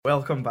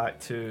Welcome back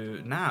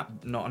to Nap,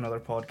 Not Another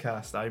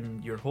Podcast.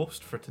 I'm your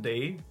host for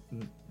today,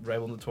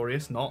 Rebel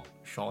Notorious, not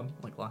Sean,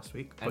 like last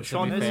week. But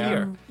Sean is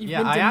here.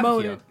 I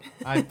am here.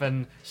 I've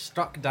been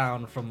struck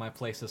down from my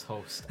place as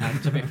host,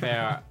 and to be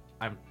fair,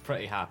 I'm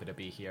pretty happy to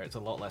be here. It's a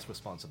lot less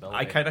responsibility.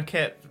 I kind of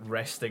kept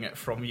wresting it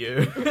from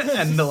you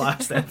in the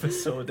last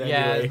episode anyway.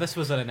 Yeah, this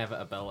was an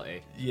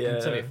inevitability. Yeah.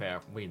 And to be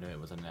fair, we knew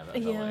it was an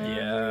inevitability.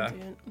 Yeah.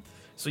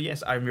 So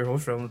yes, I'm your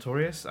host, Rebel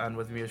Notorious, and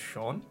with me is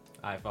Sean.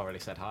 I've already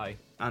said hi.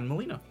 And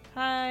Melina.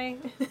 Hi.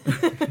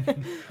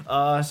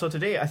 So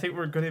today I think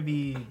we're going to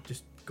be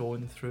just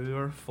going through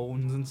our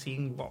phones and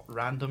seeing what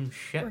random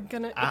shit We're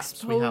gonna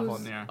apps we have on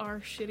expose there. our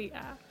shitty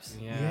apps.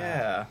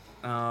 Yeah.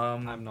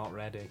 I'm not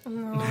ready.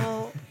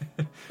 No.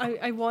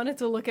 I wanted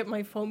to look at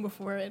my phone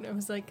before and I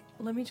was like,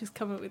 let me just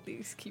come up with the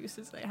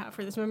excuses I have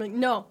for this. And I'm like,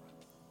 no,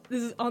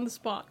 this is on the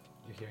spot.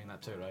 You're hearing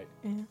that too, right?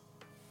 Yeah.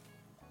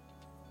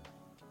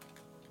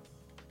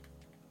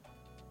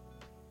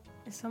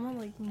 Is someone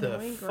like The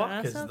mowing fuck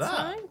grass is that?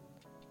 outside?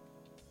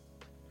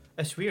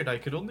 It's weird. I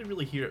could only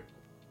really hear it.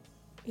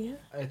 Yeah.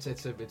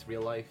 It's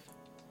real life.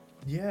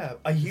 Yeah,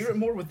 I hear it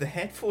more with the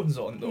headphones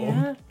on though.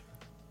 Yeah.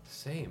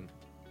 Same.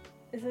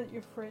 Is it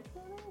your fridge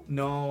running?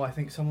 No, I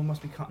think someone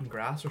must be cutting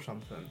grass or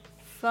something.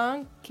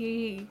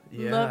 Funky.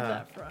 Yeah. Love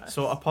that for us.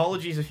 So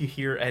apologies if you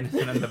hear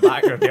anything in the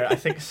background there. I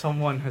think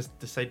someone has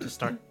decided to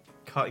start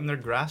cutting their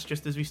grass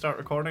just as we start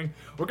recording.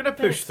 We're gonna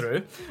push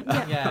through.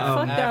 Yeah.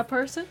 Fuck that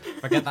person.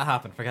 Forget that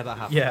happened. Forget that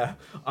happened. Yeah.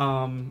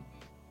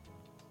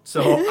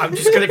 So I'm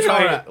just gonna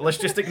try it. Let's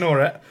just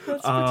ignore it.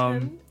 Let's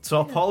pretend. So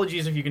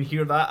apologies if you can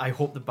hear that. I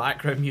hope the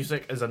background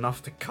music is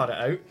enough to cut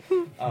it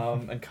out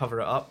and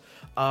cover it up.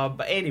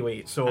 But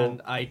anyway, so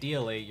And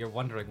ideally, you're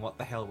wondering what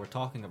the hell we're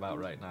talking about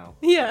right now.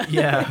 Yeah.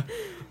 yeah.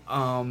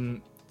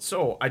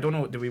 So I don't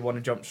know. Do we want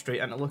to jump straight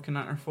into looking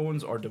at our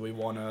phones, or do we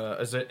want to?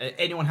 Is it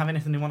anyone have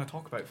anything they want to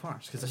talk about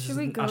first? Because this Should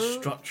we isn't go? a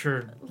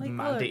structured, Like,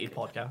 mandated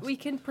look, podcast. We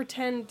can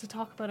pretend to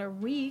talk about our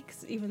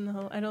weeks, even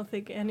though I don't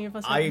think any of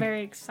us I- have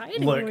very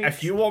exciting Look, weeks.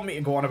 if you want me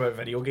to go on about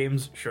video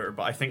games, sure,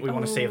 but I think we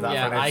want to save that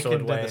Yeah, for an I episode can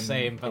do when... the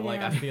same, but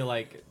like Yeah. I feel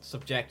like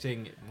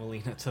subjecting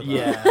Melina to that,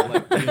 Yeah.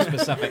 like you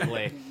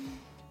specifically,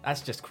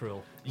 that's just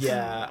cruel.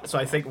 Yeah, so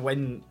I think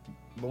when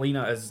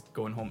Melina is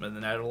going home to the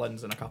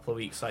Netherlands in a couple of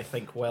weeks, I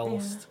think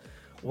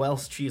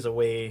whilst she's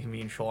away, me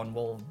and Sean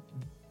will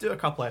do a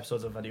couple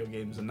episodes of video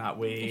games, and that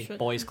You way, should.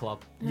 Boys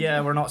Club. yeah,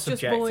 we're not Just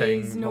subjecting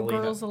boys, no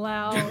Melina. girls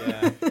allowed.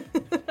 Yeah.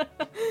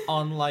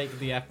 On like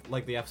the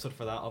episode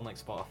for that on like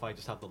Spotify,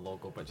 just have the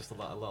logo, but just a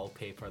little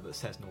paper that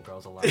says "No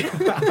girls allowed."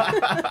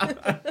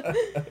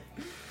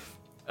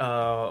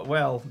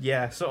 Well,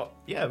 yeah, so,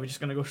 yeah, we're just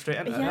going to go straight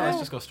into it. Yeah. Let's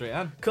just go straight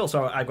in. Cool,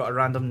 so I got a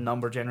random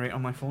number generator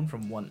on my phone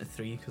from 1 to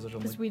 3, because there's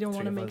only Because we don't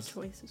want to make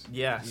choices.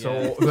 Yeah, so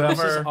Yeah. This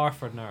whoever... is R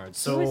for nerds.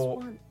 So, Who is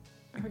one?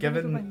 Are we gonna go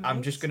Given, by I'm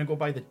mics? just going to go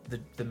by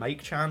the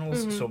mic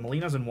channels, Mhm. so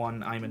Melina's in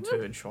 1, I'm in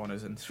 2, and Sean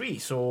is in 3,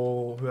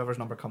 so whoever's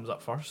number comes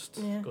up first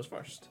Yeah. goes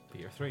first. Be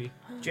your 3.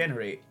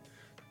 Generate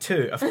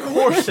 2, of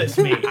course it's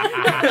me.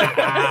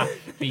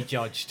 Be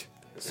judged.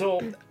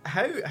 So,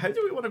 how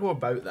do we want to go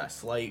about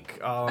this?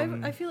 Like,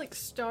 I feel like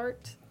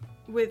start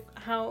with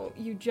how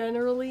you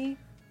generally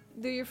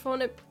do your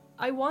phone.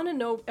 I want to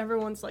know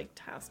everyone's like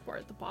taskbar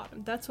at the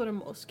bottom. That's what I'm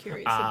most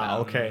curious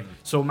about. okay.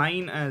 So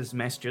mine is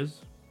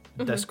messages,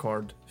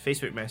 Discord,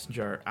 Facebook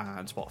Messenger,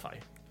 and Spotify.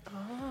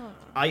 Ah.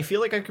 I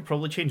feel like I could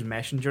probably change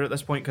Messenger at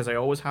this point because I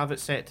always have it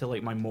set to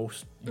like my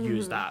most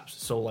used apps.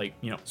 So like,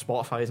 you know,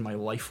 Spotify is my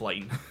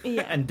lifeline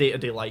Yeah. in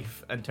day-to-day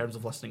life in terms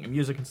of listening to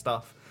music and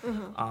stuff.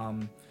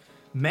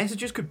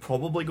 Messages could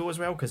probably go as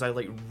well because I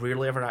like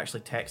rarely ever actually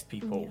text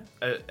people.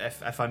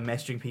 If I'm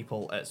messaging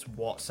people, it's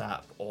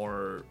WhatsApp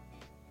or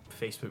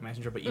Facebook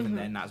Messenger, but even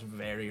then that's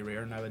very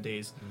rare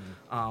nowadays.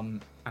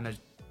 And as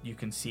you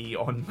can see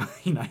on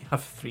mine, I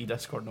have 3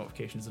 Discord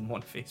notifications and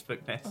 1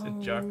 Facebook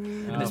Messenger.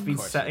 And it's Of been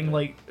course sitting you do.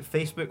 like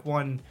Facebook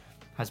one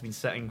has been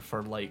sitting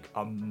for like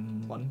a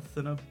month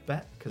and a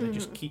bit because I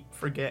just keep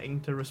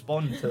forgetting to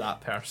respond to that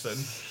person.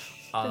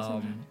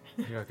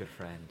 You're a good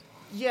friend.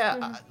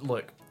 Yeah,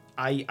 look,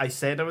 I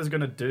said I was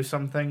going to do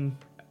something.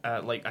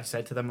 Like I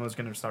said to them I was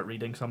going to start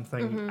reading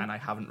something and I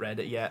haven't read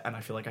it yet, and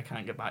I feel like I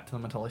can't get back to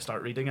them until I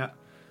start reading it.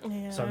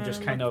 Yeah, So I'm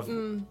just kind of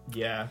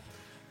yeah.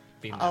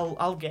 Been there.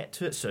 I'll get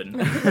to it soon.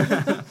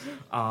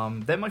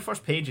 Then my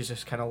first page is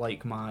just kind of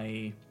like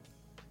my,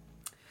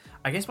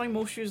 I guess my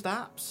most used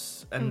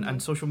apps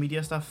and social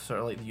media stuff, sort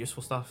of like the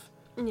useful stuff.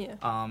 Yeah.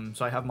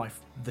 So I have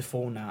the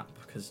phone app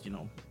because, you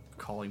know,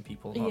 calling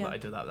people. Not Yeah. that I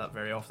do that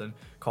very often.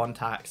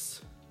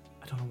 Contacts.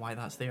 I don't know why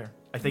that's there.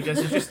 I think this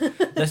is just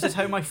this is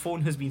how my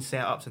phone has been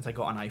set up since I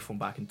got an iPhone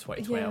back in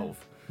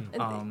 2012.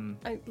 And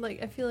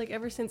I feel like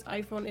ever since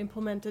iPhone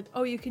implemented,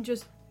 you can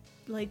just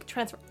like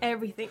transfer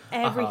everything.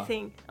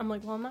 I'm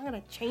like, well, I'm not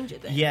gonna change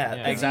it then. Yeah,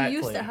 Yeah. exactly.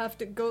 You used to have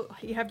to go.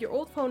 You have your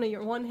old phone in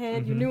your one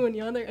hand, your new one in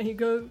the other, and you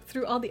go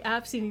through all the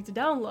apps you need to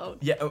download.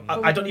 Yeah, we I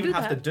don't don't even do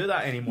have to that. do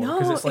that anymore No,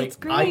 because it's like it's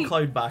great.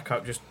 iCloud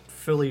backup just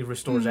fully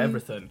restores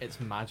everything. It's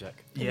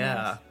magic.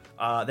 Yeah.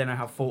 Then I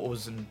have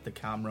photos and the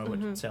camera,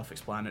 which is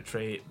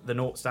self-explanatory. The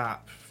Notes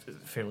app,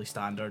 fairly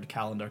standard.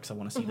 Calendar, because I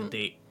want to see the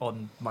date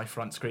on my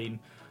front screen.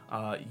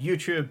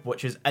 YouTube,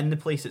 which is in the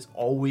place it's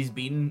always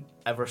been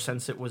ever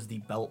since it was the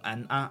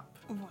built-in app,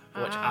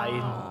 which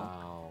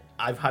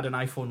I've had an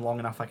iPhone long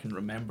enough I can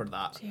remember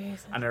that.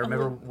 Jesus. And I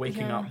remember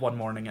waking up one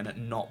morning and it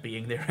not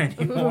being there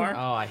anymore.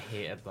 Oh, I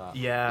hated that.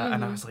 Yeah,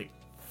 and I was like,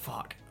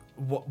 fuck,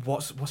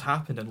 what's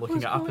happened? And looking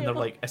What's it up and going they're on?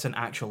 like, it's an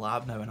actual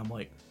app now, and I'm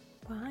like,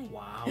 Why?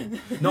 wow.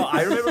 No,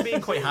 I remember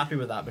being quite happy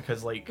with that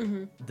because like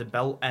the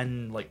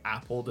built-in like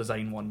Apple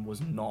design one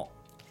was not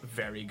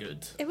very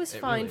good. It was It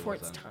fine really for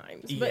its wasn't.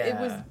 times, but it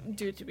was Yeah.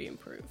 due to be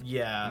improved.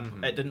 Yeah,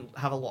 it didn't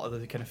have a lot of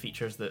the kind of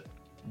features that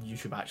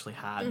YouTube actually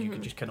had. You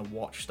could just kind of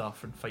watch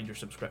stuff and find your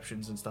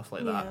subscriptions and stuff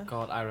like Yeah. that.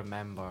 God, I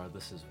remember.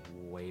 This is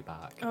way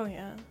back. Oh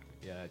yeah.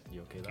 Yeah,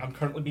 you okay there? I'm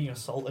currently being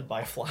assaulted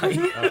by a fly.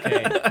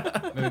 Okay.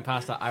 Moving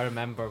past that, I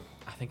remember.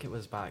 I think it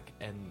was back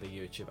in the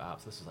YouTube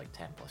apps. This is like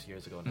 10 plus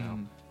years ago now.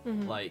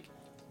 Like,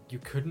 you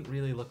couldn't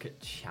really look at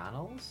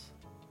channels.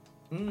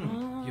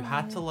 You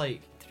had to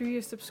like. Through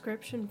your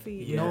subscription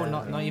feed. Yeah.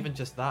 No, not even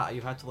just that.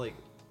 You had to like.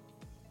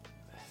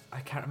 I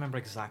can't remember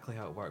exactly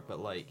how it worked, but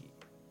like,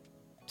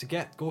 to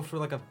go through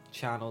like a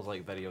channel's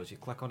like videos, you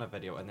click on a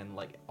video and then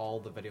like all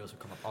the videos will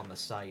come up on the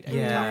side, and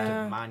you have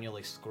Yeah. to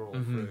manually scroll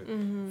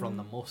through from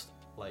the most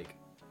like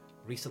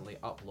recently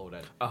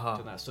uploaded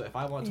to that. So if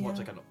I wanted to watch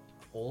Yeah. like an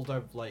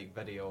older like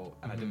video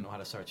and I didn't know how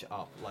to search it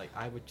up, like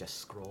I would just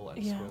scroll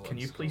and Yeah. scroll. Can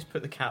and you scroll. please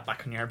put the cat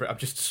back on your arm? I'm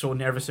just so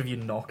nervous of you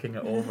knocking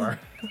it over.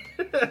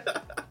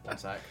 1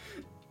 sec.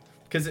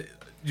 Because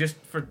just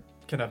for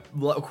kind of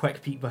little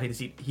quick peek behind the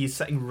scene, he's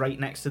sitting right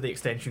next to the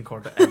extension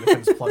cord that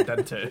everything's plugged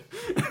into.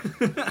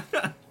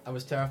 I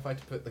was terrified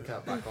to put the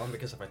cat back on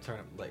because if I turn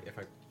it, like if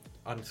I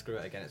unscrew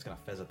it again, it's gonna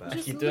fizz a bit. If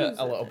Just you do it lose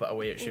a it. little bit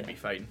away, it should be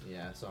fine.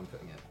 Yeah, so I'm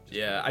putting it. just-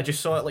 Yeah, I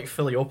just saw it like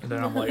fully open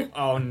and I'm like,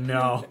 oh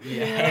no.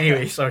 Yeah.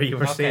 Anyway, sorry, you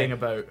were Okay. saying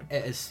about.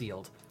 It is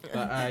sealed.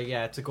 But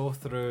yeah, to go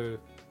through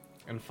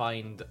and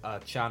find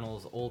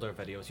channel's older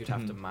videos, you'd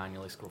have to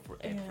manually scroll through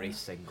every Yeah.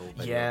 single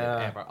video Yeah.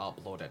 they've ever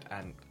uploaded,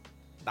 and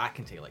that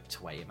can take like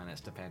 20 minutes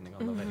depending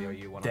on the video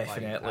you want to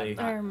find. Definitely. And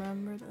I that-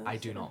 remember this. I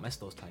do not miss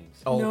those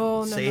times. Oh,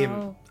 No, same.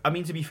 no. I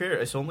mean, to be fair,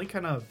 it's only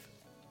kind of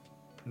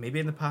maybe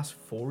in the past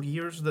 4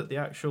 years that the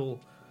actual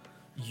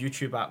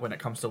YouTube app, when it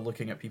comes to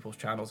looking at people's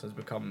channels, has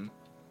become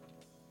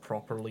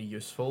properly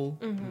useful.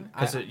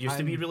 Because it used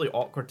to be I'm- really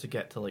awkward to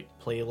get to like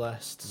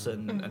playlists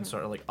and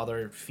sort of like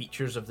other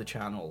features of the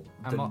channel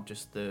I'm than not-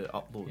 just the Yeah.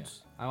 uploads.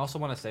 I also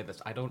want to say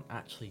this: I don't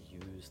actually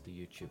use the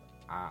YouTube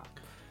app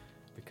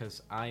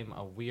because I'm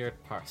a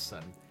weird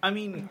person I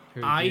mean,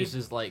 who I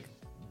uses like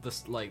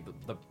this, like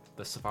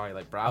the Safari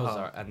like browser,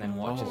 Uh-huh. and then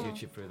watches Oh.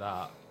 YouTube through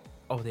that.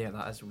 oh yeah,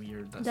 that is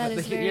weird. That's That But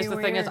is here's the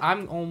very thing: is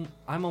weird.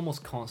 I'm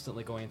almost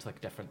constantly going into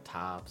like different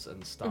tabs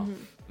and stuff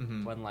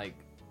when like,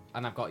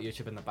 and I've got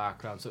YouTube in the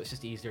background, so it's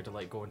just easier to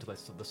like go into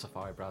the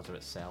Safari browser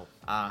itself.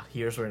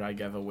 here's where I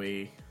give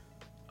away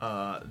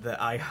that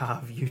I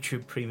have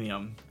YouTube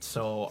Premium,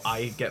 so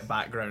I get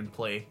background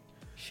play,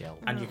 Shell.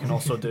 and you can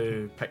also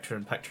do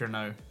picture-in-picture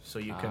now, so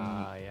you can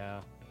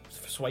Yeah.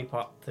 swipe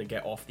up to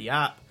get off the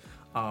app.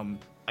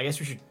 I guess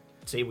we should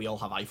say we all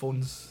have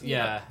iPhones.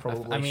 Yeah,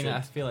 probably. I mean, should.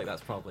 I feel like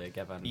that's probably a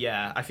given.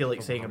 Yeah, I feel like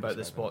From saying our about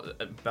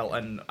the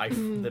built-in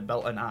the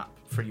built-in app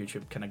for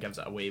YouTube kind of gives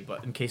it away,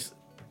 but in case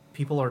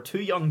people are too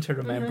young to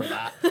remember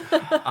that,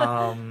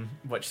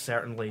 which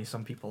certainly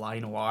some people I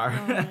know are.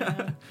 Oh,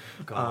 yeah.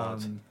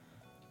 God.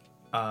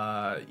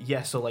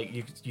 Yeah, so like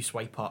you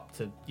swipe up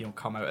to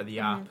come out of the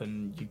app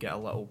and you get a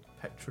little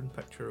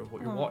picture of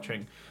what you're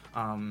watching.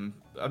 I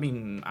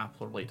mean,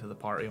 Apple are late to the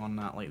party on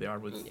that, like they are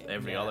with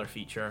every Yeah. other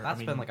feature. That's I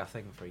mean, been like a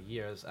thing for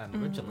years, and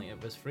originally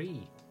it was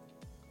free,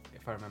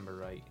 if I remember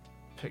right.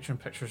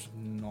 picture-in-picture's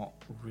not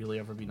really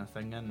ever been a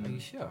thing Are you in.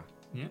 sure?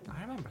 Yeah.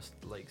 I remember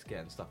like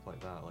getting stuff like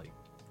that like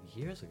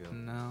years ago.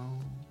 No,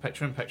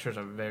 picture-in-picture's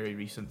a very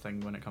recent thing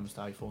when it comes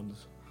to iPhones.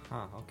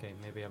 Huh, okay,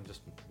 maybe I'm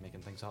just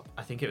making things up.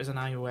 I think it was an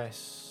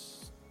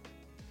iOS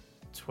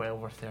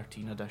 12 or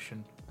 13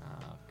 edition,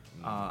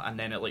 and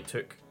then it like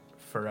took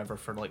forever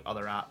for like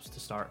other apps to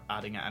start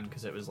adding it in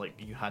because it was like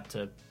you had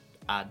to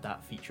add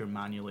that feature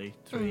manually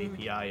through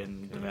API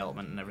and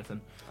development and everything.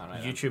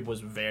 Alright then. YouTube was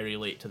very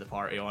late to the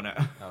party on it.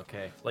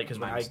 Okay. Like, because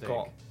when My I mistake.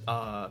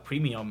 got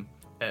Premium,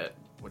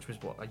 which was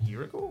what, a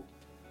year ago?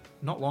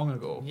 Not long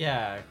ago.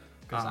 Yeah,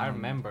 because I Um,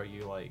 remember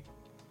you like.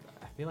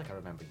 I feel like I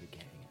remember you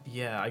getting it.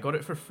 Yeah, I got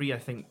it for free, I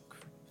think,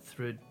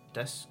 through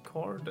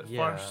Discord at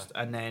Yeah. first,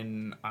 and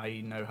then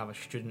I now have a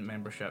student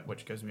membership,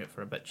 which gives me it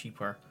for a bit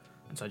cheaper,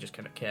 and so I just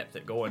kind of kept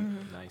it going.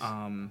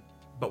 Nice.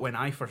 But when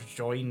I first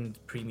joined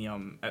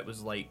Premium, it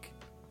was like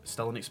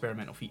still an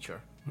experimental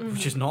feature,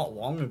 which is not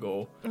long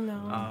ago.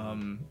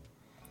 No.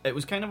 It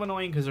was kind of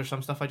annoying because there's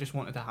some stuff I just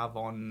wanted to have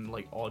on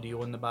like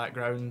audio in the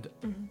background,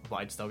 but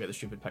I'd still get the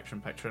stupid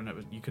picture-in-picture,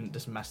 and you couldn't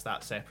dismiss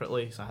that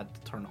separately, so I had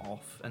to turn it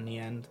off in the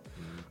end.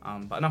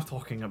 But enough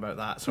talking about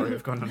that. Sorry,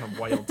 we've gone on a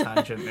wild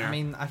tangent there. I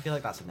mean, I feel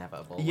like that's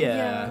inevitable. when Yeah. we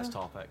get to this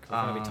topic.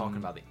 We're going to be talking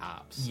about the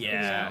apps.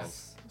 Yeah.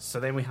 themselves. So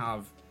then we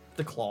have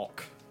the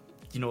clock,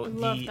 you know, I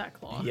love that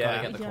clock. Yeah,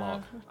 Gotta get the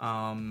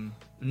clock.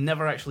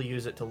 Never actually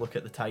use it to look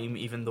at the time,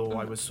 even though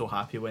I was so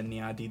happy when they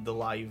added the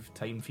live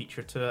time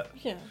feature to it.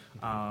 Yeah.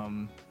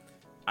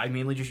 I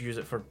mainly just use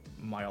it for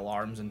my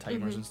alarms and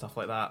timers and stuff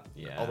like that.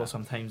 Yeah. Although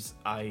sometimes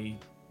I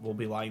will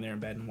be lying there in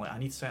bed and I'm like, I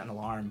need to set an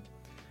alarm.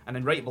 And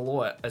then right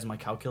below it is my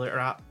calculator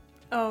app.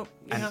 Oh,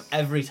 And yeah.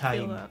 every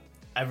Feel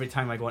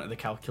time I go into the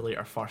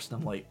calculator first,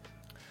 I'm like,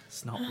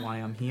 it's not why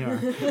I'm here.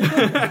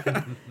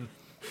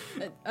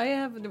 I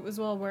have it as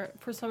well where,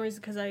 for some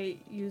reason, because I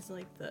use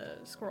like the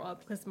scroll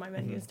up because my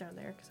menu is down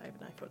there because I have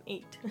an iPhone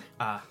 8.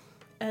 Ah.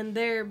 And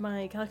there,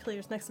 my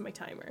calculator's next to my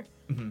timer.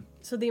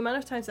 So the amount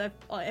of times I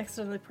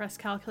accidentally press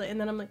calculate and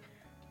then I'm like,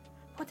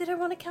 what did I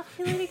want to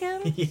calculate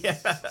again? Yeah.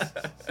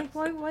 It's like,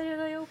 why did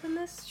I open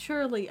this?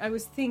 Surely I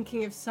was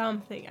thinking of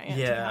something I had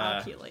to Yeah.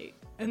 calculate.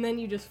 And then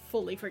you just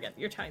fully forget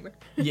your timer.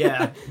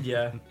 Yeah.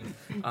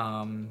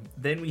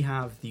 Then we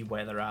have the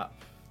weather app.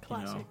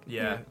 Classic.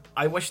 Yeah.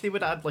 I wish they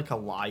would add like a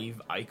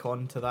live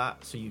icon to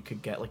that so you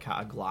could get like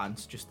at a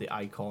glance just the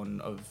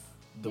icon of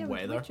the yeah,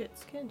 weather. With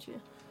widgets, can't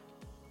you?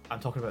 I'm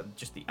talking about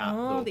just the app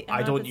Oh, though. the I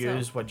app don't itself.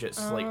 use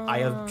widgets. Like I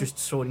have just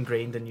so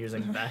ingrained in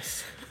using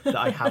this that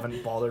I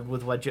haven't bothered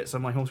with widgets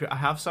on my home screen. I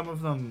have some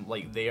of them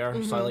like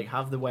there, so I like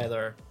have the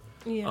weather.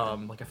 Yeah.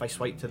 Like if I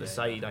swipe to the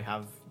side, I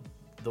have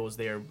those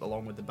there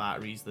along with the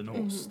batteries, the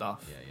notes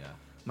stuff, Yeah.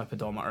 my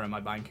pedometer, and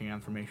my banking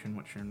information,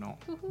 which you're not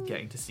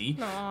getting to see.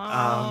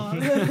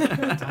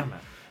 Aww. Damn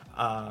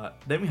it.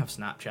 Then we have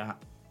Snapchat.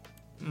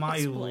 My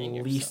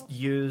Explain least yourself.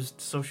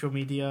 used social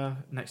media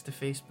next to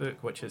Facebook,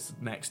 which is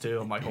next to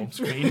on my home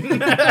screen.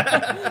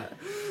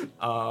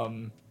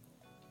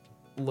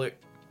 Look,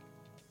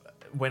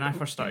 when I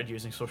first started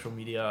using social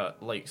media,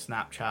 like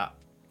Snapchat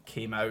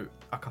came out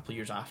a couple of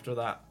years after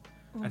that,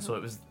 and so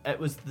it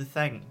was the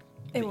thing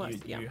It that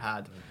was, you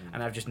had,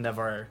 and I've just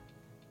never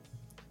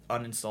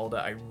uninstalled it.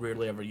 I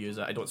rarely ever use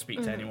it. I don't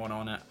speak to anyone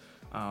on it.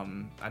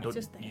 I don't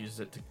just there. use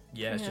it to.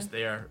 Yeah, it's just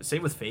there.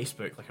 Same with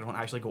Facebook. Like I don't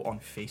actually go on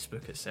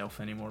Facebook itself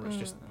anymore. It's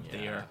just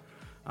there.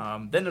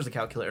 Then there's the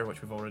calculator,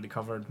 which we've already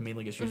covered.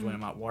 Mainly gets used when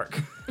I'm at work.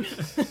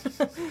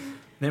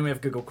 Then we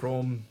have Google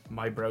Chrome,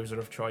 my browser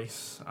of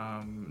choice.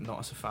 Not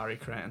a Safari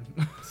cretin.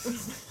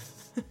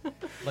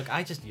 Look,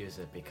 I just use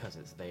it because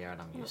it's there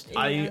and I'm used to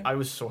it. Yeah. I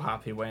was so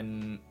happy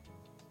when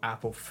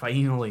Apple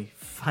finally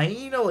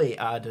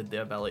added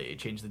the ability to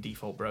change the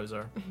default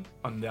browser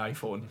on the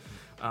iPhone.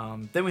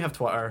 Then we have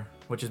Twitter,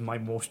 which is my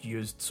most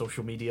used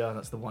social media.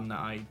 That's the one that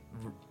I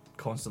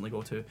constantly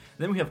go to.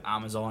 Then we have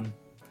Amazon.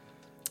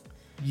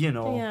 You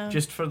know, Yeah.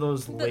 just for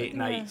those The- late yeah.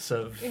 nights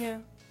of Yeah.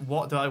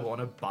 what do I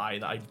want to buy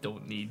that I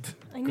don't need?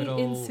 I need Good old-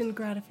 instant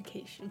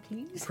gratification,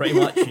 please. Pretty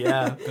much,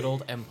 yeah. Good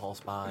old impulse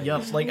buy.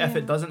 Yep, like if Yeah.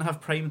 it doesn't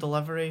have Prime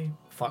delivery,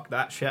 fuck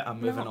that shit,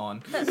 I'm moving No.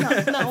 on. No,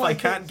 If I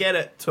can't get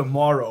it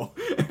tomorrow.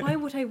 why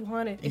would I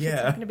want it if Yeah.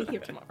 it's not going to be here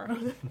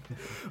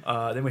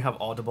tomorrow? Then we have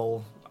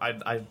Audible.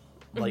 I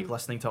like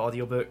listening to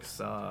audiobooks,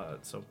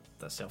 so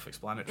that's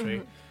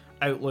self-explanatory.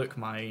 Outlook,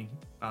 my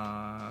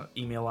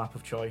email app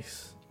of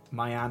choice.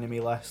 My anime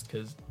list,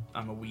 because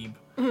I'm a weeb.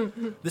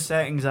 The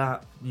settings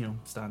app,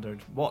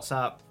 standard.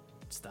 WhatsApp,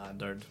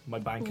 standard. My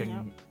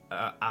banking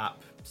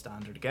app,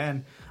 standard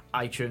again.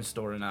 iTunes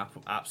Store and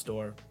App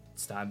Store,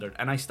 standard.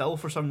 And I still,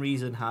 for some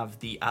reason, have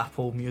the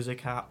Apple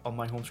Music app on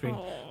my home screen.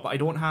 Aw. But I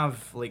don't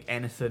have, like,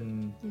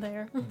 anything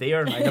There.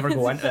 there, and I never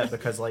go into it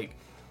because, like,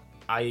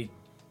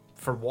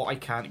 for what I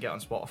can't get on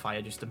Spotify,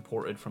 I just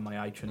imported from my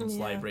iTunes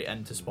Yeah. library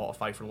into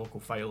Spotify for local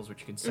files,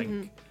 which you can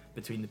sync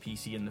between the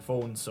PC and the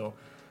phone. So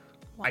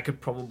I could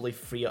probably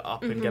free it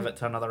up and give it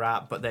to another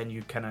app, but then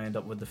you kind of end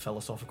up with the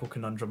philosophical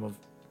conundrum of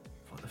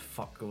what the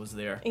fuck goes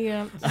there.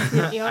 Yeah.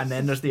 And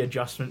then there's the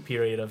adjustment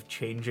period of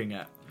changing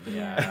it.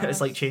 Yeah.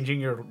 It's like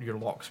changing your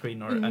lock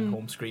screen or and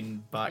home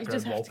screen background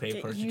just have to get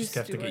wallpapers. You just used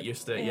have to to get it.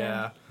 used to it.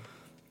 Yeah.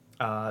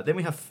 Then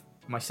we have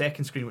my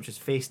second screen, which is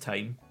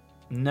FaceTime.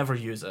 Never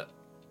use it.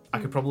 I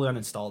could probably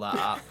uninstall that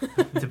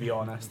app, to be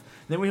honest.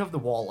 Then we have the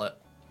wallet,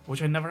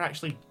 which I never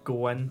actually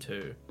go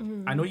into.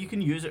 I know you can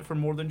use it for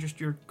more than just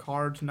your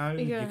card now.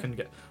 Yeah. You can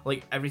get,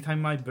 like, every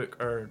time I book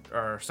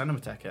or cinema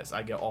tickets,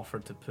 I get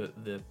offered to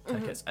put the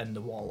tickets in the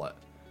wallet.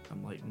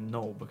 I'm like,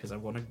 no, because I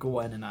want to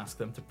go in and ask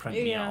them to print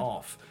me it Yeah.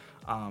 off.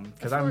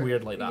 Because I'm For-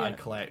 weird like that. I yeah.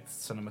 collect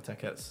cinema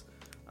tickets.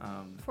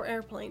 For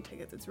airplane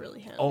tickets, it's really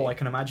handy. Oh, I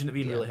can imagine it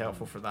being really Yeah.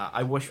 helpful for that.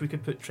 I wish we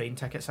could put train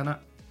tickets in it.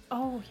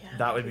 Oh, yeah.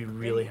 That would be great.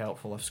 really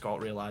helpful if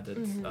ScotRail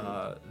added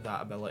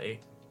that ability.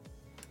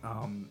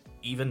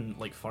 Even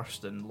like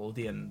First and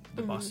Lothian,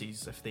 the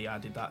buses, if they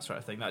added that sort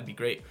of thing, that'd be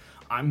great.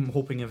 I'm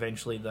hoping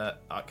eventually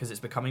that, because it's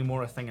becoming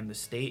more a thing in the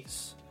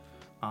States,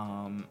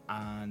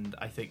 and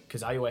I think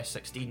because iOS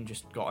 16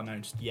 just got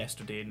announced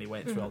yesterday and they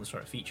went through all the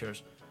sort of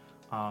features,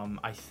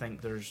 I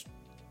think there's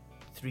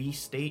 3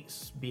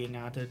 states being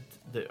added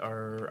that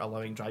are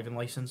allowing driving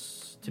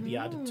license to be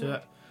added to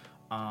it,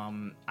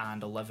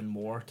 and 11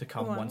 more to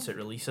come Wow. once it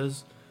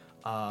releases.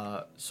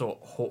 So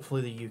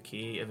hopefully the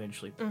UK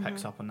eventually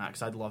picks up on that,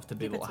 because I'd love to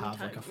be Give able it to some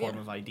have like a time, form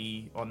yeah. of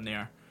ID on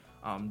there,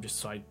 just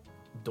so I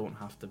don't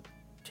have to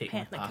take my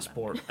Panic about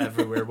passport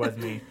everywhere with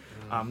me.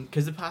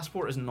 Because the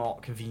passport is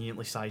not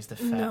conveniently sized to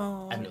fit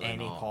No. in Really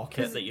any not.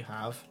 pocket 'Cause that you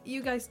have.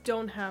 You guys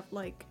don't have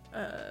like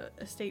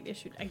a state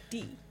issued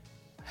ID.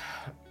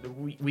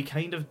 We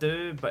kind of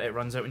do, but it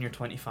runs out when you're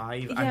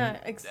 25. Yeah,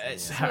 and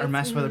it's so hit or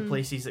miss whether mhm.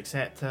 places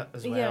accept it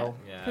as Yeah. well.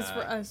 Because for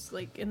us,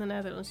 like in the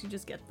Netherlands, you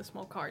just get the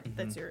small card. Mm-hmm.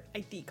 That's your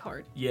ID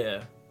card,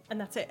 Yeah. and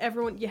that's it.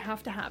 Everyone, you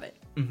have to have it.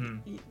 Hmm.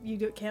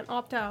 Can't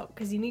opt out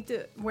because you need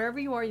to. Wherever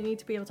you are, you need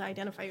to be able to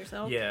identify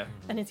yourself. Yeah.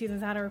 And it's either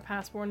that or a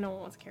passport. No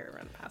one wants to carry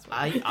around a passport.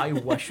 I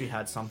wish we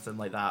had something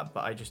like that,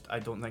 but I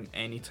don't think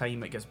any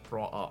time it gets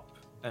brought up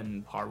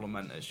in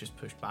Parliament, it's just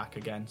pushed back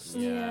against.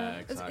 Yeah,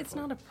 It's exactly.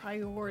 not a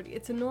priority.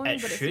 It's annoying,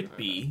 It but should it's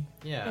be,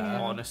 Yeah,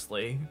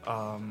 honestly.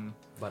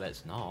 but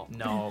it's not.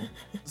 No.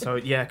 So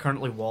yeah,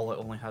 currently Wallet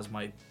only has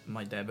my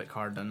debit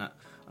card in it.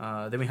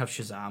 Then we have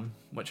Shazam,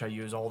 which I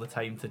use all the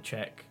time to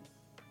check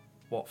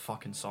what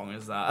fucking song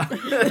is that.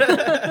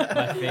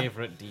 My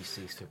favorite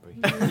DC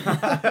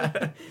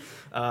superhero.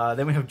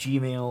 Then we have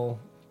Gmail,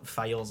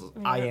 Files,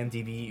 Yeah.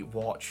 IMDb,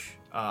 Watch.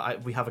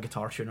 We have a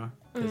guitar tuner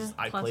because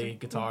I play classic.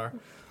 guitar.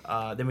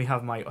 Then we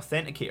have my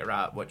Authenticator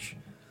app, which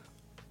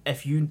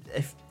if you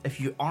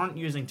aren't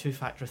using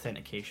two-factor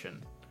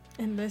authentication,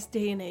 in this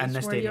day and age, In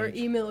this where day and your age.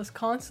 email is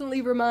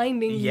constantly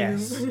reminding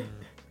yes, you.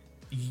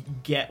 you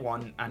get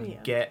one and Yeah.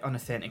 get an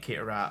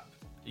Authenticator app.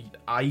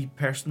 I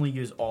personally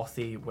use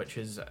Authy, which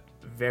is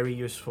very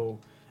useful.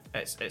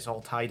 It's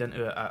all tied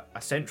into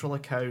a central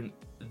account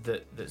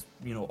that's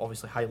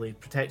obviously highly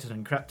protected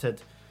and encrypted,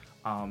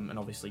 and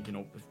obviously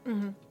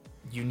if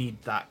you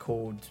need that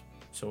code.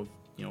 So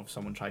if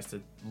someone tries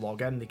to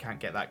log in, they can't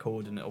get that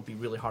code, and it'll be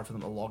really hard for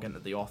them to log into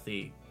the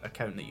Authy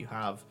account that you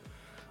have.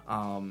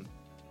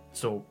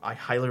 So I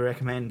highly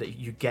recommend that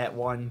you get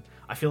one.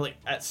 I feel like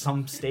at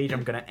some stage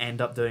I'm going to end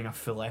up doing a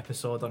full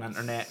episode on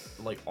internet,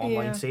 like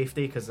online Yeah.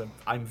 safety, because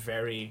I'm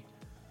very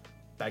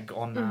big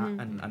on that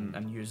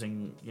and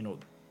using,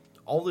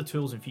 all the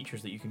tools and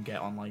features that you can get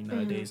online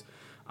nowadays.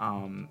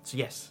 So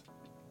yes,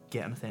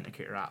 get an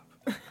Authenticator app.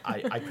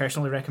 I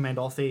personally recommend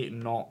Authy,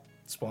 not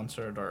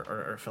sponsored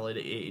or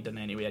affiliated in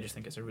any way. I just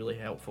think it's a really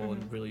helpful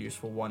and really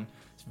useful one.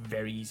 It's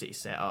very easy to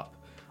set up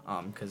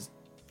because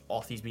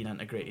Authy's been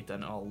integrated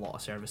into a lot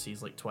of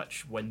services like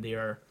Twitch. When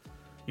their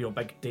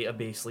big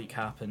database leak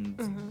happened,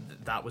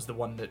 that was the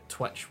one that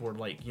Twitch were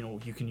like,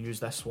 you can use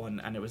this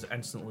one, and it was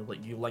instantly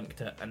like you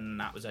linked it and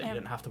that was it. You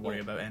didn't have to worry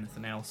about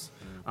anything else.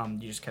 You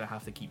just kind of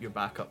have to keep your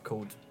backup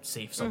code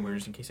safe somewhere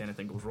just in case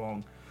anything goes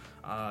wrong.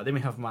 Then we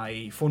have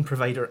my phone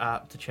provider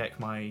app to check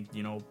my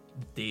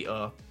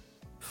data,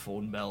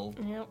 phone bill,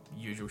 Yep.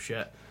 usual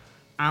shit.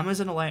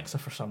 Amazon Alexa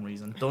for some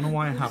reason. Don't know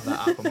why I have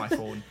that app on my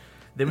phone.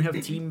 Then we have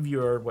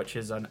TeamViewer, which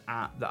is an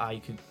app that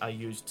I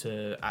use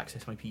to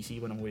access my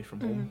PC when I'm away from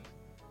home.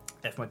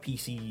 If my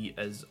PC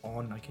is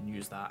on, I can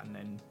use that and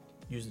then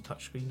use the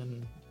touchscreen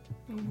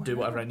and do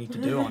whatever I need to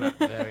do on it.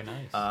 Very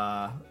nice.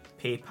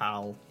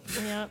 PayPal,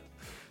 Yeah.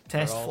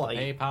 Test For all the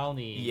Flight. PayPal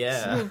needs.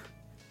 Yeah.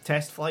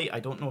 Test Flight. I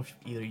don't know if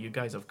either of you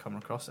guys have come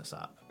across this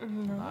app.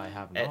 I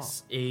have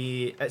not.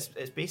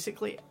 It's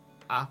basically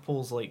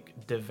Apple's like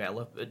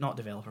not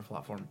developer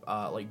platform,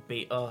 like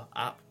beta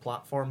app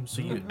platform.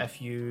 So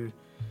if you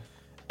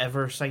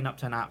ever sign up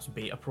to an app's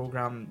beta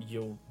program,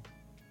 you'll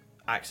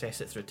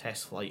access it through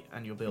Test Flight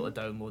and you'll be able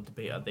to download the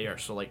beta there.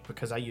 So like,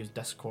 because I use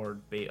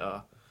Discord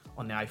beta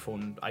on the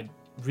iPhone, I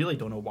really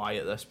don't know why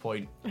at this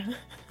point.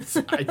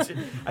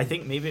 I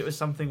think maybe it was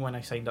something when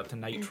I signed up to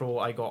Nitro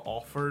I got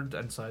offered,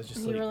 and so I was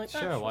just You were like,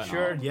 like, Sure, why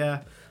sure, not?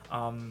 yeah.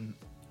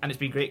 And it's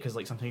been great because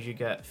like sometimes you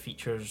get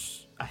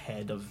features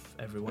ahead of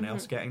everyone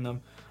else getting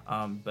them,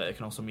 but it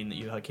can also mean that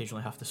you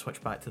occasionally have to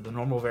switch back to the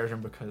normal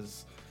version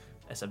because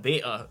it's a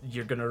beta.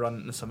 You're gonna run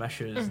into some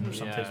issues, and there's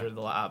sometimes Yeah. where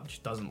the app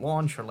just doesn't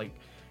launch, or like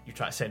you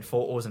try to send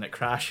photos and it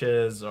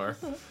crashes, or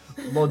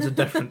loads of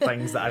different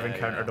things that I've Yeah,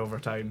 encountered yeah. over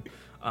time.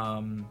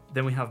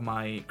 Then we have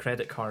my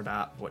credit card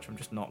app, which I'm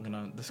just not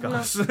gonna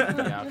discuss. Yeah,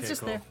 okay, It's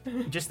just cool.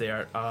 there. Just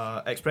there.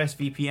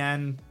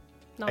 ExpressVPN.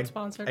 Not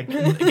sponsored.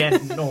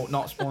 Again, no,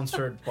 not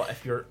sponsored. But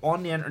if you're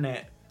on the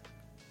internet,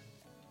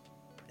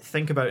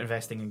 think about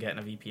investing in getting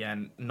a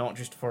VPN, not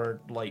just for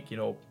like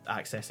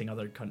accessing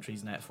other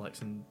countries'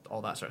 Netflix and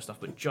all that sort of stuff,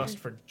 but just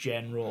for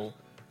general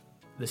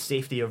the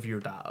safety of your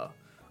data.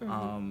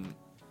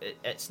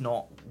 It's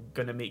not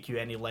going to make you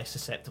any less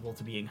susceptible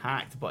to being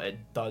hacked, but it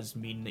does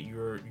mean that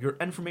your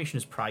information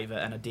is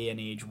private in a day and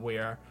age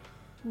where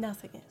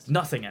Nothing is.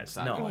 nothing is.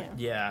 Exactly. No,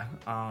 yeah.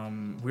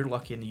 We're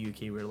lucky in the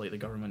UK where like the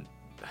government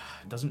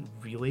doesn't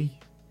really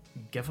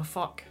give a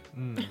fuck.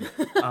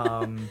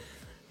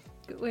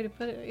 Good way to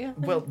put it. Yeah.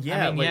 Well,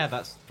 yeah, I mean, like, yeah,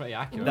 that's pretty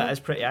accurate. that is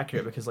pretty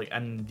accurate because like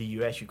in the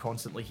US you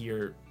constantly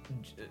hear,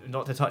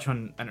 not to touch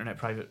on internet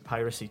private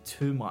piracy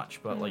too much,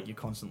 but like you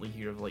constantly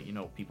hear of like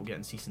people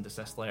getting cease and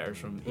desist letters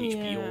from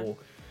HBO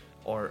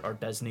or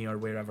Disney or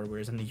wherever,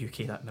 whereas in the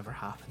UK that never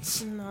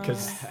happens No.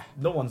 because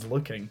no one's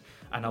looking,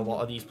 and a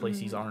lot of these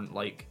places aren't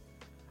like,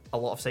 a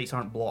lot of sites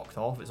aren't blocked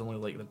off. It's only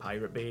like the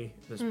Pirate Bay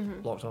that's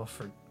blocked off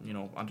for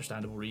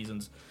understandable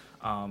reasons.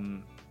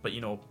 But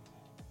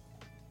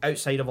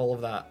outside of all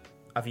of that,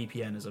 a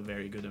VPN is a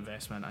very good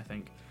investment, I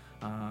think.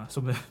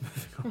 So moving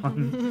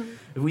on,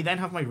 we then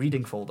have my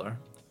reading folder,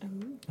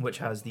 which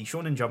has the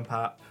Shonen Jump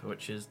app,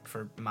 which is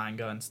for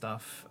manga and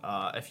stuff.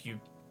 If you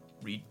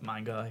read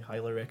manga, I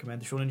highly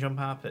recommend the Shonen Jump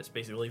app. It's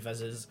basically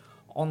Viz's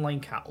online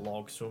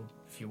catalog, so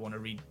if you want to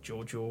read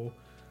JoJo,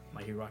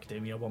 My Hero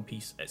Academia, One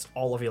Piece, it's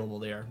all available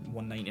there.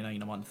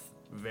 $1.99 a month,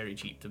 very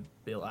cheap to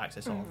be able to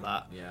access all of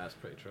that. Yeah, that's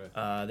pretty true.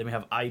 Then we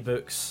have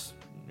iBooks,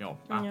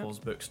 Apple's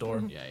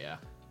bookstore. Yeah.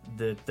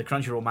 The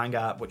Crunchyroll manga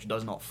app, which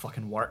does not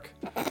fucking work.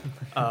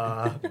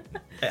 It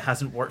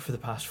hasn't worked for the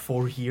past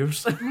 4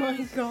 years.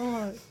 My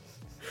God.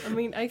 I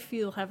mean, I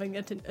feel having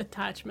an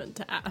attachment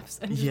to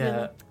apps, and just being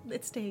like,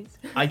 it stays.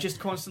 I just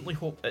constantly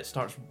hope it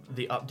starts,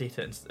 they update it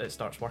and it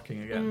starts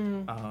working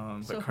again.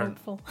 So but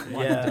hopeful.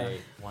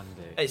 One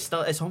day.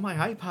 It's on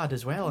my iPad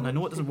as well, and I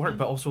know it doesn't work,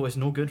 but also it's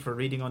no good for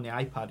reading on the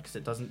iPad because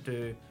it doesn't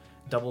do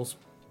double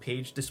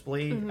page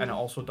display, and it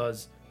also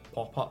does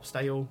pop-up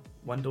style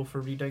window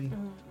for reading,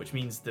 which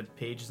means the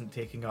page isn't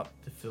taking up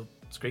the full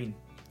screen.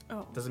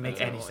 Doesn't make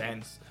any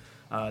sense.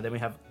 Then we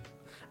have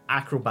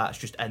Acrobat's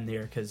just in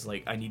there because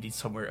like I needed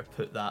somewhere to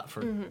put that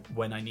for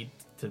when I need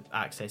to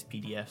access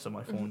PDFs on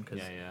my phone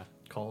because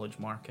college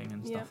marking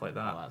and stuff like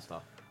that. All that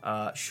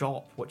stuff.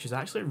 Shop, which is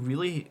actually a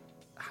really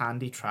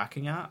handy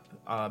tracking app.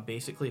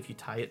 Basically, if you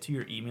tie it to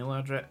your email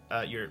address,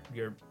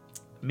 your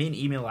main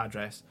email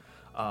address,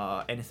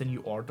 anything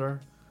you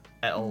order,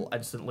 it'll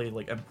instantly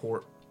like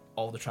import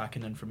all the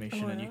tracking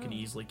information, and you can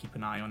easily keep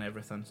an eye on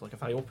everything. So like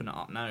if I open it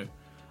up now,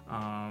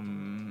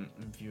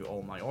 view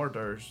all my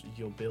orders,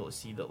 you'll be able to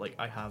see that like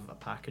I have a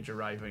package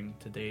arriving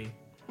today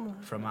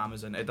from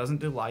Amazon. It doesn't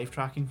do live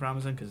tracking for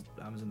Amazon because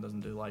Amazon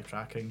doesn't do live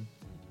tracking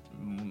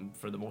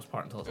for the most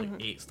part until it's like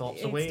 8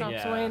 stops away. 8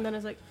 stops away, and then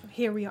it's like,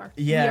 here we are.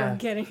 Yeah. We are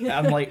getting it.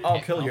 I'm like, oh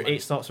cool, you're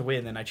 8 stops away,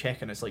 and then I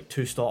check and it's like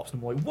 2 stops,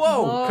 and I'm like,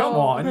 whoa. Come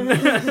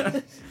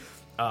on.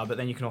 But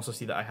then you can also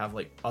see that I have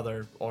like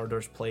other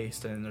orders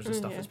placed, and there's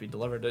stuff that's been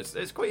delivered.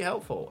 It's quite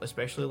helpful,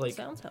 especially like.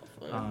 Sounds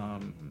helpful.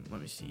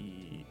 Let me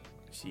see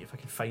if I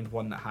can find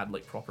one that had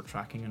like proper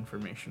tracking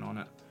information on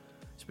it.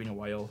 It's been a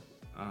while.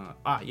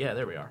 Yeah,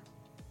 there we are.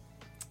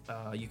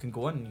 You can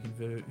go in and you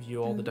can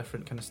view all the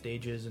different kind of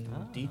stages and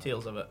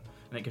details of it,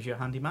 and it gives you a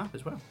handy map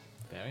as well.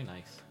 Very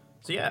nice.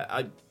 So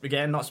yeah,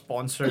 again, not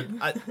sponsored.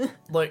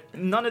 Like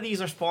none of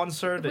these are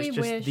sponsored. It's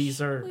just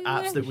these are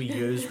apps that we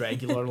use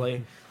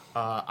regularly.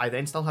 I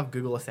then still have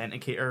Google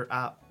Authenticator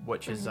app,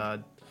 which is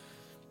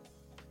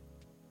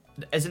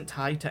isn't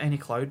tied to any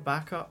cloud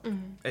backup.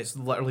 It's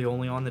literally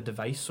only on the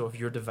device. So if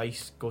your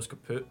device goes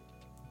kaput,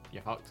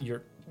 you're fucked.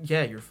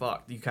 You're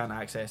fucked. You can't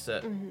access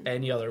it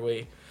any other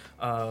way.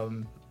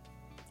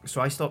 So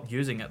I stopped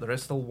using it. There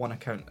is still one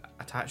account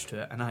attached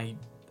to it, and I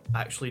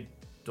actually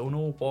don't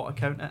know what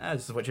account it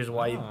is, which is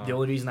why the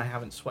only reason I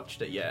haven't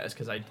switched it yet is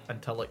because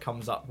until it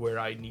comes up where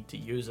I need to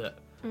use it,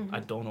 I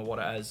don't know what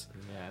it is.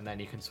 Yeah, and then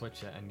you can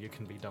switch it and you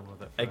can be done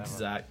with it forever.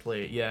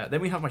 Exactly, yeah.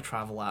 Then we have my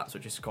travel apps,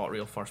 which is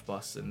ScotRail, First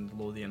Bus, and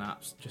Lothian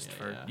apps, just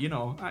for,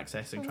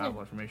 accessing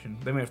travel information.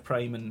 Then we have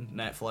Prime and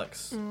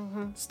Netflix,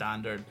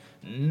 standard.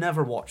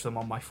 Never watch them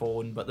on my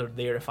phone, but they're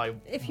there if I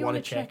want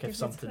to check if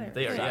something's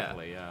there.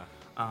 Exactly, yeah.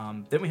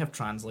 Then we have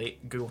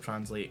Translate, Google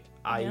Translate.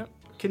 I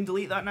can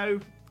delete that now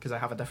because I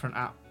have a different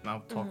app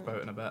I'll talk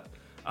about in a bit.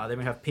 Then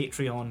we have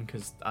Patreon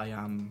because I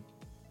am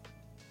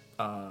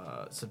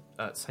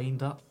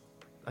signed up.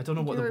 I don't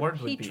know what the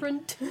word would be.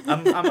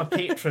 I'm a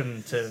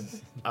patron to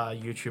a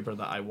YouTuber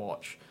that I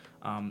watch,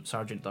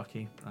 Sergeant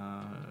Ducky.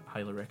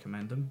 Highly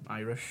recommend him.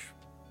 Irish.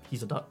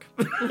 He's a duck.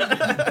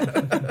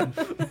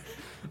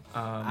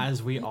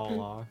 As we all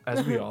are.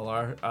 As we all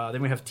are.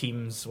 Then we have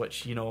Teams,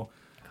 which,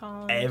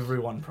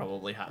 everyone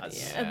probably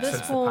has At this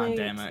since point,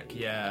 the pandemic.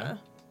 Yeah.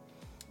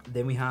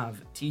 Then we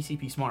have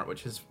TCP Smart,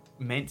 which is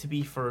meant to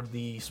be for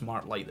the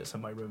smart light that's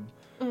in my room,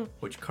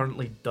 which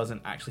currently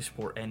doesn't actually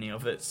support any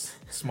of its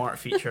smart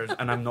features,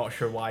 and I'm not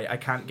sure why. I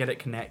can't get it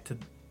to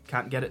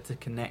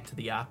connect to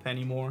the app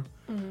anymore.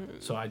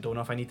 So I don't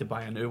know if I need to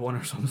buy a new one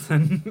or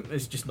something.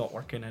 It's just not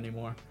working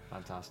anymore.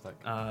 Fantastic.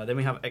 Then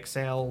we have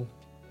Excel,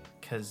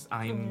 because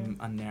I'm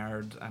a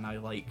nerd and I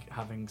like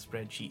having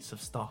spreadsheets of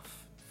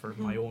stuff for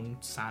my own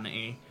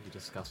sanity. You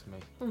disgust me.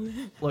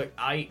 Look,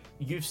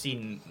 you've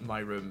seen my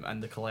room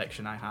and the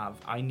collection I have.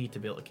 I need to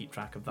be able to keep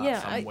track of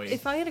that some way.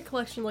 If I had a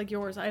collection like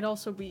yours, I'd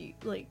also be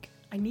like,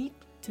 I need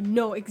to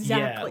know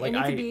exactly. I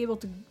need to be able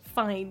to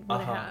find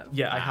what I have.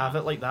 Yeah, I have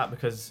it like that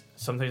because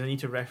sometimes I need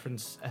to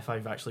reference if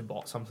I've actually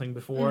bought something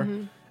before.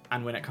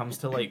 And when it comes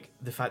to like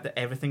the fact that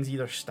everything's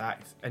either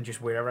stacked and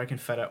just wherever I can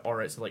fit it,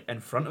 or it's like in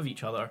front of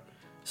each other,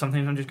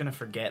 sometimes I'm just gonna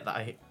forget that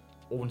I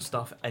own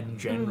stuff in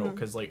general,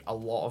 because like a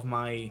lot of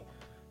my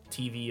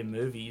TV and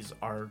movies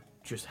are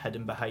just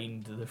hidden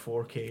behind the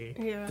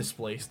 4K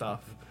display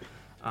stuff.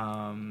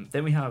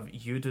 Then we have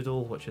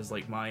Udoodle, which is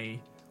like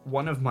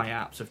one of my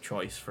apps of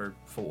choice for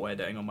photo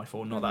editing on my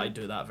phone. Not that I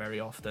do that very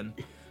often.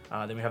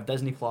 Then we have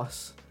Disney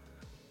Plus,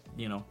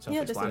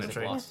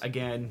 self-explanatory. Plus.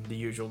 Again, the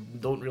usual.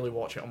 Don't really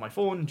watch it on my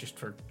phone, just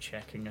for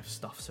checking if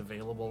stuff's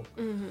available.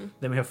 Mm-hmm.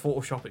 Then we have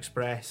Photoshop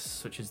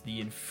Express, which is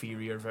the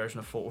inferior version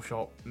of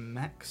Photoshop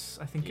Mix,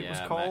 I think it was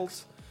called.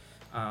 Mix.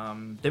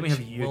 Then we have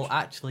YouTube. We'll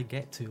actually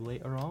get to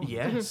later on.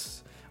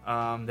 Yes.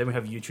 Then we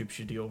have YouTube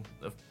Studio.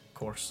 Of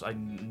course, I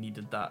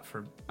needed that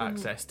for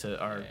access to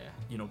our,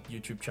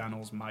 YouTube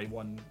channels. My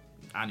One,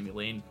 Anime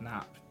Lane,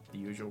 Nap, the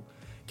usual.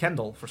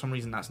 Kindle. For some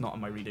reason, that's not in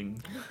my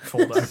reading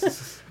folder.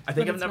 I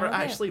think I've never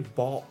actually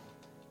bought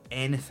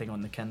anything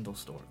on the Kindle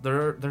store.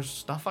 There's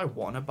stuff I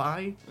want to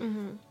buy,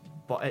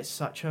 but it's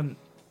so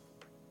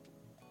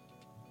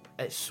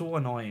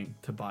annoying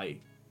to buy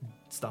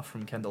stuff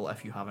from Kindle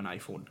if you have an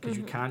iPhone, because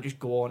you can't just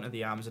go onto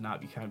the Amazon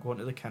app, you can't go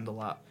onto the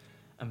Kindle app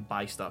and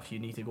buy stuff. You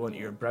need to go into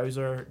your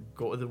browser,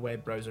 go to the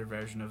web browser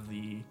version of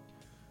the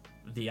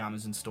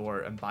Amazon store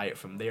and buy it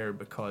from there,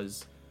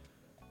 because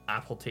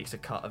Apple takes a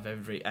cut of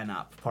every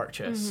in-app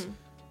purchase,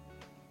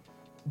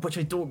 which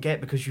I don't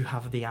get, because you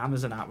have the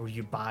Amazon app where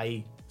you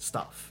buy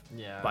stuff.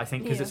 Yeah. But I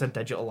think because it's a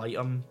digital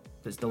item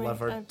that's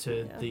delivered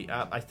to the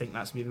app, I think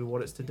that's maybe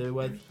what it's to do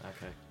with.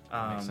 Okay.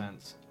 Makes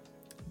sense.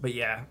 But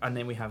yeah, and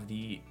then we have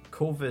the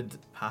COVID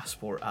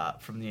passport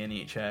app from the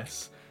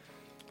NHS,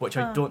 which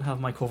I don't have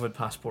my COVID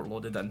passport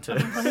loaded into.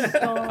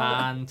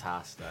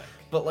 Fantastic.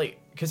 But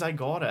because I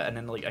got it and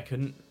then I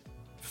couldn't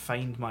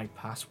find my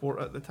passport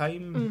at the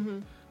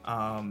time.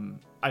 I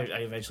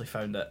eventually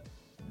found it,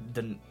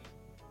 didn't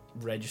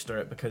register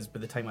it, because by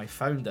the time I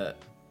found it,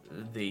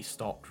 they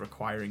stopped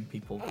requiring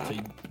people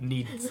to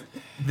need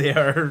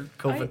their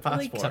COVID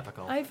passport.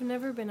 Typical. I've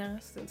never been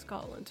asked in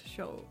Scotland to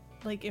show,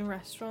 in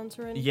restaurants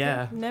or anything.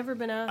 Yeah. Never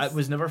been asked. It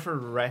was never for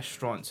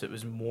restaurants, it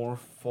was more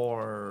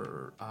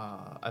for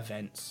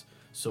events.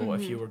 So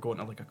if you were going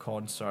to a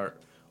concert,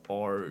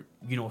 or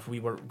if we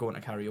were going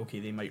to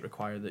karaoke, they might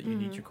require that you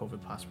need your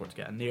COVID passport to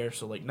get in there.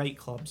 So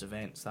nightclubs,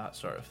 events, that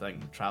sort of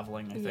thing,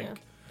 traveling, I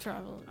think.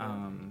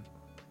 Traveling.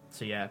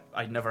 So yeah,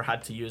 I never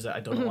had to use it. I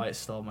don't know why it's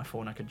still on my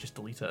phone. I could just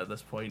delete it at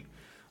this point.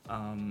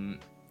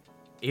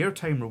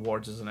 Airtime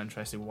rewards is an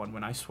interesting one.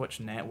 When I switched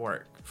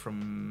network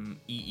from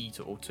EE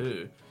to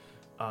O2,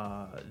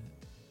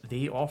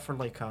 they offer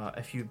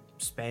if you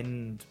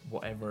spend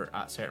whatever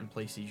at certain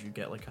places, you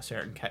get a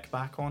certain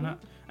kickback on it,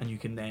 and you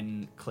can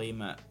then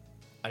claim it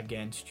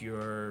against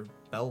your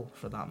bill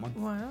for that month.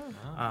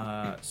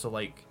 Wow. So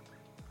I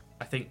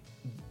think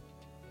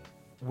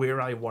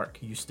where I work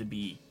used to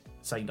be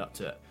signed up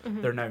to it.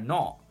 They're now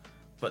not.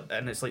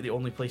 And it's the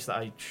only place that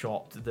I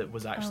shopped that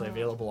was actually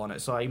available on it.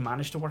 So I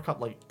managed to work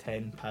up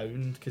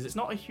 £10, because it's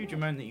not a huge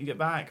amount that you get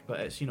back, but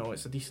it's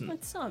it's a decent.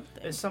 It's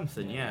something. It's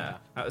something, yeah.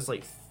 That was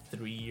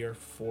 3 or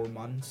 4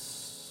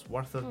 months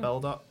worth of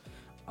build up.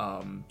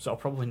 So I'll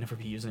probably never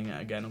be using it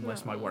again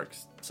unless my work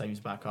signs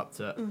back up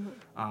to it.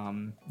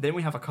 Then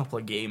we have a couple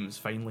of games,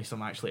 finally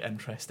some actually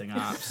interesting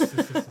apps.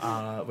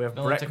 We have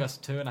It took us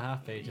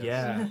 2.5 pages.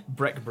 Yeah,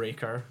 Brick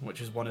Breaker,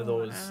 which is one of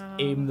those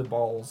aim the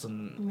balls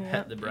and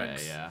hit the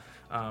bricks. Yeah.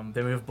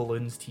 Then we have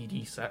Balloons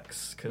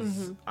TD6,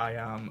 because I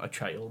am a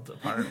child,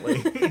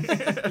 apparently.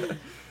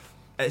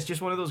 It's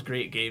just one of those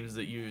great games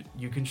that you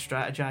can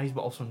strategize,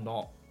 but also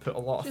not put a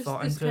lot of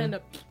thought into. Kind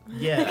of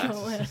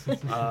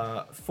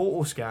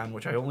Photoscan,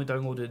 which I only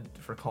downloaded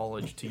for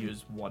college to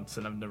use once,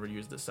 and I've never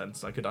used it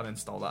since. I could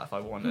uninstall that if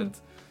I wanted.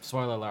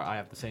 Spoiler alert, I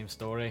have the same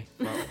story.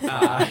 So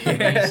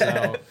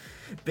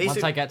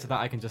once I get to that,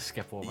 I can just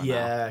skip over.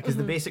 Yeah, because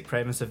the basic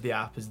premise of the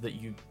app is that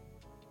you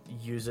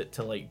use it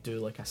to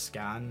do a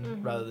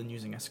scan rather than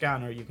using a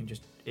scanner. You can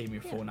just aim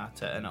your phone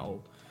at it and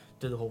it'll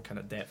do the whole kind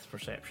of depth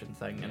perception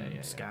thing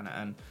and scan it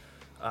in.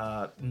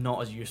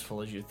 Not as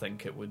useful as you'd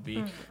think it would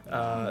be.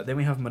 Then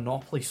we have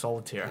Monopoly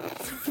Solitaire.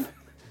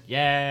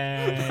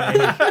 Yay!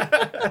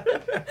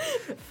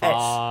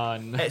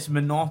 Fun. It's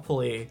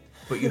Monopoly,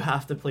 but you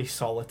have to play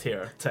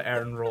Solitaire to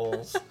earn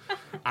rolls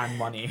and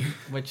money.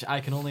 Which I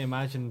can only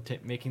imagine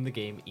making the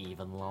game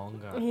even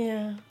longer.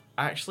 Yeah.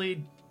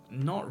 Actually,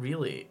 not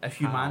really.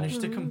 If you manage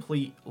to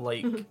complete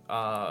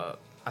a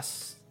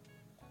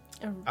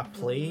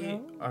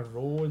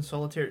row in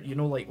Solitaire,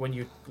 when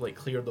you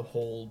clear the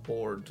whole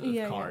board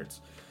of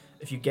cards.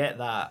 If you get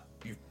that,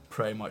 you've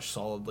pretty much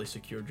solidly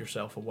secured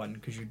yourself a win,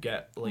 because you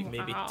get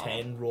maybe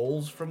 10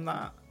 rolls from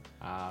that,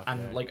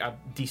 and a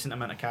decent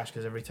amount of cash,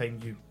 because every time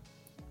you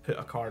put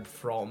a card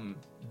from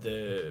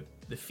the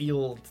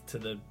field to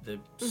the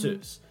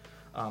suits,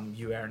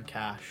 you earn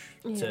cash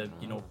to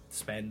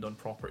spend on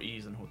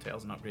properties and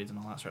hotels and upgrades and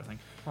all that sort of thing.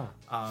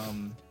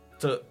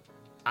 So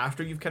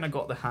after you've kind of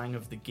got the hang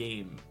of the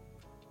game,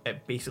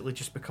 it basically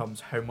just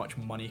becomes how much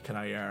money can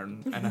I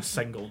earn in a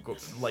single go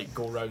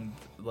round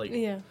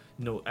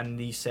in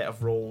these set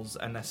of rolls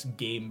in this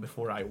game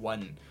before I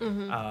win.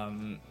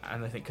 And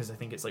I think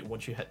it's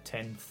once you hit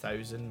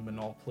 10,000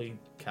 Monopoly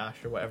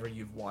cash or whatever,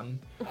 you've won.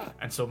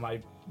 And so my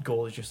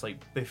goal is just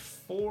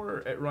before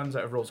it runs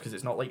out of rolls, because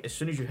it's not as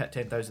soon as you hit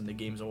 10,000 the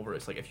game's over.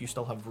 It's if you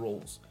still have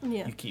rolls,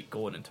 you keep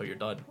going until you're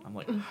done. I'm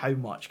how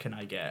much can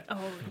I get?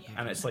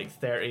 And it's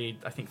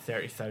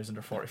 30,000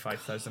 or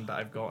 45,000 that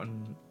I've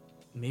gotten.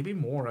 Maybe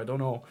more, I don't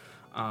know.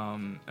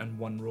 and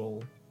one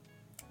role.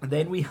 And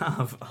then we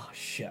have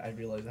I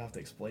realised I have to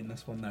explain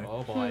this one now.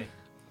 Oh boy.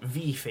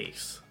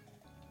 VFace.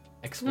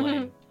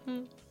 Explain.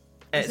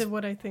 Is it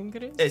what I think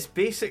it is? It's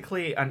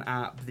basically an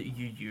app that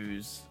you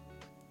use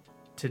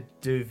to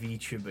do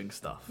VTubing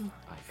stuff.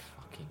 I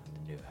fucking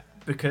knew it.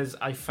 Because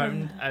I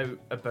found out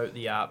about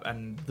the app,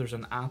 and there's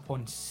an app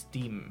on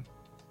Steam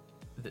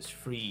that's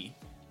free,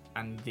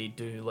 and they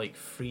do like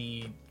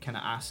free kind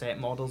of asset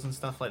models and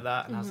stuff like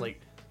that. And I was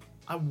like,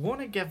 I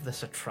want to give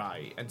this a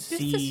try and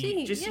see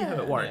how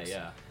it works.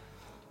 Yeah.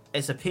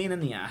 It's a pain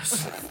in the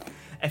ass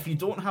if you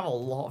don't have a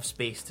lot of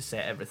space to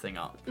set everything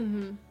up.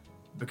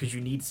 Because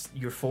you need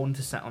your phone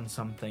to sit on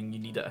something, you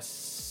need it a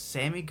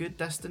semi-good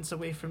distance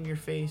away from your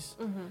face.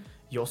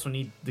 You also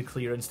need the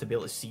clearance to be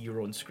able to see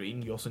your own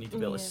screen. You also need to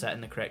be able to sit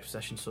in the correct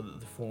position so that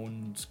the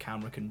phone's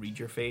camera can read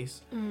your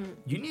face.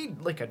 You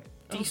need like a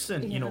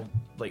decent,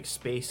 like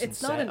space and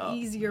setup. It's not an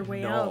easier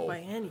way out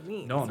by any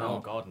means. No. Oh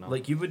god, no.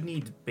 Like you would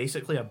need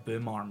basically a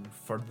boom arm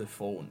for the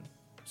phone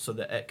so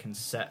that it can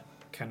sit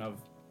kind of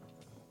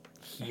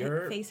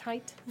here. Face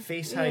height.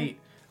 Face height.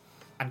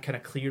 And kind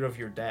of clear of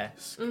your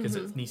desk because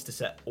it needs to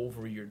sit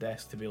over your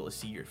desk to be able to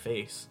see your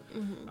face.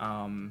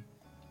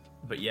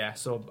 But yeah,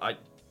 so I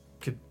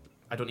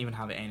don't even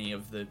have any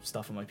of the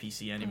stuff on my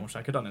PC anymore, so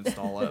I could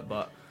uninstall it,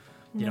 but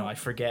you know, I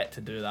forget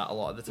to do that a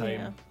lot of the time.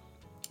 Yeah.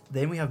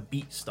 Then we have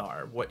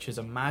BeatStar, which is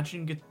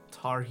Imagine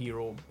Guitar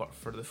Hero but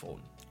for the phone.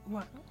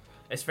 Wow.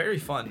 It's very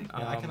fun.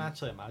 Yeah, I can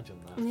actually imagine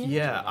that.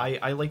 Yeah,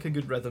 I like a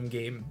good rhythm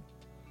game.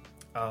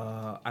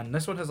 And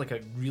this one has like a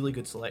really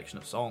good selection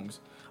of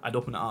songs. I'd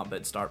open it up,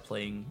 it'd start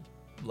playing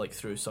like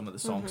through some of the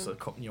songs, so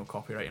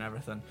copyright and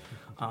everything.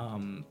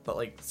 But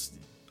like,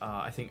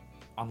 I think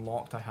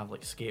unlocked, I have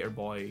like Skater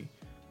Boy,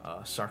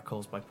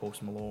 Circles by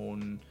Post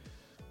Malone,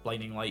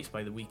 Blinding Lights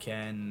by The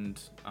Weeknd,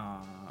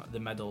 The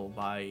Middle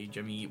by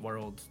Jimmy Eat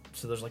World.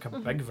 So there's like a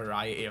big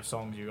variety of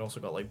songs. You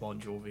also got like Bon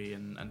Jovi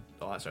and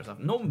all that sort of stuff.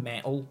 No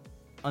metal,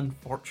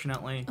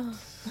 unfortunately.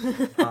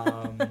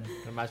 Imagine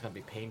that'd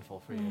be painful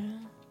for you.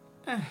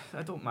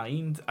 I don't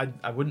mind.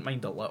 I wouldn't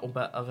mind a little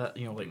bit of it,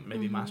 like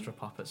maybe Master of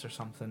Puppets or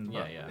something.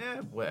 But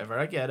yeah, whatever.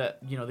 I get it.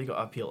 They got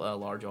to appeal to a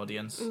large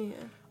audience.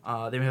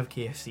 Yeah. Then we have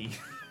KFC.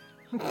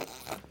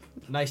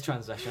 Nice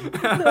transition.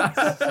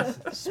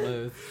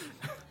 Smooth.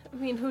 I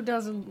mean, who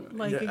doesn't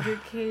like a good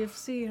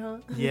KFC, huh?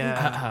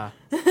 Yeah.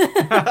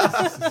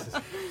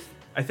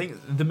 I think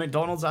the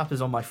McDonald's app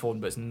is on my phone,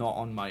 but it's not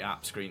on my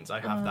app screens. I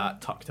have that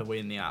tucked away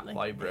in the app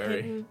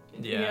library. Hidden.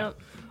 Yeah.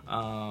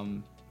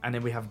 And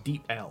then we have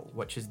DeepL,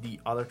 which is the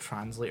other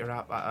translator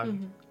app I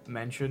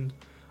mentioned.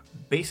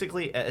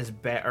 Basically, it is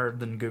better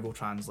than Google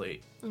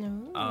Translate.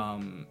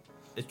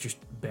 It's just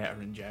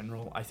better in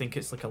general. I think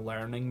it's like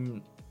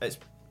it's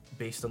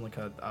based on like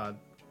a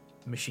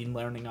machine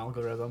learning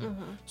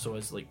algorithm. So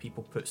as like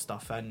people put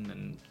stuff in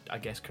and I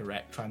guess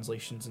correct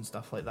translations and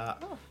stuff like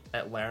that,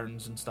 it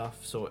learns and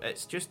stuff. So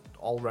it's just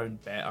all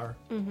round better.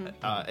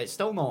 It's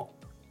still not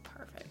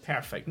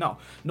perfect. No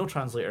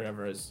translator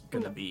ever is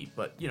gonna be,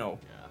 but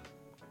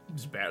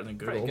it's better than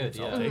Google. Pretty good,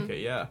 so I'll take it.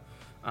 Yeah.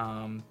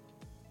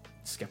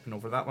 Skipping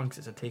over that one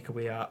because it's a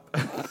takeaway app.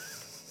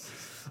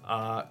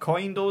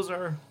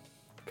 Coindozer,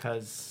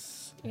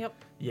 because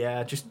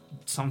just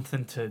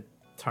something to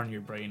turn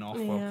your brain off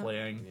while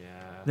playing.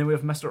 Yeah. Then we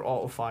have Mr.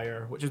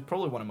 Autofire, which is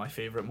probably one of my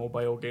favourite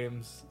mobile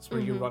games. It's where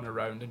you run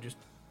around and just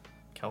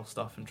kill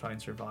stuff and try and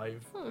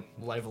survive,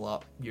 level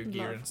up your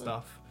gear and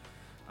stuff.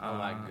 All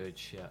that good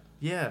shit.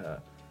 Yeah.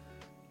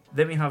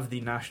 Then we have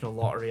the National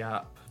Lottery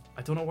app.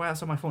 I don't know why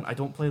that's on my phone. I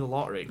don't play the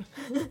lottery.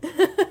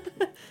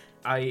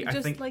 I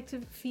think like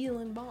to feel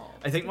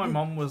involved. I think my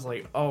mum was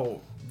like,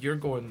 "Oh, you're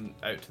going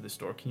out to the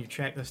store. Can you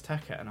check this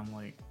ticket?" And I'm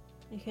like,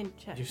 "You can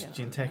check. You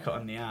can check it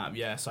on the app."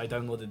 Yeah, so I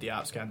downloaded the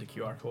app, scanned the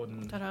QR code,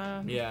 and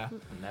Ta-da. yeah,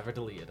 Never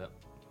deleted it.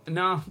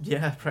 No,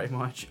 yeah, pretty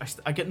much.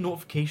 I get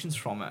notifications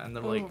from it, and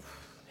they're like,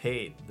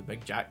 "Hey, the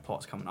big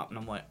jackpot's coming up," and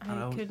I'm like, "I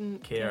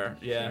don't care."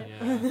 Yeah.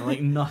 I'm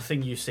like,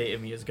 nothing you say to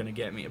me is gonna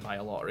get me to buy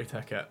a lottery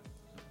ticket,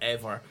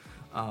 ever.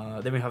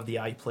 Then we have the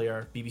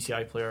iPlayer, BBC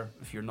iPlayer.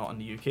 If you're not in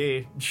the UK,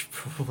 you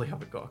probably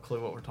haven't got a clue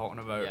what we're talking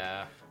about.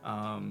 Yeah.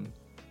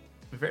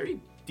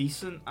 Very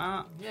decent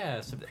app.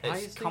 Yeah,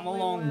 surprisingly it's come a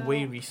long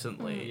way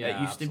recently. Yeah,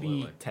 it used to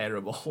be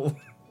terrible,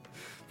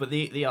 but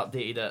they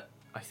updated it.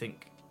 I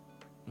think,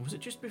 was it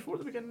just before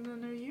the beginning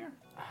of the new year?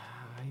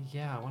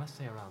 Yeah, I want to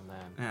say around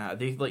then. Yeah,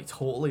 they like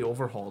totally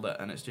overhauled it,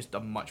 and it's just a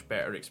much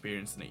better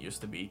experience than it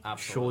used to be.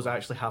 Absolutely. Shows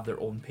actually have their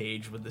own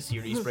page with the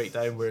series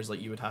breakdown, whereas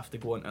like you would have to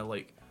go into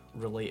like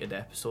related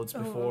episodes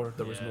before.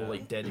 There was no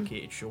like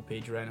dedicated show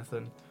page or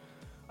anything.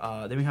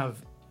 Then we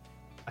have,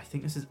 I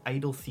think this is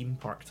Idle Theme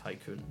Park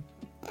Tycoon.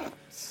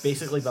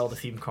 Basically build a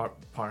theme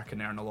park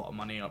and earn a lot of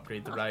money,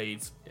 upgrade the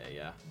rides,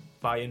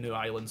 buy a new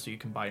island so you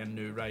can buy a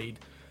new ride.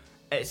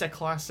 It's a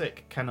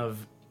classic kind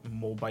of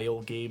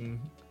mobile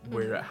game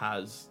where it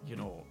has,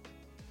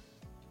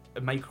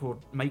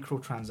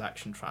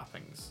 microtransaction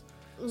trappings.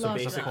 So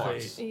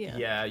basically,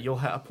 you'll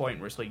hit a point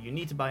where it's like you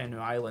need to buy a new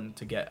island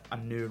to get a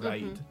new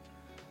ride,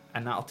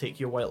 and that'll take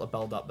you a while to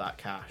build up that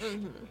cash.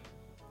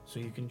 so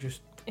you can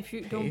just If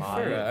you pay don't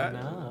for it.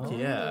 No.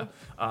 Yeah.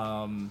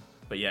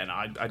 But yeah, no,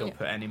 I don't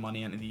put any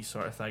money into these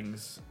sort of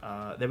things.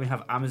 Then we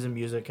have Amazon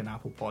Music and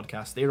Apple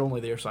Podcasts. They're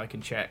only there so I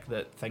can check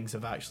that things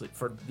have actually,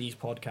 for these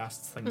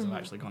podcasts, things have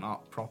actually gone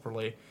up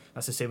properly.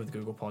 That's the same with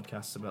Google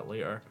Podcasts a bit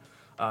later.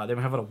 Then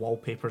we have a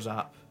wallpapers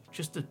app,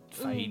 just to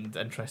find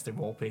interesting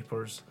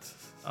wallpapers.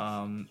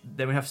 Then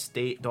we have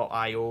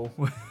state.io,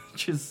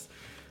 which is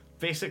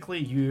basically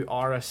you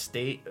are a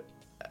state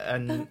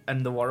in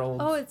the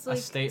world. Oh, it's A like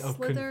state of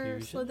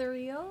confusion.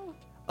 Slitherio?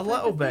 A type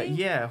little of bit, thing?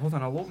 yeah. Hold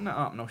on, I'll open it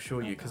up and I'll show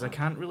you because I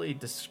can't really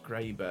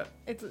describe it.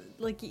 It's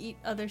like you eat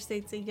other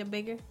states, they get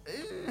bigger.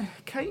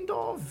 Kind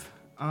of.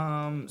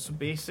 So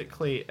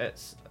basically,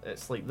 it's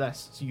like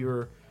this. So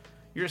you're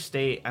a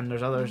state, and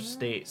there's other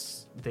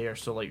states there.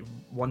 So like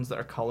ones that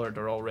are colored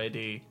are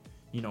already,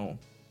 you know,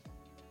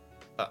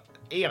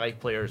 AI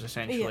players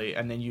essentially,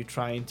 and then you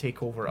try and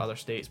take over other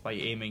states by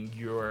aiming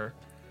your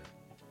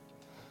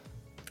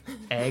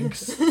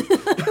eggs.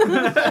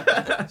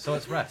 So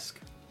it's Risk.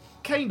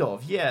 Kind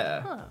of,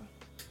 yeah.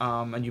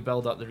 Huh. And you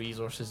build up the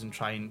resources and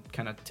try and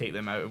kind of take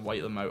them out and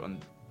wipe them out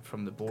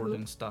from the board Cool.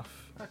 and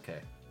stuff. Okay.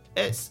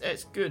 It's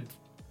good.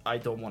 I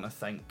don't want to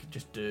think.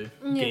 Just do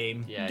Yeah.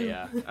 game. Yeah, Do-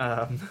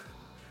 yeah.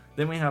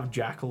 Then we have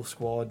Jackal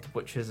Squad,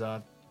 which is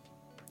a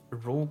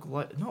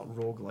roguelike, not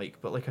roguelike,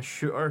 but like a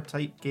shooter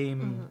type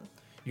game.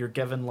 You're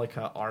given like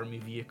a army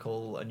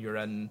vehicle and you're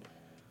in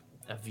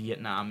a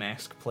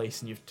Vietnam-esque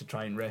place and you have to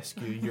try and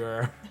rescue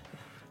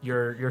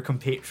your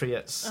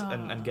compatriots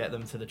and get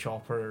them to the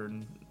chopper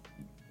and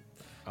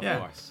Of yeah.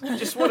 course.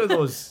 just one of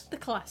those The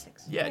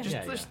classics. yeah,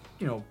 Yeah, just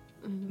you know,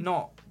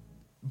 not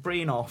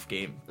brain off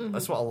game.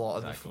 That's what a lot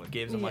of Exactly. the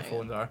games on my Yeah.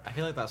 phones are. I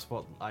feel like that's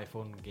what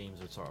iPhone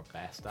games are sort of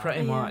best at.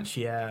 Pretty Yeah. much,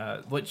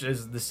 yeah. Which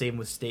is the same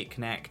with State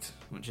Connect,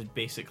 which is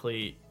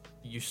basically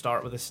you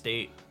start with a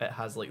state. It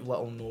has like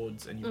little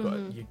nodes, and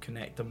you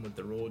connect them with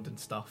the road and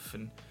stuff.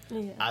 And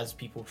Yeah. as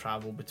people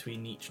travel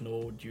between each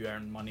node, you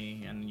earn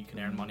money, and you can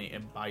earn money to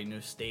buy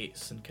new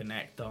states and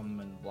connect them,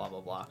 and blah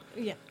blah blah.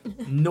 Yeah.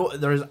 No,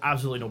 there is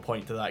absolutely no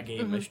point to that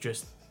game. It's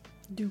just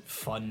Do.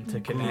 fun to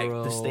connect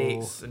Grow. the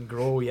states and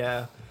grow.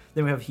 Yeah.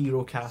 Then we have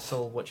Hero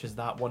Castle, which is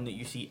that one that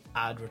you see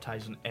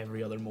advertised on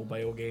every other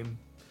mobile game,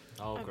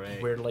 Oh,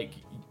 great. where like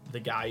the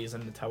guy is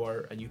in the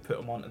tower and you put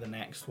him onto the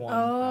next one.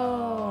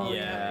 Oh.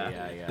 Yeah.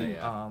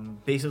 Yeah.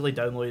 Basically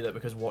downloaded it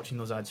because watching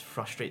those ads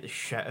frustrate the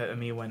shit out of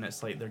me when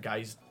it's like their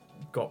guy's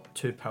got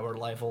 2 power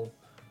level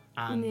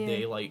and Yeah.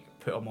 they like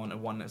put him onto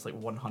one that's like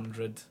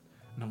 100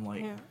 and I'm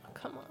like, Yeah.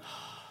 Come on.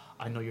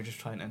 I know you're just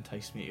trying to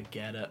entice me to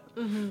get it.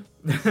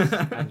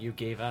 And you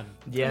gave in.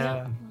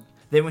 Yeah.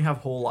 Then we have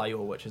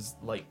Whole.io, which is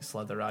like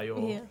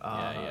Slither.io,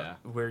 Yeah.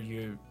 where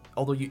you,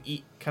 although you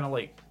eat kind of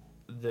like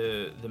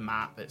the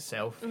map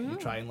itself, you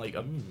try and like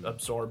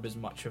absorb as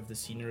much of the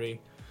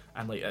scenery,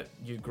 and like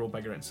you grow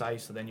bigger in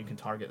size, so then you can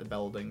target the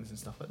buildings and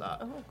stuff like that.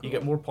 Oh, You cool.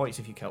 get more points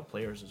if you kill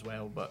players as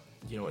well, but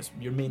you know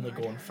you're mainly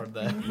going for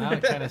the Now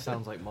it kind of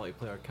sounds like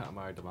multiplayer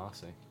Katamari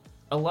Damacy.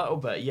 a little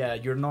bit. Yeah,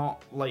 you're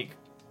not like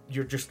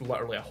you're just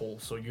literally a hole,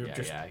 so you're Yeah,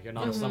 just yeah. You're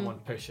not someone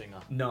pushing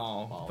a.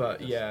 no, Well, but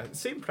just- yeah,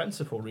 same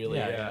principle really.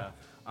 Yeah,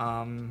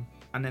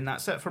 And then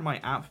that's it for my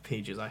app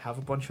pages. I have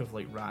a bunch of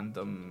like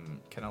random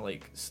kind of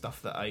like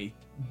stuff that I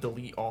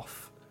delete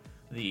off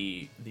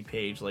the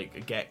page, like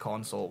a get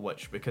console,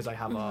 which because I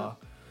have a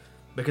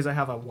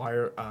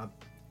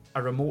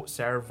a remote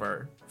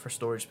server for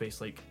storage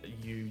space, like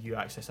you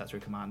access that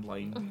through command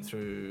line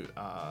through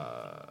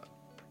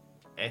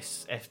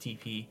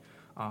SFTP.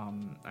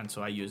 And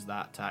so I use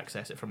that to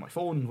access it from my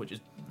phone, which is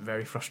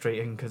very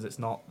frustrating because it's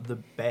not the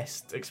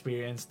best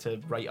experience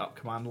to write up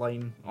command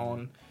line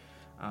on.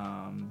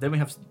 Then we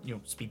have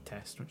speed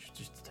test, which is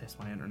just to test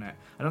my internet.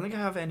 I don't think I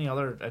have any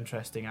other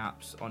interesting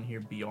apps on here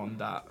beyond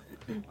that.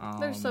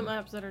 There's some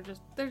apps that are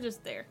they're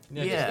just there.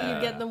 Yeah.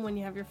 You get them when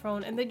you have your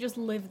phone, and they just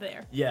live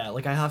there. Yeah,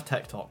 like I have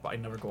TikTok, but I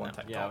never go on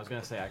TikTok. Yeah, I was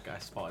gonna say I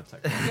spotted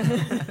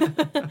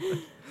TikTok.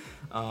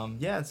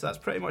 Yeah, so that's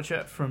pretty much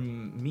it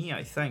from me,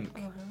 I think.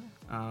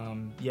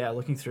 Yeah,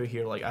 looking through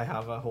here, like I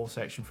have a whole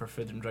section for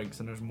food and drinks,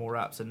 and there's more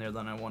apps in there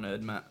than I want to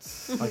admit.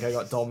 Like I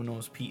got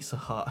Domino's, Pizza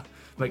Hut,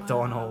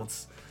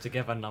 McDonald's. To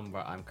give a number,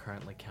 I'm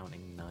currently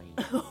counting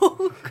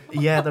 9.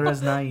 Yeah, there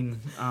is 9.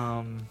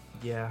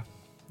 Yeah,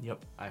 yep.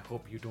 I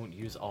hope you don't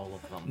use all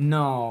of them.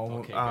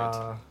 No. Okay,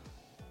 good.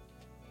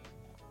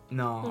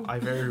 No, I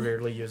very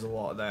rarely use a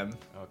lot of them.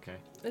 Okay.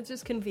 It's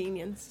just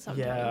convenience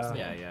sometimes.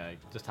 Yeah. Yeah.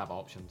 Just have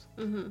options.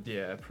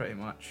 Yeah, pretty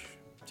much.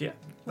 So yeah,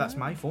 that's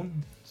my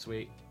phone.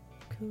 Sweet.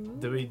 Cool.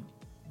 Do we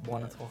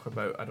want to talk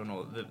about, I don't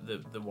know,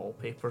 the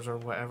wallpapers or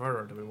whatever,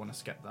 or do we want to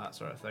skip that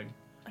sort of thing?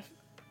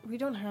 We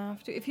don't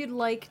have to. If you'd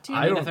like to. I I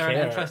mean, don't if they're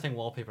care. an interesting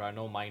wallpaper, I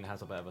know mine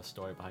has a bit of a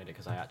story behind it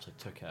because I actually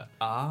took it.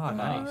 Ah,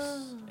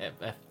 Nice.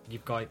 If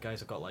you've got guys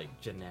have got like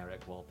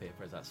generic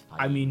wallpapers, that's fine.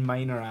 I mean,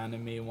 mine are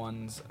anime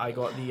ones. I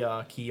got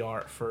the key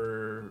art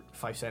for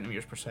 5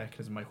 centimeters per second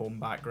as my home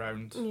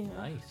background. Yeah.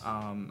 nice.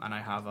 And I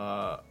have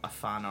a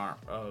fan art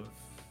of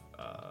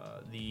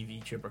the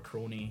VTuber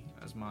Crony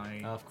as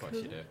my Of course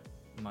you do.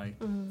 my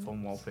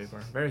phone wallpaper.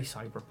 Very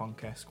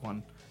cyberpunk-esque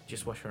one.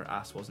 Just wish her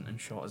ass wasn't in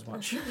shot as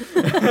much.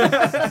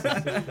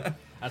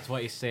 That's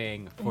what he's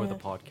saying for the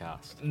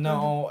podcast.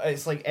 No,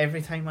 it's like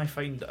every time I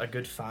find a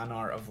good fan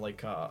art of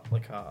like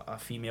a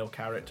female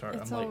character,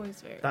 It's I'm like,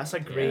 always very. that's a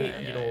great, Yeah,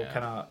 you know, yeah.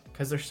 kind of,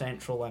 because they're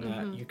central in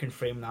it, you can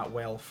frame that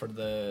well for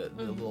the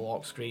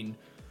lock screen.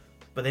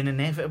 But then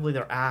inevitably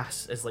their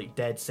ass is like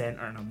dead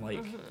center, and I'm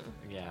like,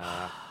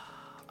 Yeah.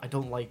 I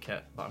don't like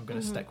it, but I'm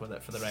gonna stick with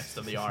it for the rest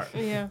of the art.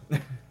 Yeah.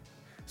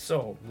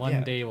 So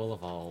One day we'll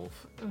evolve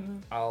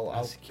I'll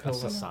as a pull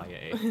this.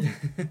 society.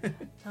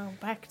 Now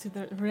back to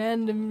the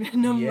random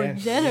number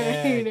Yes.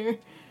 generator.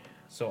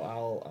 So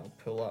I'll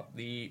pull up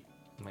the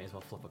Might as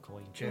well flip a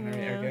coin. generator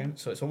Yeah. again.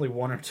 So it's only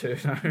one or two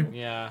now.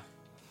 Yeah.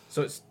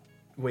 So it's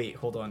wait,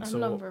 hold on. I'm so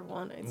number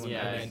one. It's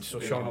Yeah, Yeah. and so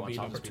you're Sean number will be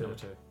one, number Sean will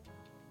two.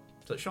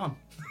 So it's Sean.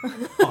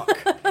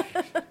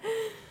 Fuck.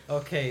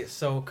 Okay,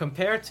 so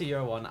compared to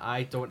your one,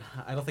 I don't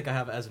think I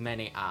have as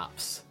many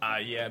apps.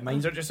 Yeah,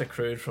 mine's are just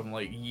accrued from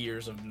like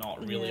years of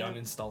not really Yeah.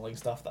 uninstalling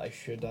stuff that I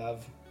should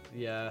have.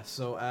 Yeah,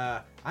 so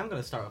I'm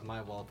gonna start with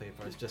my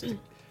wallpapers. Just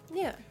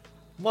Yeah.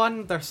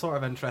 one, they're sort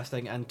of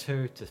interesting, and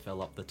two, to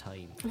fill up the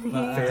time.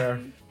 But,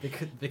 Fair.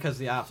 because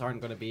the apps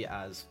aren't going to be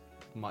as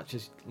much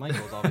as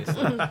Michael's,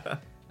 obviously.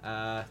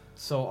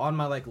 So on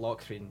my like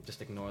lock screen,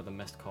 just ignore the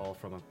missed call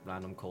from a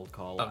random cold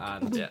call Okay.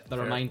 and Yeah, the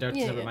fair. reminder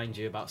Yeah, to yeah. remind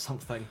you about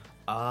something.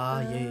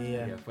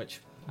 Yeah.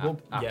 Which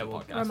We'll, after yeah, we'll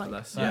podcast. ask for Remind-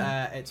 this.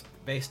 It's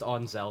based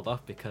on Zelda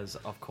because,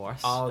 of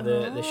course. Oh,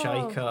 the Oh,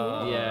 Shaika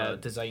cool. Yeah.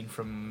 design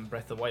from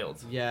Breath of the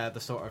Wild. Yeah,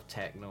 the sort of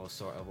techno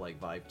sort of like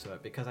vibe to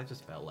it because I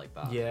just felt like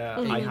that. Yeah,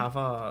 Mhm. I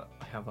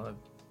have a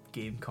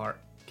game cart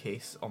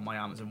case on my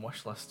Amazon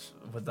wish list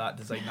with that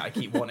design that I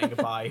keep wanting to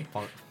buy.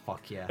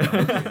 Fuck yeah.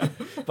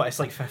 But it's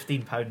like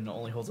 £15 and it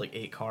only holds like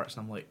 8 carts,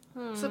 and I'm like,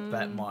 it's a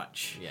bit Hmm.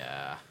 much.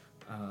 Yeah.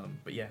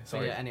 But yeah, So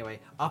sorry. yeah, anyway,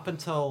 up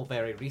until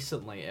very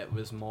recently, it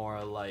was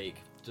more like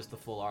just the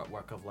full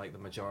artwork of like the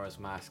Majora's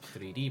Mask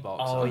 3D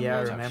box. Oh art, yeah,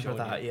 I which I've remember shown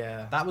that. you.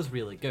 Yeah. That was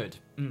really good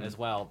Mm. as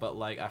well, but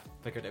like I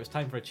figured it was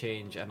time for a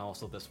change, and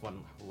also this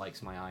one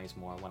likes my eyes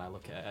more when I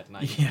look at it at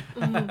night. Yeah.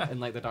 In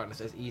like the darkness,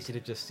 it's easy to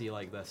just see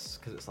like this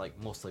because it's like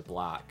mostly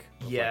black.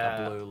 With, Yeah.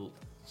 Like, a blue,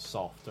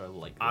 softer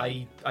like.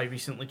 I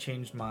recently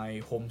changed my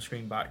home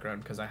screen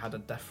background because I had a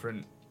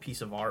different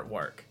piece of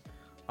artwork.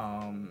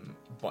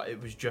 But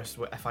it was just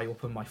if I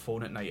opened my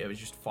phone at night, it was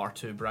just far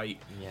too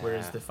bright.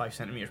 Whereas Yeah. the 5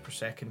 centimeters per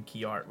second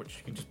key art, which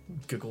you can just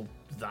Google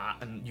that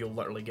and you'll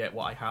literally get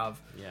what I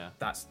have. Yeah.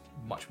 That's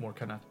much more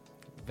kind of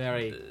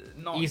Very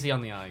not easy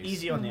on the eyes.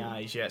 easy on the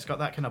eyes. Yeah, it's got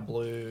that kind of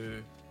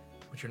blue,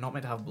 which you're not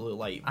meant to have blue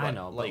light. But I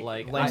know, but,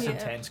 like, less I-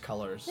 intense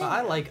colors. But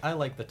I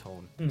like the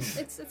tone, It's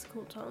a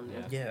cool tone.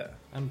 Yeah. Yeah,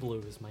 and blue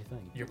is my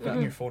thing. you're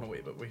putting your phone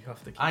away, but we have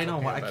to. Keep I know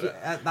talking what I about keep,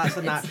 it. that's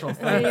a natural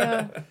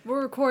thing.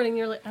 We're recording.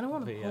 You're like, I don't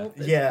want to But yeah. hold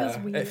this. Yeah, It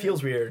feels weird. it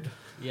feels weird.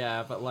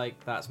 Yeah, but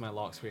like that's my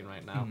lock screen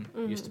right now.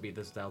 Mhm. Used to be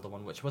the Zelda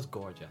one, which was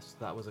gorgeous.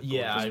 That was a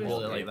Yeah, I gorgeous really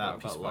like wallpaper, that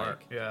piece but, of like,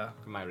 art. Yeah.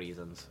 for my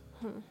reasons.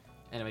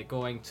 Anyway,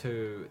 going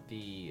to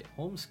the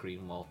home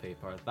screen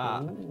wallpaper,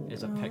 that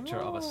is a picture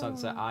of a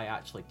sunset I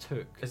actually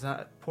took. Is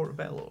that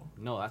Portobello?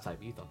 No, that's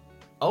Ibiza.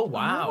 Oh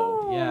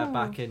wow! Yeah,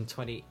 back in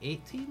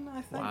 2018,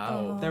 I think.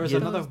 Wow. There was You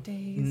another. Those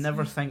days.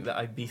 Never think that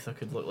Ibiza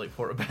could look like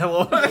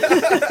Portobello.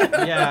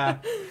 Yeah.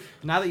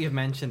 Now that you've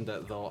mentioned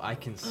it, though, I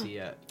can see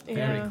it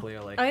very Yeah.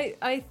 clearly.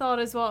 I thought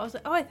as well. I was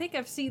like, oh, I think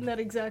I've seen that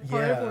exact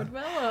part Yeah. of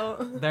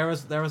Portobello.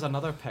 There was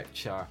another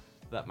picture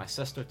that my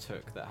sister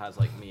took that has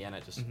like me in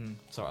it, just Mhm.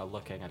 sort of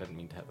looking. I didn't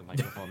mean to hit the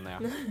microphone there.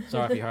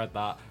 Sorry if you heard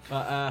that.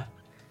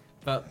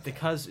 But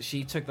because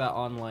she took that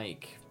on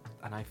like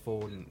an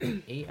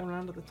iPhone 8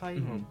 around at the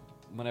time,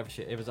 or whenever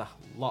it was a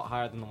lot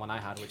higher than the one I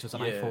had, which was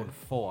an Yeah. iPhone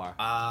 4.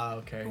 Ah,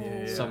 okay. Yeah,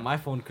 yeah. So my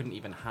phone couldn't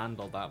even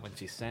handle that when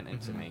she sent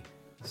it to me.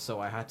 So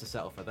I had to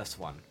settle for this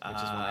one, which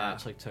is what I Ah.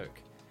 actually took.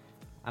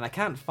 And I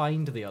can't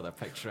find the other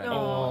picture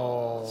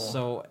anymore. Oh.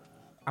 So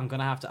I'm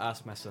gonna have to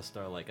ask my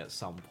sister like at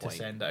some to point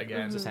send it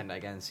again. to send it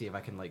again and see if I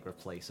can like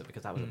replace it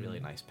because that was a really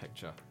nice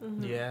picture.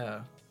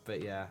 Yeah.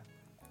 But yeah,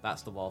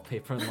 that's the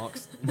wallpaper and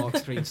lock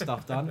screen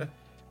stuff done.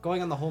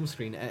 Going on the home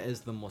screen, it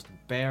is the most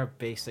bare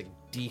basic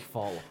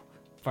default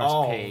first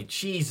Oh page.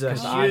 Jesus!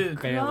 Because I You.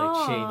 barely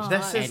God. changed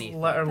This is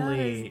anything.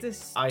 literally. That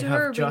is I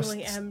have just.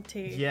 disturbingly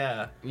empty.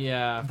 Yeah.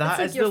 Yeah. That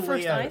like is your the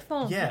first layout.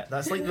 iPhone. Yeah,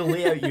 that's like the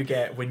layout you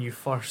get when you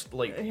first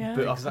like Yeah.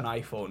 boot up an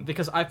iPhone.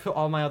 Because I put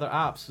all my other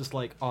apps just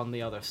like on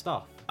the other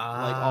stuff,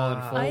 like all in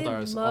Ah.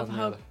 folders. I love on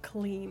the how other.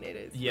 clean it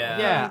is. Yeah.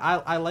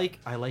 Yeah, I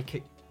like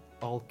it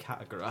all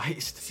categorized.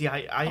 See,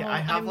 I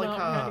have I'm like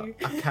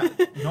not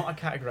not a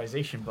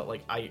categorization, but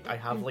like I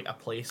have like a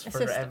place A for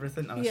system.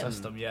 everything and a Yeah.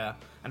 system, yeah.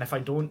 And if I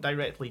don't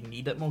directly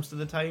need it most of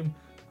the time,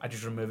 I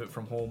just remove it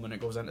from home and it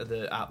goes into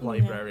the app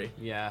library.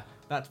 Yeah,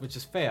 which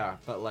is fair,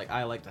 but like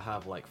I like to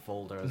have like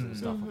folders and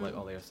stuff of like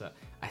all the other stuff.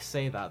 I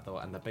say that though,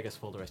 and the biggest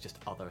folder is just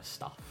other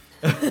stuff,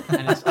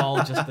 and it's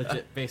all just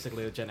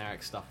basically the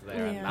generic stuff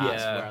there, and Yeah.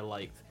 that's Yeah. where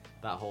like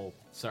that whole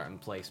certain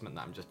placement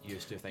that I'm just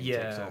used to thing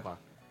Yeah. takes over.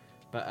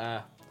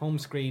 But home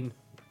screen,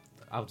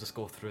 I'll just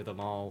go through them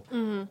all.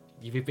 Mm-hmm.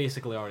 You've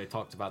basically already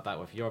talked about that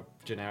with your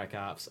generic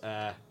apps.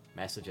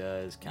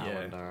 Messages,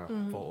 calendar,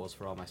 photos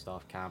for all my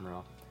stuff,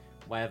 camera,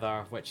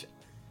 weather, which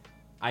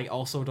I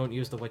also don't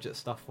use the widget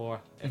stuff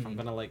for. If I'm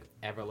gonna like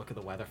ever look at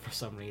the weather for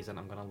some reason,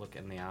 I'm gonna look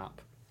in the app.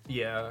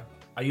 Yeah,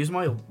 I use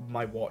my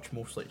watch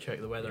mostly to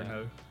check the weather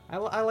Yeah.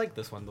 now. I like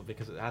this one though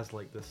because it has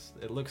like this.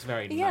 It looks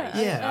very Yeah, nice.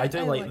 Yeah, I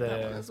do like that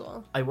the- one as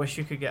well. I wish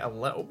you could get a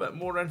little bit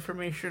more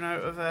information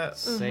out of it.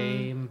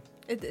 Same.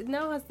 It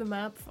now has the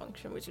map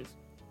function, which is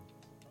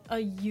a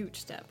huge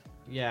step.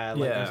 Yeah,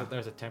 like Yeah.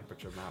 there's a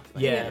temperature map.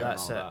 Thing Yeah, there and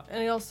that's all it. that.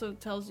 And it also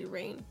tells you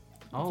rain.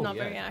 Oh, It's not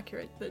yeah. very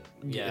accurate, but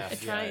Yeah,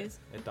 it yeah, tries.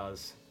 it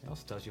does. It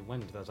also tells you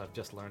wind, as I've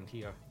just learned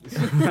here.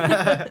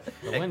 The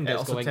wind It is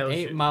also going tells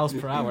 8 you- miles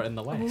per hour in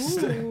the west.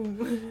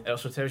 Ooh. It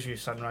also tells you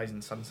sunrise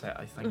and sunset,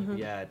 I think.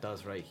 Yeah, it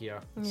does right here.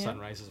 Yeah.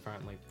 Sunrise is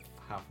apparently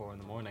 4:30 in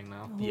the morning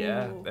now.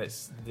 Yeah, Ooh.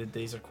 the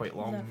days are quite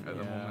long at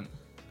the Yeah. moment.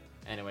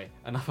 Anyway,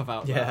 enough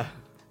about Yeah. that.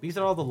 These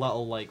are all the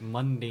little like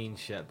mundane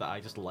shit that I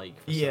just like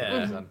for Yeah. some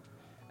reason.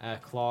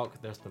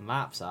 Clock, there's the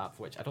Maps app,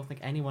 which I don't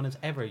think anyone has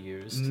ever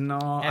used.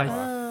 No,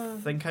 Ever.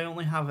 I think I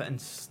only have it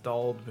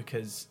installed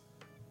because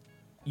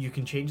you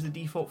can change the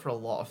default for a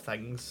lot of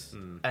things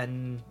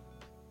in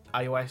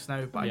iOS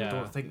now, but Yeah. I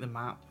don't think the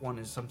map one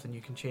is something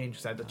you can change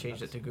because I had to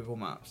change it to Google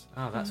Maps.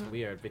 Oh, that's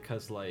weird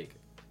because like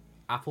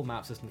Apple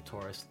Maps is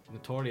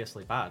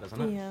notoriously bad,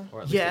 isn't it? Yeah. Or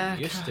at least Yeah, it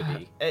used to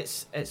be.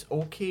 It's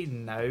okay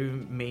now,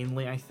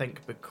 mainly I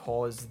think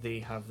because they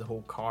have the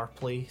whole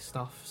CarPlay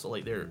stuff. So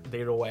like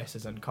their OS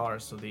is in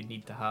cars, so they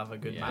need to have a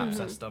good Yeah. map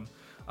system.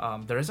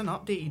 There is an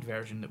updated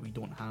version that we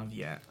don't have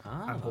yet.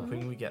 Ah. I'm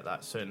hoping we get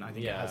that soon. I think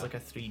it Yeah. has like a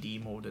 3D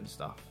mode and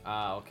stuff.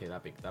 Ah, okay,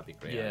 that'd be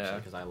great Yeah. actually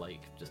because I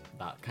like just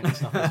that kind of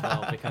stuff as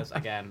well. Because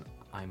again,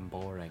 I'm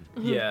boring.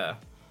 Yeah.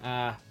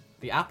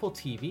 The Apple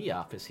TV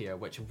app is here,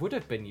 which would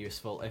have been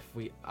useful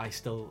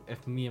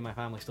if me and my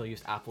family still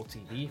used Apple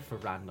TV for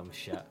random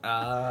shit.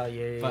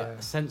 Yeah.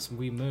 But since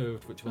we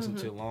moved, which wasn't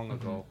too long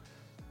ago,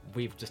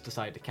 we've just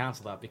decided to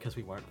cancel that because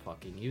we weren't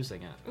fucking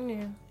using it.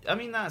 Yeah. I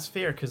mean that's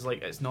fair because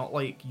like it's not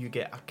like you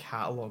get a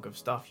catalog of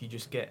stuff. You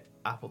just get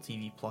Apple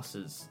TV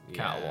Plus's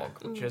catalog,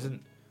 which isn't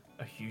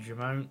a huge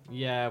amount.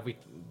 Yeah,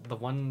 the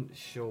one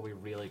show we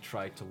really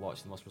tried to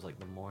watch the most was like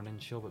the morning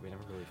show, but we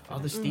never really Oh,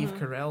 the finished. Steve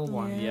Carell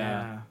one. Yeah.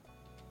 Yeah.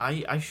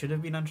 I should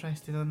have been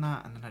interested in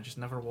that, and then I just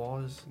never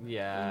was.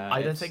 Yeah, I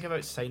did it's- think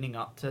about signing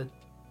up to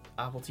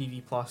Apple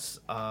TV Plus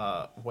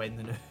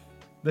when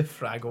the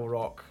Fraggle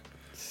Rock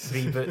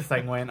reboot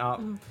thing went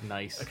up,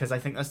 nice. because I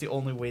think that's the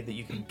only way that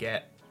you can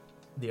get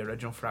the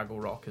original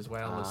Fraggle Rock as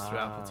well is through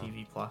Apple Ah.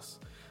 TV Plus.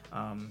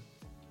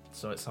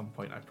 So at some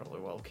point I probably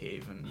will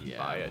cave and Yeah,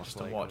 buy it most just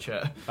to likely. watch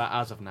it. But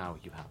as of now,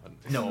 you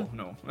haven't.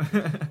 No.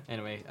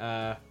 Anyway,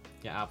 yeah,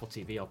 Apple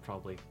TV. I'll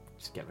probably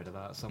just get rid of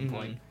that at some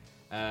point.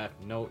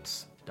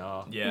 Notes,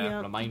 duh. Yeah.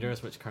 Yeah.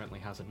 Reminders, which currently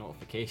has a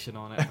notification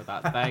on it for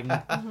that thing.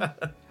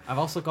 I've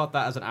also got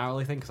that as an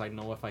hourly thing because I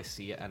know if I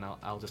see it and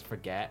I'll just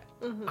forget.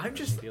 I've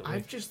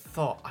Immediately. just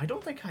thought I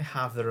don't think I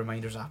have the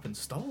Reminders app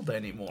installed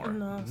anymore.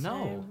 No. No.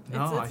 Same.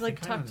 No, I It's like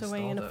think I tucked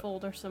away in a uninstalled it.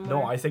 folder somewhere.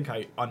 No, I think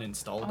I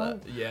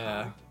uninstalled it.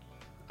 Yeah.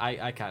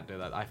 I can't do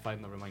that. I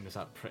find the reminders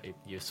app pretty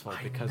useful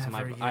I because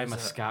never I'm a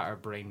use it.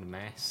 scatterbrained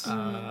mess.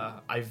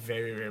 I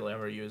very rarely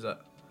ever use it.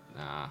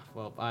 Nah,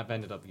 well, I've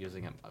ended up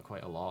using it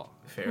quite a lot.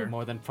 Fair.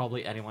 More than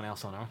probably anyone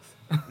else on Earth.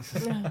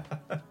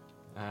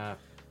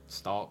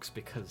 Stocks,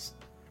 because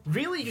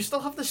Really? You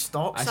still have the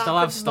stocks I app still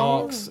have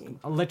installed? stocks.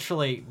 I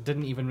literally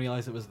didn't even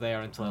realize it was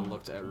there until I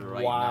looked at it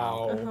right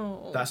Wow. now.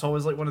 Oh. That's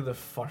always like one of the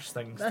first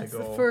things That's to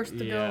go. the first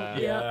to Yeah.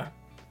 go. Yeah.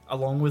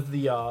 Along with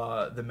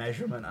the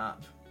measurement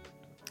app.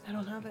 I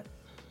don't have it.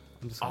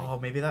 I'm just like, Oh,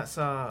 maybe that's It's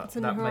a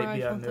that newer might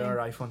be a iPhone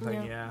newer thing. iPhone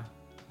thing, Yeah. yeah.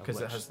 I've Because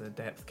it lit- has the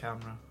depth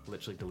camera.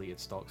 literally deleted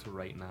stocks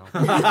right now.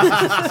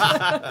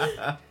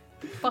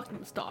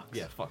 Fucking stocks.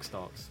 Yeah, fuck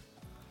stocks.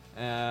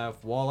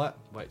 Wallet,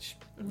 which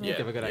Mhm. you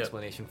give a good Yep.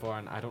 explanation for,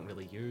 and I don't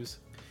really use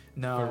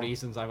No. for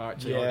reasons I've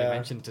actually Yeah, already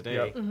mentioned today.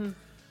 yep. Mhm.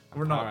 I'm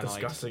We're not paranoid.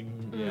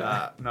 discussing Yeah.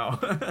 that. No.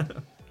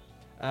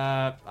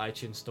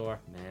 iTunes Store,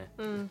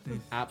 nah. Mm.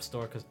 App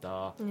Store, cause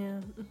duh. Yeah.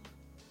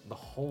 The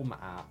Home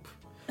app.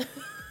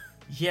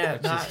 yeah, Which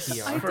is that's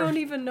here. I for, don't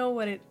even know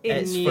what it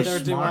is. it's Neither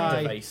for do smart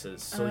I.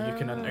 devices, so you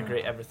can Ah.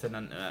 integrate everything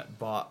into it.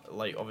 But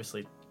like,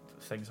 obviously,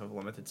 things have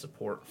limited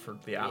support for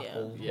the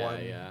Apple Yeah,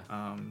 one.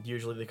 yeah.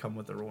 Usually they come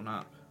with their own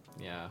app.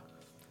 Yeah.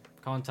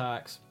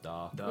 Contacts,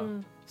 duh. Duh.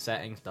 Mm.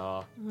 Settings,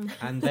 duh.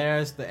 And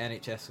there's the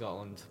NHS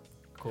Scotland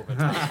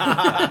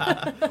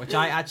COVID, which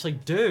I actually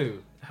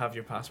do Have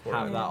your passport.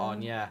 have in. that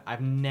on. Yeah,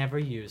 I've never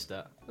used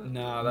it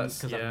No, that's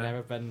because yeah.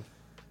 I've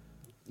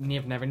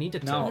never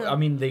needed to. No, I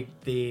mean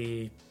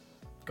they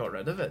got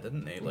rid of it,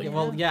 didn't they? Like, Yeah,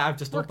 well, yeah, I've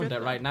just We're opened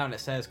good it right now, and it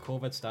says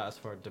COVID status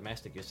for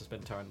domestic use has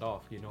been turned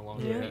off. You no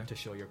longer Yeah. need to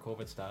show your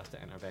COVID status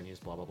to enter venues.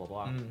 Blah blah blah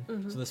blah.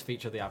 mm. So this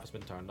feature of the app has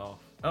been turned off.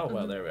 Oh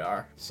well, there we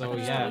are. So, I can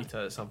just yeah. delete it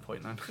at some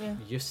point then. Yeah.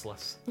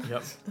 Useless.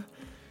 Yep.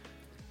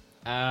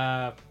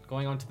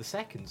 Going on to the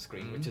second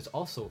screen, which is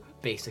also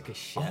basic as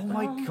shit. Oh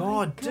my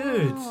god,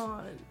 dude!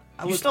 God.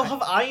 You still have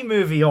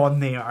iMovie on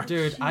there.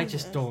 Dude, I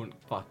Jesus. just don't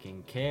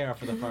fucking care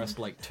for the first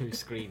like 2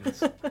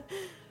 screens.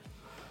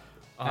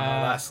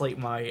 That's like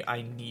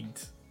I need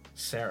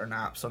certain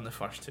apps on the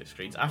first 2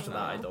 screens. After that,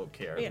 I don't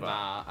care. Yeah. But...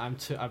 Nah,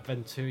 I've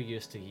been too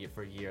used to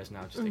for years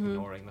now just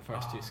ignoring the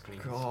first 2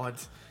 screens. God.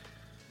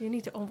 You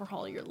need to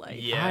overhaul your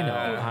life.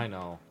 Yeah. I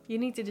know. You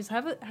need to just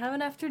have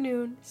an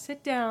afternoon,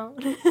 sit down.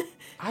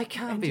 I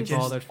can't And be just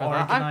bothered for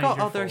that. I've organise got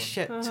your other phone.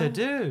 shit to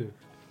do.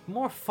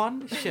 More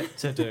fun shit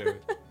to do.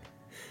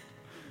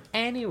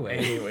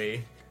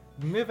 Anyway,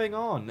 moving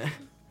on.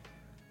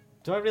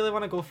 Do I really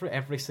want to go through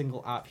every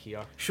single app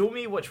here? Show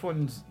me which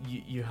ones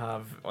you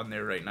have on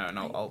there right now, and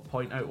I'll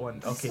point out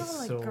one. Okay, I saw,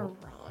 like, so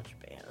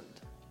GarageBand.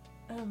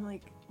 And I'm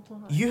like,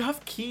 what? you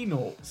have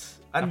keynotes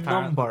and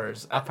Apparent-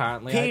 numbers,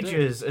 apparently I do.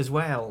 pages as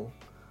well.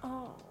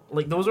 Oh.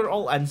 Like those are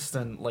all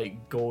instant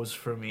like goes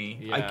for me.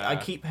 Yeah. I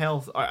keep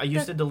health. I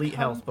used The to delete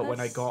health, but when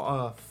I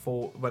compass?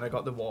 got when I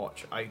got the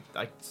watch, I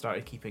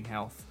started keeping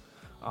health.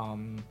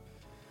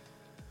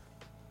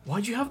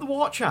 Why'd you have the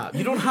watch app?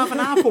 You don't have an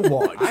Apple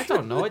Watch. I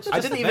don't know. It's just I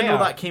didn't even there.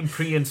 know that came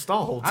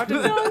pre-installed.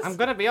 I'm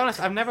gonna be honest.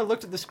 I've never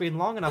looked at the screen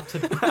long enough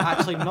to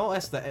actually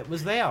notice that it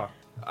was there.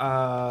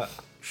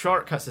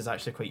 Shortcuts is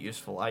actually quite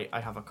useful. I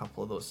have a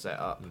couple of those set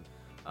up.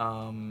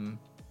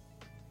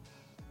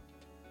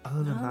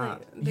 Other than No,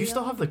 that, they you still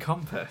all- have the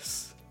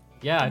compass.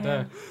 Yeah, I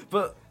Yeah. do.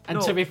 But And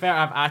no, to be fair,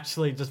 I've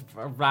actually just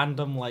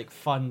random like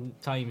fun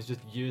times just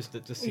used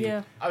it to see.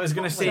 Yeah. I was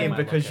gonna What say am I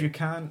because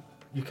looking?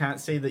 you can't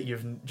say that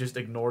you've just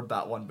ignored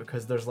that one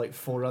because there's like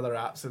 4 other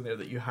apps in there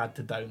that you had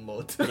to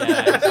download.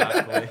 Yeah,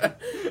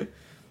 exactly.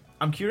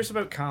 I'm curious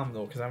about Calm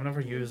though because I've never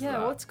used Yeah,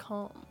 that. what's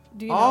Calm?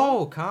 Do you Oh,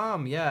 know?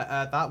 Calm.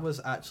 Yeah, that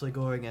was actually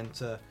going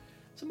into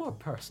some more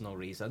personal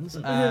reasons.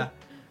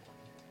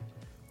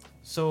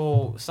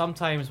 So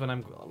sometimes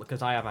when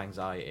because I have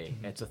anxiety,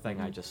 it's a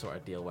thing I just sort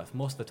of deal with.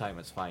 Most of the time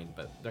it's fine,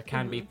 but there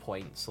can be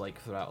points like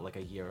throughout like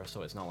a year or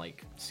so. It's not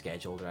like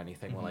scheduled or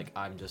anything. Where like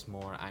I'm just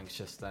more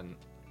anxious than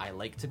I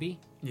like to be.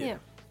 Yeah.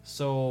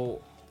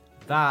 So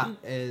that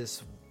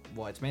is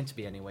what it's meant to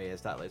be anyway.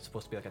 Is that it's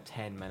supposed to be like a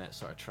 10-minute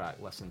sort of track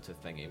listen to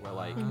thingy where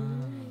like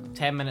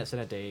 10 minutes in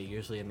a day,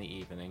 usually in the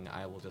evening,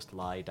 I will just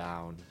lie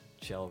down,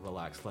 chill,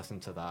 relax, listen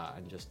to that,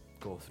 and just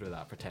go through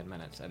that for 10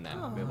 minutes and then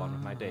move on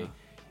with my day.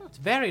 It's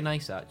very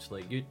nice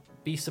actually. You'd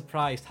be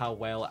surprised how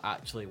well it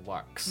actually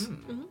works.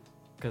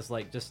 Because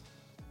like just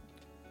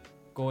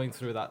going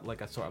through that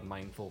like a sort of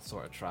mindful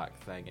sort of track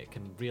thing, it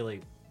can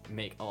really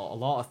make a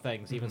lot of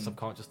things, even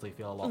subconsciously,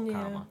 feel a lot Yeah.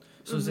 calmer.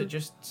 So is it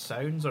just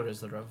sounds or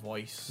is there a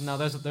voice? No,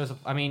 there's a.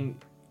 I mean,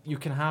 you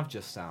can have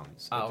just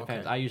sounds. It Oh,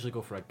 depends. okay. I usually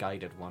go for a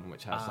guided one,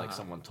 which has like Ah.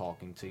 someone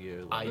talking to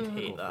you. Like, I'd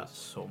hate go that for-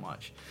 so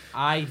much.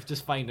 I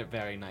just find it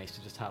very nice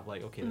to just have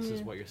like, okay, this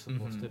is what you're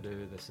supposed to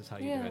do. This is how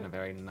you do Yeah. it in a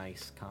very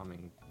nice,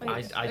 calming.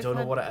 I I've don't know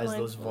had what it is.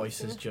 Those mindfulness,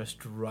 voices yeah. just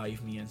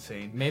drive me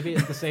insane. Maybe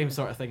it's the same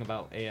sort of thing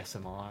about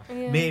ASMR.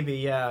 Yeah. Maybe,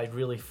 yeah. I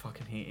really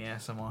fucking hate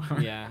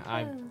ASMR. Yeah,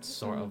 I'm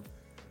sort of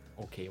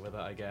okay with it,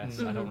 I guess.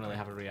 I don't really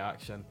have a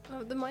reaction.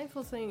 The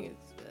mindful thing is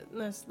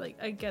that's like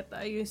I get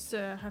that. I used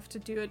to have to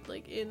do it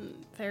like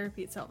in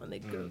therapy itself, and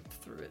they'd go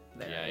through it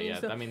there. Yeah, And yeah.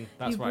 so I mean,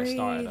 that's you where I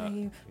started breathe at. and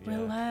you Yeah.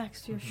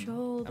 relax your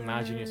shoulders.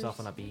 Imagine yourself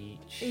on a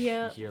beach.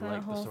 Yeah, You hear that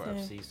like the whole sort of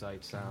thing.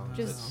 seaside sounds.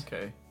 Just-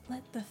 okay.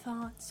 Let the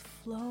thoughts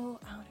flow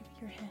out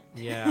of your head.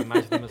 Yeah,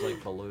 imagine them as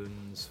like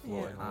balloons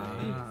floating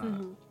Yeah. away.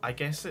 Mhm. I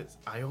guess it's.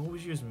 I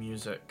always use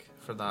music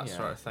for that Yeah.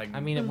 sort of thing. I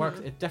mean, it works.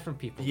 It different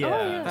people. do yeah.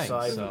 different yeah.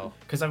 So things, I, so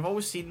because I've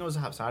always seen those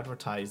apps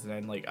advertised, and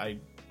then like I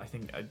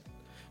think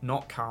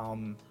not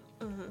Calm.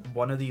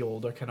 One of the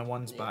older kind of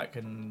ones back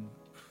in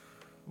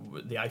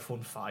the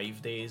iPhone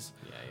 5 days.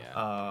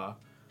 yeah.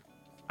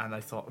 And I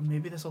thought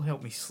maybe this will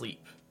help me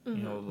sleep. You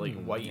know, like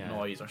white yeah.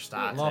 noise or A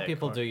static. lot of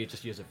people or- do. You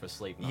just use it for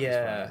sleep, not Yeah,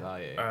 just for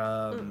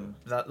anxiety.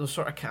 that those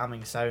sort of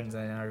calming sounds,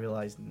 and then I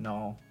realized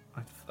no,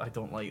 I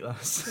don't like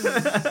this.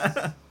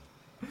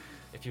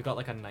 If you've got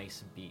like a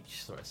nice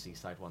beach sort of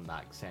seaside one,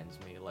 that sends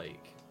me like.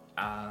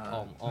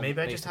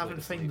 Maybe I just basically haven't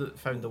to sleep.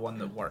 found the one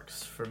that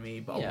works for me,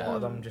 but Yeah. a lot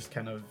of them just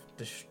kind of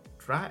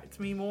distract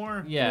me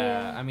more.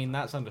 Yeah, Yeah. I mean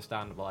that's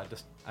understandable.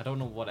 I don't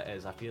know what it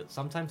is. I feel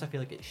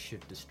like it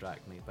should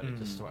distract me, but it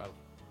just sort of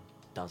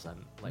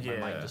doesn't. Like my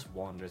mind Yeah. just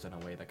wanders in a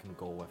way that can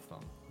go with them.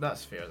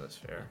 That's fair. That's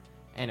fair.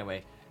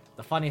 Anyway,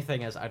 the funny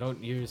thing is I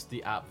don't use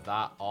the app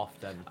that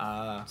often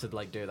to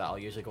like do that. I'll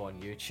usually go on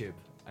YouTube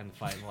and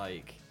find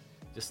like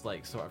just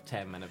like sort of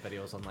 10-minute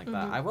videos on like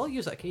that. I will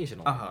use it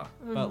occasionally,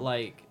 but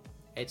like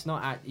it's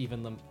not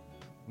even the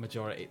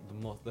majority.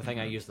 The thing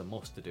I use the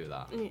most to do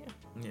that. Yeah.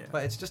 Yeah.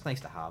 But it's just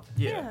nice to have.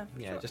 yeah.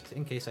 Yeah, just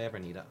in case I ever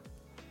need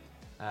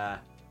it.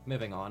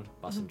 Moving on,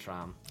 bus and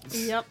tram.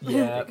 Yep.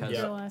 Yeah. Because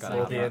Yeah. last gotta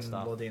have idea. that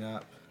stuff. Loading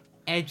up.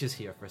 Edge is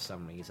here for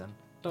some reason.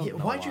 Don't Yeah, know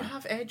why'd you why.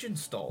 have Edge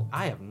installed?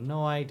 I have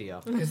no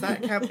idea. Because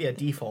that can't be a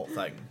default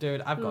thing.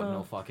 Dude, I've got no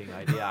No. fucking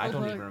idea. I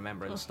don't Like- even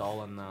remember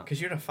installing that. Because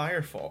you're a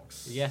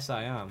Firefox Yes,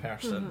 I am.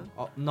 person.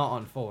 Oh, not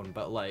on phone,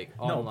 but like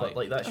on No, like but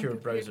like that's your on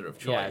browser of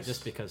choice. yeah,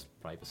 just because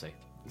privacy.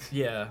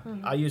 Yeah,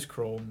 I use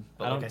Chrome,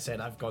 but I like don't- I said,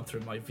 I've gone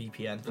through my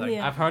VPN thing.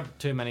 Yeah. I've heard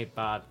too many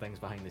bad things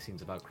behind the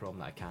scenes about Chrome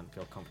that I can't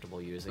feel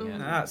comfortable using it.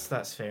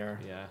 That's fair.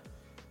 Yeah.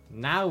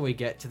 Now we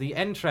get to the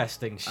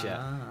interesting shit.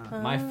 Ah.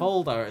 My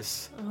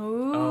folders.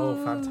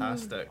 Oh,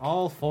 fantastic.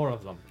 All 4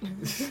 of them.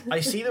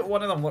 I see that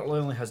one of them literally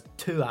only has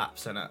 2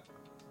 apps in it.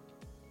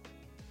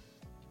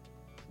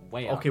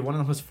 Way up. Okay, one of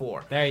them has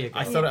 4. There you go.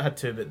 I thought it had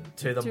 2, but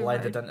 2 of them Too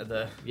blended hard. into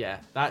the... Yeah,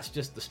 that's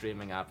just the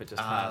streaming app. It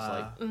just has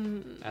like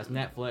Mm. as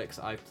Netflix,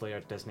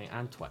 iPlayer, Disney,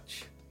 and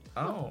Twitch.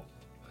 Oh.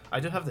 I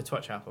do have the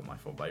Twitch app on my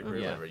phone, but I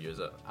rarely Yeah. ever use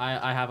it.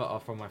 I have it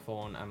off on my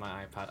phone and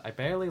my iPad. I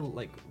barely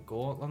like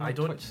go on. I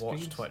don't Twitch watch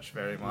streams. Twitch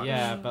very much.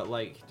 Yeah, but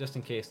like just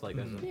in case like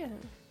there's Yeah.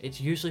 it's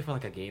usually for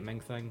like a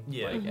gaming thing.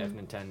 Yeah. Like if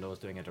Nintendo's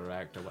doing a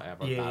direct or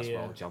whatever, Yeah, that's yeah.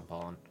 where I'll jump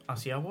on.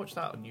 See, I watch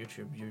that on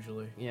YouTube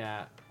usually.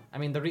 Yeah, I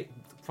mean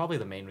probably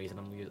the main reason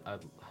I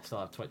still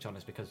have Twitch on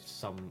is because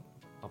some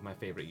of my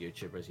favorite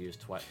YouTubers use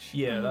Twitch.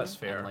 Yeah, that's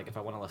fair. And like if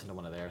I want to listen to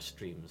one of their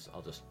streams,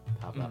 I'll just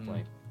have that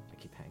play. I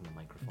keep hitting the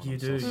microphone. You I'm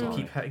do, so you sorry.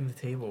 keep hitting the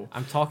table.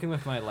 I'm talking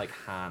with my like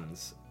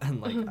hands and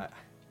like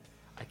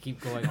I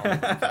keep going all over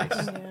the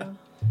place. Yeah.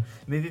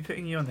 Maybe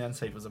putting you on the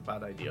inside was a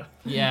bad idea.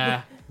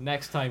 Yeah,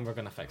 next time we're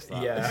gonna fix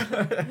that.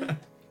 Yeah.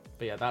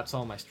 But yeah, that's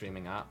all my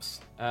streaming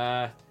apps.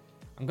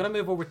 I'm gonna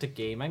move over to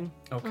gaming.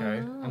 Okay.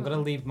 I'm gonna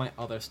leave my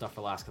other stuff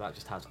for last because that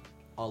just has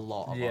a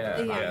lot of Yeah,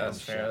 other yeah, random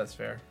that's fair, shit. that's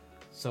fair.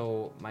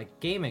 So my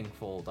gaming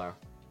folder,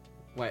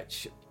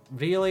 which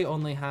really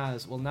only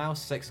has now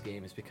 6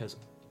 games because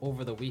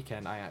over the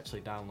weekend I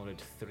actually downloaded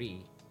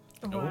 3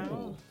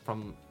 Wow.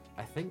 from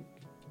I think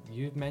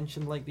you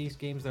mentioned like these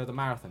games. They're the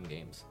marathon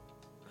games.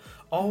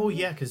 Oh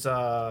yeah, because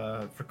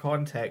for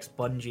context,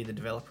 Bungie, the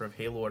developer of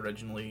Halo,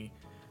 originally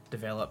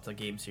developed a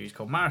game series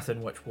called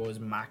Marathon, which was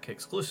Mac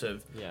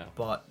exclusive, Yeah.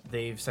 but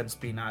they've since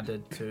been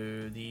added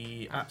to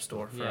the App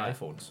Store for Yeah.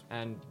 iPhones.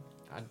 And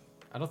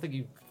I don't think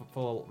you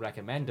full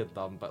recommended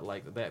them, but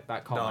like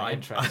that caught No, my I-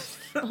 interest.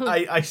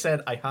 I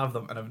said I have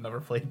them and I've never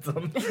played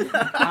them.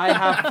 I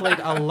have played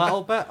a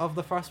little bit of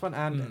the first one,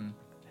 and Hmm.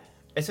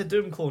 It's a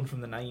Doom clone from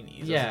the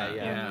 90s. Yeah, isn't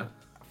it? yeah.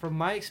 from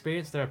my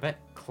experience, they're a bit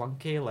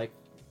clunky. Like,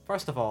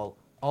 first of all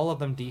of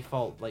them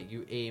default like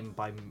you aim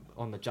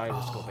on the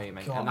gyroscope Oh,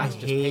 aiming, God, and that's I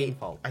just hate,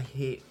 painful. I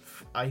hate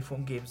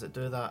iPhone games that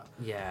do that.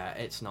 Yeah,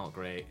 it's not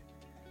great.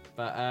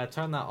 But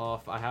turn that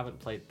off. I haven't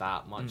played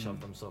that much Hmm.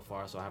 of them so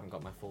far, so I haven't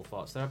got my full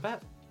thoughts. They're a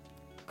bit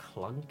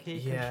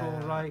clunky Yeah,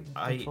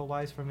 control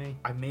wise for me.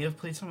 I may have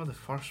played some of the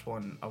first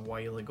one a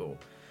while ago,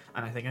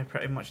 and I think I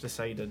pretty much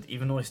decided,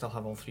 even though I still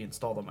have all 3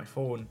 installed on my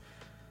phone,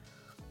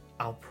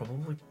 I'll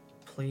probably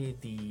play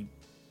the.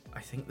 I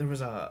think there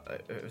was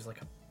it was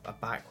like a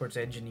backwards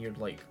engineered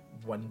like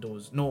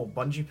Windows. No,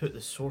 Bungie put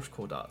the source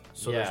code up,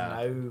 so Yeah.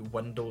 there's now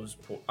Windows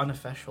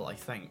unofficial, I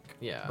think.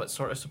 Yeah. But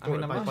sort of I supported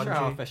mean, I'm by not Bungie. sure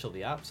how official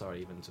the apps are,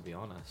 even to be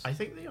honest. I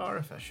think they are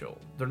official.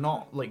 They're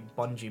not like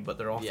Bungie, but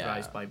they're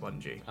authorized Yeah. by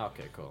Bungie.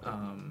 Okay, cool.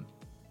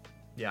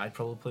 Yeah, I'd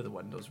probably play the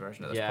Windows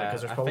version at this Yeah, point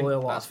because there's I probably think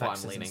a lot that's of what I'm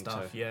fixes and leaning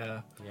stuff. to.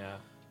 Yeah.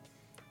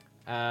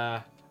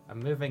 Yeah. I'm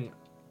moving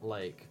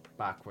like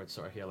backwards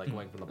sort of here, like Mm.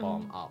 going from the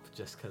bottom up,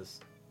 just because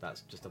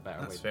that's just a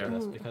better That's way to do fair.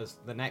 this. Because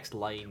the next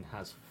line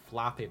has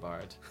Flappy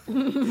Bird,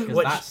 because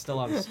Which- that's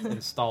still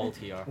installed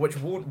here. Which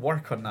won't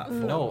work on that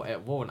phone. No, it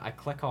won't. I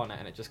click on it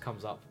and it just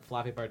comes up.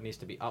 Flappy Bird needs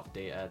to be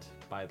updated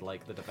by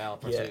like the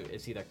developer, so Yeah.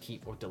 it's either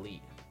keep or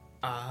delete.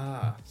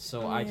 Ah.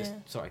 So Oh, I just yeah.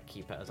 sort of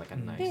keep it as like a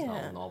Mm. nice Yeah.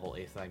 little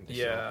novelty thing. To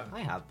Yeah. show, I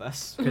had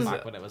this 'Cause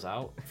back when it was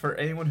out. For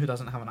anyone who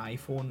doesn't have an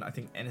iPhone, I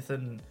think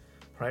anything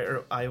prior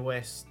to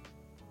iOS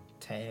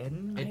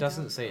 10. It I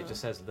doesn't don't say, it know.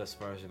 just says this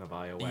version of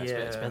iOS, but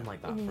it's Yeah. been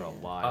like that for a Yeah.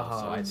 while, so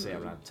Uh-huh. I'd say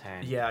around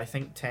 10. Yeah, I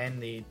think 10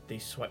 they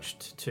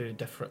switched to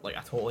different, like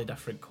a totally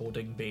different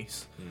coding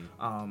base,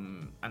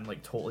 and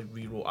like totally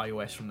rewrote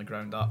iOS from the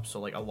ground up. So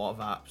like a lot of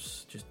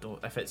apps just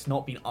don't. If it's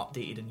not been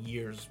updated in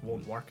years,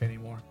 won't work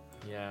anymore.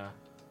 Yeah.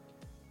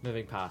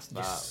 Moving past that,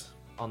 Yes,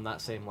 on that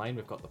same line,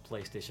 we've got the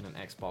PlayStation and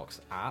Xbox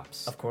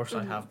apps. of course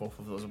I have both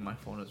of those on my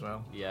phone as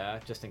well. Yeah,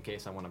 just in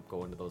case I want to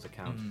go into those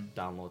accounts, Mm.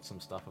 download some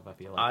stuff if I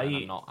feel like it, and I-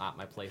 I'm not at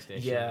my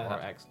PlayStation Yeah.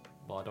 or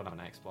well, I don't have an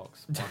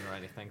Xbox One or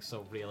anything,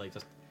 so really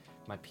just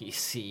my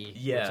PC, which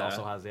Yeah.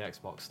 also has the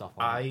Xbox stuff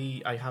on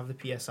it. I have the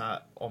PS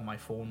app on my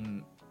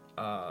phone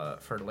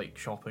for like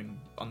shopping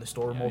on the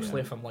store Yeah, mostly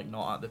yeah. if I'm like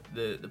not at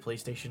the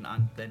PlayStation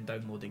and then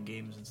downloading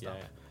games and Yeah,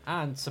 stuff. yeah.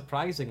 And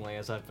surprisingly,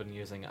 as I've been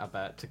using it a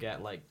bit to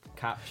get like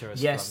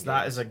captures. Yes, from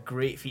that games. is a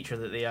great feature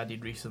that they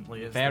added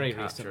recently. Is the very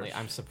captures. recently.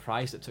 I'm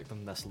surprised it took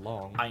them this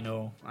long. I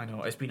know.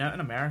 It's been out in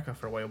America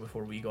for a while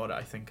before we got it,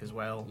 I think, as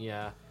well.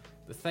 Yeah.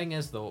 The thing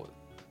is, though,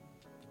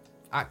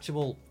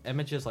 actual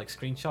images like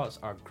screenshots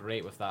are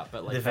great with that,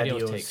 but like the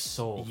videos, videos take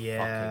so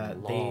yeah,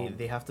 fucking long.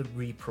 they have to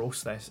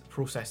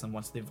process them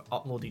once they've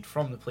uploaded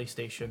from the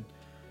PlayStation,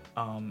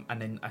 and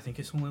then I think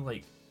it's only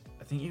like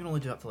you can only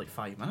do up to like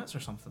 5 minutes or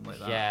something like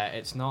that. Yeah,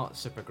 it's not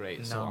super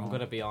great. So I'm No.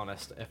 gonna be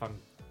honest. If I'm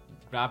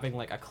grabbing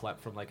like a clip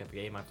from like a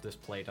game I've just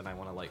played and I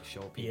want to like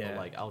show people, Yeah.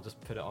 like I'll just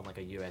put it on like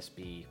a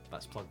USB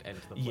that's plugged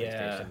into the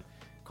Yeah. PlayStation,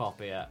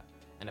 copy it,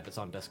 and if it's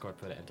on Discord,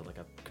 put it into like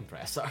a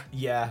compressor.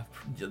 Yeah,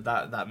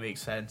 that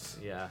makes sense.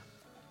 Yeah.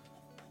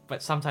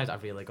 But sometimes I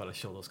really got to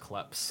show those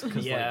clips because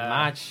like Yeah.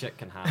 mad shit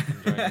can happen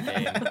during the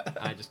game.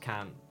 I just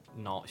can't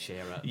not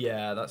share it.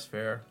 Yeah, that's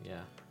fair. Yeah.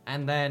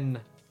 And then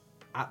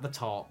at the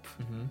top,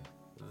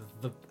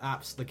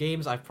 the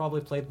games I've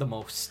probably played the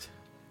most,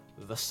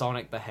 the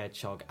Sonic the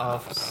Hedgehog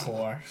Of apps,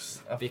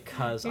 course.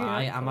 because Yeah,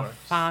 I of am course.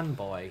 a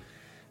fanboy.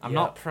 I'm Yep.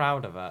 not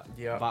proud of it,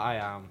 Yep. but I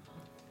am.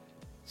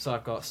 So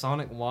I've got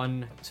Sonic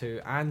 1,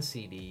 2, and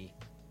CD,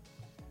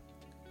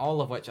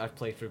 all of which I've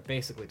played through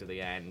basically to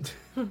the end,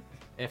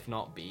 if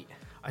not beat.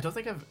 I don't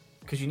think I've...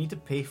 Because you need to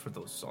pay for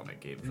those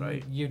Sonic games,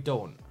 right? You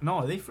don't. No,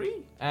 are they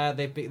free?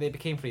 They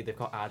became free. They've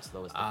got ads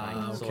though. Is the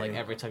thing. So okay. like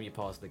every time you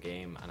pause the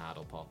game, an ad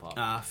will pop up.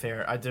 Ah,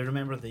 fair. I do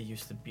remember they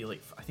used to be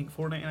like, I think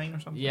 $4.99 or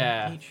something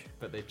Yeah, each.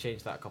 but they've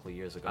changed that a couple of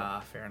years ago. Ah,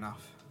 fair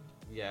enough.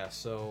 Yeah,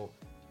 so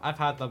I've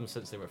had them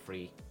since they were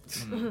free.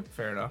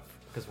 Fair enough.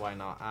 Because why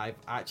not? I've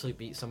actually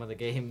beat some of the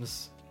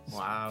games.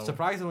 Wow.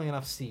 Surprisingly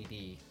enough,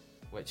 CD,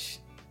 which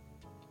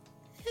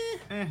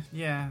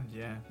Yeah.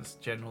 That's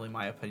generally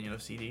my opinion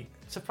of CD.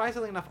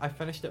 surprisingly enough, I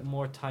finished it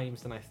more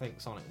times than I think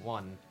Sonic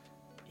 1.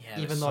 Yeah,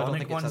 Even the though I don't Sonic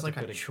think it's one's as like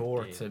good a a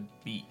chore game. to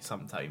beat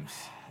sometimes.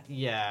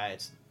 Yeah,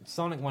 it's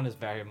Sonic 1 is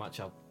very much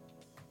a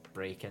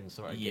break-in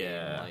sort of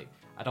Yeah. game. Like,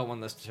 I don't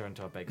want this to turn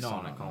into a big No,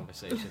 Sonic no.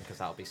 conversation because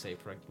that'll be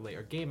saved for a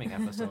later gaming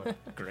episode.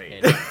 Great.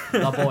 in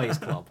the Boys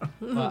Club.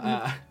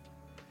 But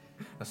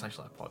That's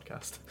actually a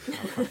podcast. oh,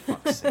 for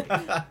fuck's sake,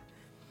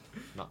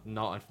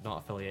 not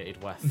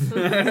affiliated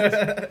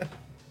with.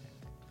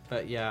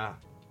 But yeah,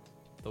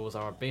 those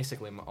are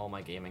basically all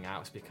my gaming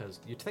apps because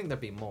you'd think there'd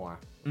be more,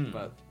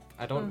 but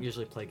I don't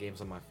usually play games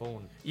on my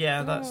phone.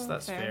 Yeah, that's fair.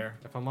 fair.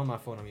 If I'm on my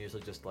phone, I'm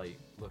usually just like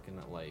looking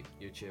at like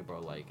YouTube or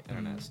like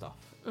internet stuff.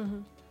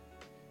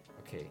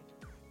 Okay.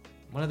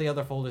 One of the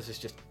other folders is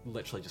just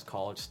literally just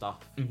college stuff.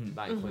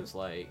 That includes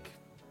like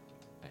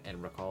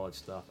Edinburgh College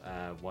stuff.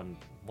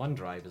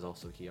 OneDrive is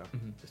also here,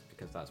 just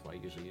because that's what I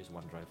usually use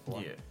OneDrive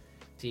for. Yeah.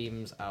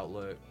 Teams,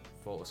 Outlook,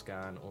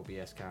 PhotoScan,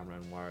 OBS Camera,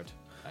 and Word.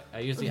 I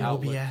use the The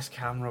Outlook. OBS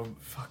camera,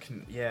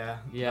 fucking yeah.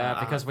 Yeah, That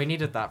because app. we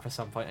needed that for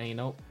some point, and you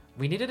know,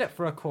 we needed it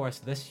for a course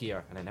this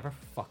year, and I never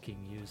fucking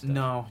used it.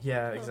 No,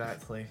 yeah,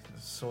 exactly.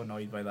 So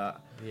annoyed by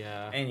that.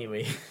 Yeah.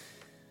 Anyway,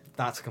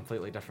 That's a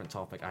completely different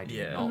topic. I do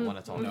Yeah. not want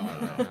to talk No,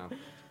 about right now.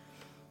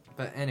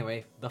 But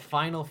anyway, the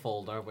final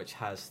folder, which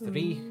has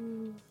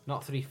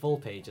not three full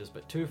pages,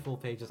 but 2 full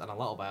pages and a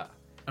little bit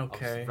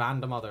okay. of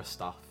random other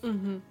stuff.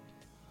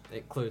 It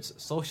includes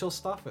social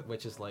stuff,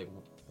 which is like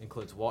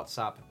includes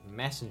WhatsApp,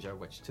 Messenger,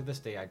 which to this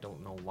day I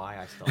don't know why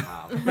I still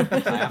have. I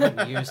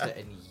haven't used it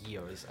in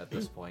years at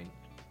this point.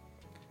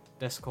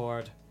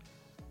 Discord.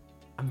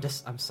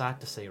 I'm sad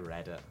to say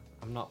Reddit.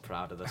 I'm not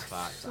proud of this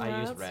fact.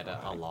 I use That's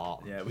Reddit a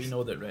lot. Yeah, we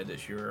know that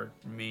Reddit's your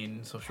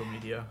main social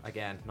media.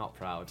 Again, not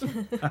proud.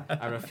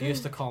 I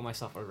refuse to call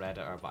myself a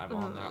Redditor, but I'm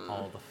on there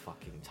all the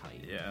fucking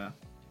time. Yeah.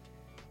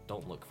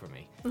 Don't look for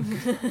me.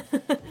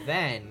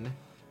 Then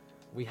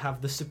we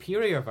have the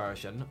superior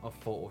version of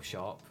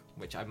Photoshop,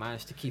 which I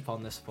managed to keep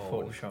on this phone.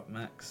 Photoshop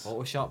Mix.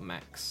 Photoshop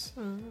Mix,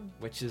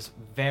 which is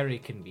very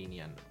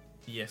convenient.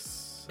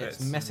 Yes. It's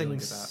really missing good at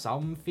that.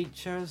 some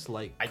features,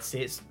 like I'd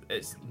say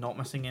it's not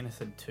missing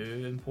anything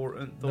too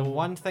important though. the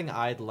one thing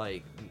I'd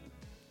like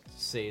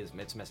say is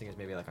it's missing is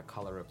maybe like a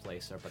color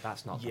replacer, but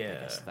that's not the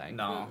biggest thing.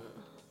 No.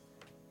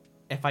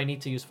 If I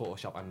need to use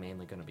Photoshop, I'm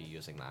mainly going to be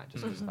using that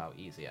just because of how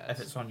easy it is.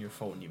 If it's on your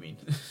phone, you mean?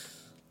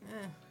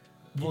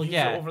 You Well, use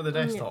yeah. it over the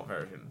desktop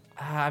version.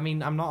 I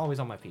mean, I'm not always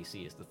on my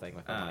PC is the thing.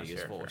 Like, when I use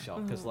Sure, sure.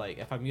 Photoshop, because like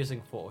if I'm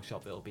using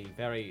Photoshop, it'll be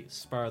very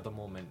spur of the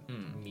moment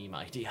meme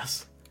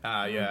ideas.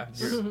 Yeah.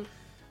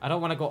 I don't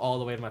want to go all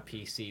the way to my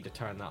PC to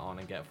turn that on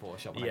and get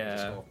Photoshop. And I can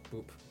just Yeah. go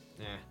boop.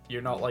 Yeah.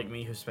 You're not like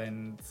me who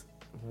spend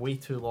way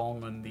too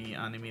long on the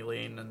anime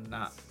lane and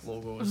that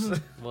logos.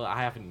 Well,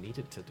 I haven't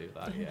needed to do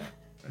that yet.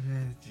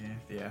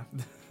 yeah.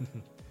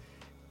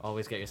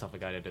 Always get yourself a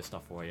guy to do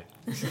stuff for you.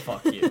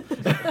 Fuck you.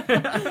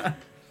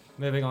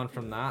 Moving on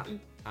from that,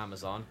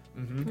 Amazon,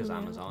 because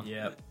Amazon.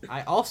 Yep.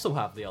 I also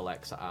have the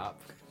Alexa app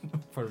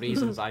for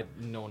reasons I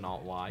know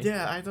not why.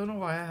 Yeah, I don't know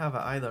why I have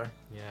it either.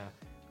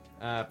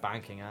 Yeah.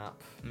 Banking app.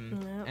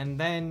 Yep. And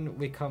then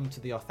we come to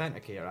the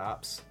authenticator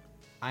apps.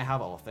 I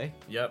have Authy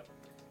Yep.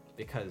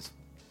 because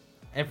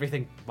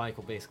everything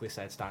Michael basically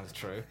said stands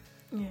true.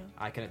 Yeah.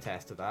 I can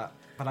attest to that.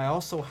 But I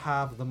also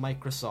have the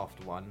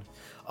Microsoft one.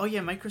 Oh yeah,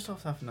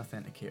 Microsoft have an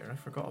authenticator. I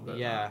forgot about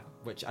Yeah, that.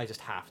 which I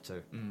just have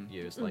to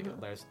use. Like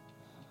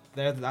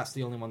that's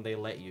the only one they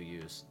let you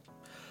use.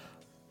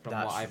 From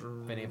That's what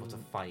I've been able to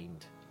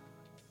find.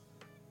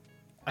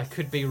 I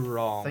could be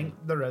wrong. I think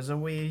there is a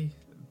way,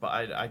 but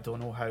I don't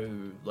know how.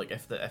 Like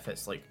if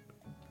it's like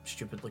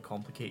stupidly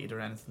complicated or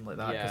anything like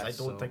that. Because Yeah, I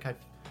don't so- think I've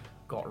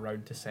got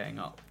around to setting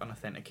up an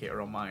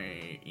authenticator on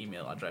my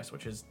email address,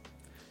 which is,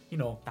 you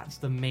know, That's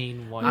the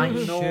main one. I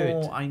you know,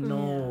 should. I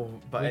know,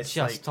 but We it's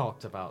just like.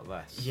 talked about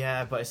this.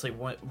 Yeah, but it's like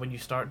when you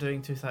start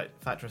doing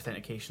two-factor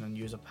authentication and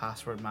use a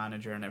password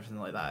manager and everything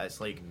like that, it's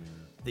like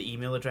the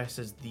email address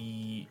is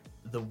the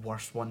the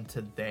worst one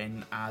to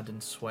then add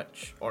and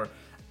switch, or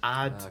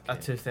add a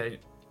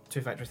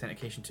two-factor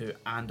authentication to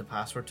and a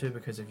password to,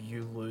 because if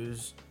you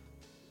lose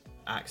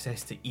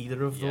access to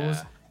either of those,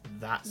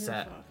 that's You're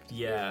it. fucked.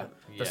 Yeah.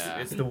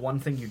 It's the one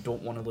thing you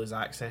don't want to lose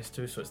access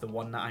to, so it's the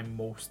one that I'm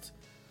most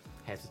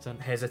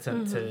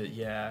hesitant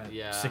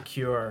to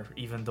secure,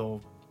 even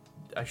though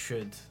I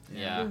should.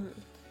 Yeah.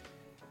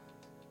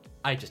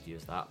 I just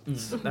use that.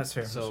 That's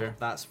fair. So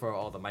that's for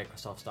all the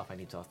Microsoft stuff I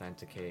need to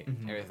authenticate.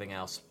 Everything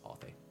else,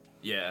 Authy.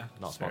 Yeah.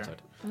 Not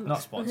sponsored.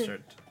 Not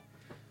sponsored.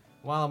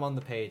 While I'm on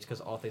the page,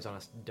 because Authy's on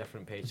a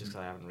different page just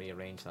because I haven't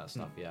rearranged that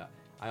stuff yet,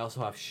 I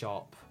also have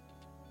Shop,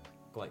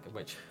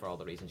 which for all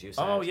the reasons you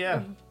said. Oh,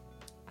 yeah.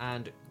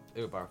 And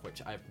Uber,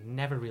 which I've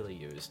never really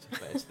used,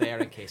 but it's there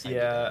in case I need it.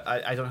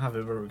 Yeah, I don't have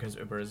Uber because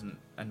Uber isn't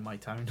in my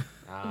town.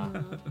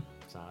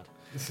 Sad.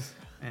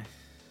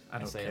 I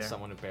don't say care. as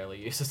someone who barely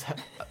uses it.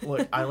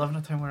 Look, I live in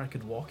a town where I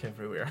could walk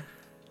everywhere.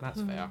 That's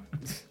fair.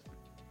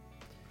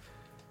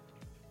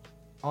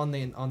 On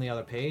the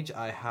other page,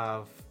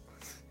 I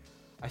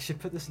should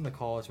put this in the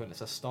college when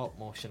it's a stop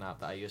motion app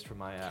that I used for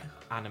my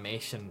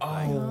animation.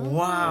 Oh,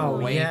 wow.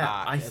 way Yeah,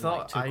 back I in,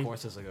 thought like, 2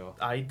 courses ago.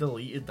 I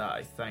deleted that,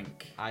 I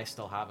think. I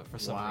still have it for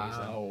some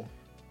reason.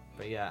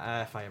 But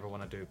yeah, if I ever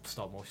want to do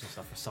stop motion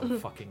stuff for some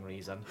fucking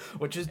reason,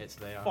 Which is it's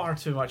there. far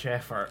too much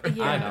effort.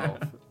 Yeah. I know.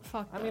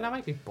 Fuck. I mean, I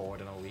might be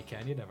bored on a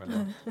weekend. You never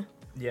know.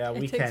 Yeah, It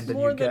weekend takes and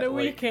more you than get a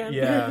weekend.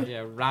 Yeah,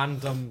 Yeah,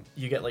 random.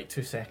 you get like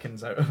 2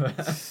 seconds out of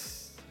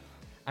it.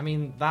 I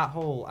mean, that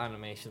whole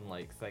animation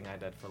thing I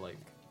did for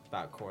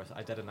that course,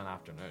 I did in an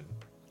afternoon.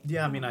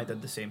 Yeah, I mean, I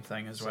did the same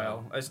thing as So-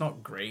 well. It's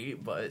not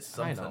great, but it's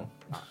something. I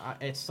know.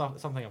 It's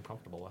something I'm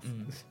comfortable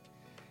with.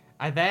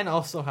 I then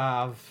also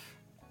have.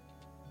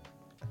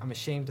 I'm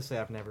ashamed to say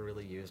I've never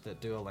really used it.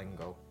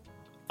 Duolingo.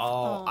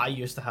 Oh, I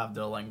used to have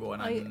Duolingo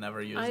and I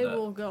never used it. I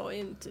will go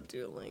into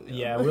Duolingo.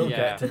 Yeah, we'll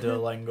Yeah. get to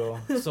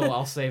Duolingo. So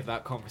I'll save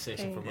that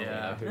conversation for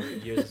Yeah. Marina, who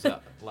uses it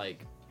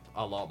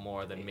a lot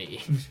more than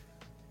me.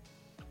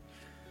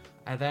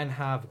 I then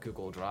have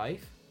Google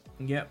Drive,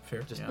 Yep,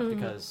 fair. just yeah.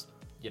 because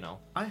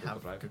I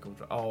have Google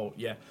Drive. Oh,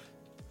 yeah.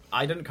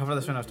 I didn't cover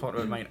this when I was talking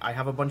about mine. I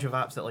have a bunch of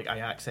apps that I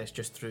access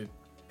just through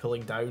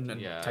pulling down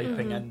and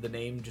typing in the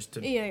name just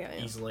to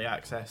easily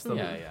access them.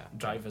 Yeah, yeah.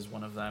 Drive is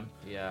one of them.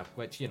 Yeah,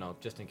 which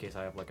just in case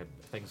I have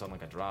things on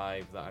a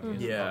drive that I'm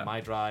using Yeah. on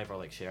my drive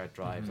or shared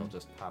drives, I'll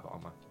just have it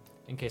on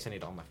in case I need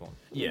it on my phone.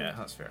 Yeah,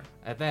 that's fair.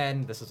 And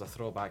then this is a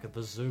throwback,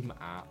 the Zoom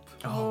app.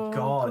 Oh,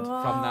 God.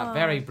 From that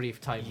very brief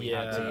time we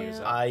had to Yeah, use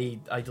it.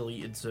 I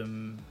deleted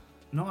Zoom.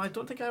 No, I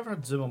don't think I ever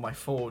had Zoom on my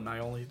phone. I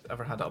only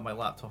ever had it on my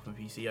laptop and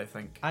PC, I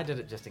think. I did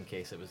it just in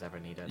case it was ever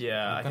needed.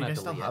 Yeah, I'm I think gonna I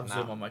still delete have it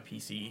Zoom now. on my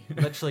PC.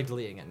 Literally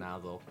deleting it now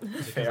though,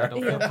 because Fair. I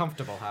don't feel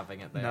comfortable having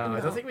it there. No, I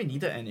don't think we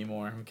need it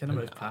anymore. We kind of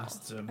moved No.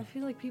 past I Zoom.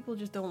 feel like people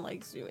just don't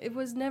like Zoom. It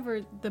was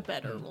never the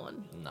better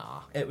one.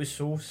 Nah. It was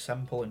so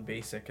simple and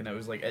basic, and it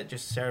was it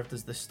just served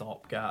as the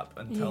stopgap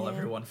until Yeah.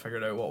 everyone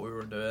figured out what we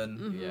were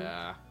doing.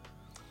 Yeah.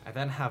 I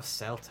then have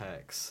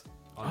Celtex.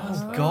 on Oh,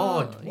 this list,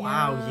 God.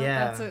 Wow,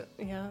 yeah. That's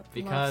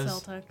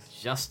Because love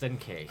Celtex. just in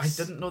case. I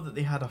didn't know that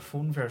they had a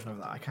phone version of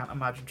that. I can't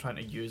imagine trying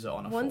to use it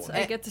on a Once phone.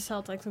 I get to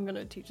Celtex, I'm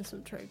gonna teach you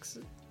some tricks.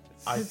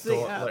 I It's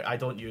the app. don't I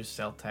don't use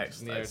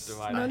Celtex. Neither It's- do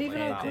I. Not play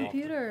even on that a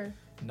computer.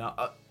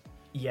 No,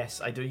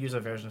 yes, I do use a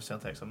version of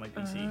Celtex on my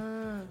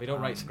PC. We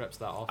don't write scripts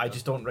that often. I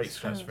just don't write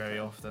scripts very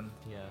often.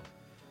 Yeah.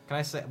 Can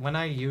I say, when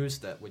I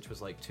used it, which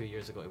was 2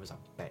 years ago, it was a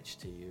bitch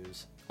to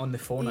use. On the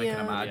phone, I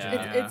can imagine.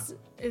 Yeah.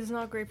 It's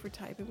not great for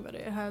typing, but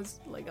it has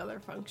other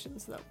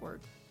functions that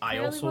work. I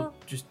fairly also well.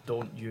 just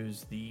don't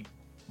use the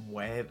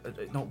web,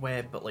 not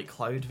web, but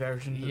cloud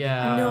version. that they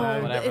Yeah,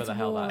 have. whatever it's the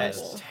hell that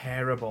It's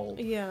horrible. terrible.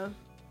 Yeah,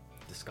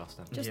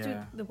 Disgusting. just Yeah.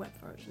 do the web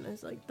version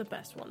is the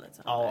best one that's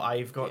out Oh, there.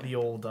 I've got the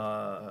old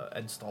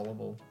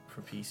installable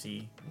for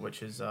PC,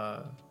 which is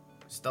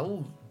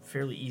still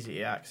fairly easy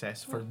to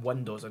access for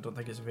Windows. I don't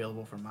think it's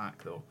available for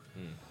Mac though.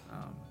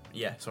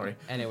 Yeah, sorry.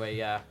 Anyway,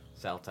 yeah,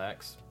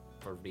 Celtex,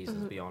 for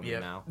reasons beyond me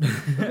Yep. now.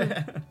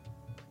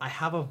 I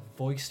have a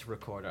voice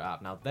recorder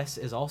app. Now, this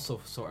is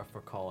also sort of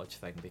for college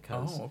thing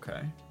because Oh,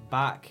 okay.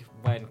 back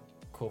when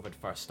COVID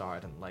first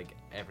started and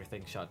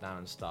everything shut down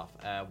and stuff,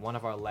 one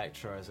of our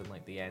lecturers in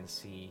the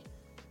NC,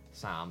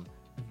 Sam,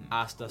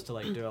 asked us to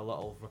do a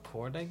little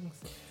recording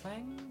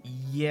thing.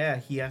 Yeah,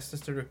 he asked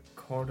us to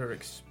record our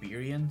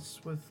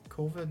experience with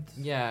COVID.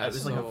 Yeah, It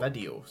was a so-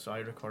 video, so I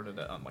recorded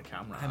it on my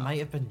camera. It might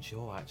have been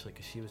Jo actually,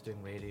 because she was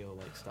doing radio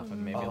stuff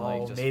and maybe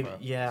Oh, just maybe. for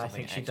Yeah, I something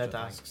think she extra did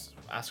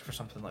thing. ask for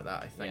something like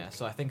that. I think. Yeah,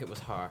 so I think it was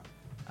her.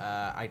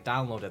 I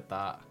downloaded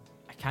that.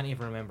 I can't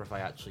even remember if I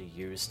actually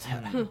used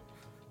it,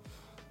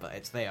 but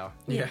it's there.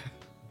 Yeah.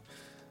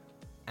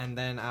 And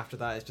then after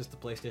that, it's just the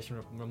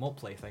PlayStation Remote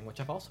Play thing,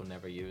 which I've also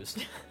never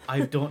used.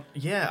 I don't.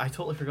 Yeah, I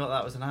totally forgot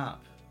that was an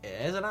app. It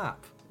is an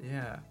app.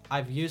 Yeah.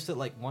 I've used it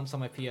once on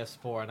my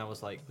PS4, and I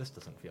was like, this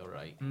doesn't feel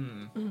right.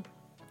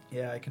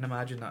 Yeah, I can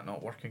imagine that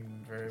not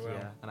working very well.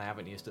 Yeah, and I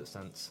haven't used it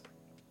since.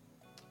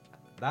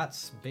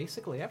 That's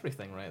basically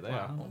everything right there.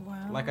 Wow.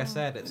 Wow. Like I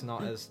said, it's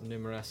not as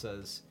numerous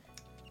as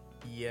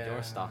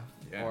your stuff,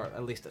 yeah. or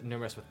at least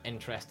numerous with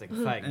interesting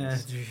things. I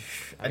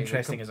mean,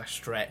 interesting is a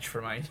stretch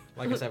for mine.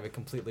 Like I said, we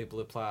completely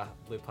blew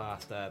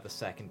past the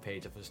second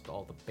page of just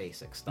all the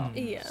basic stuff.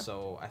 Yeah.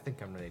 So I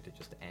think I'm ready to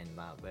just end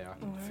that there.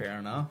 Fair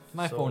enough.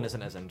 My So, phone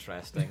isn't as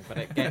interesting, but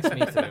it gets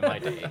me through my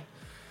day.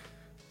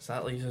 So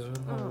that leaves us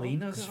with Oh,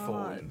 Alina's God.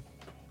 phone.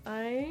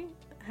 I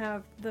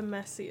have the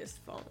messiest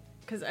phone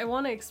because I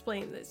want to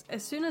explain this.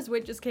 As soon as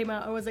widgets came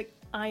out, I was like,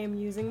 I am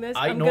using this.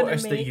 I I'm gonna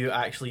noticed that make- you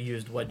actually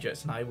used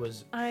widgets, and I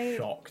was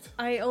shocked.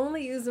 I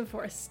only use them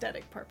for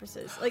aesthetic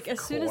purposes. Like as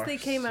soon as they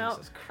course, came out,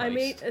 Jesus I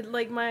made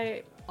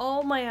Christ.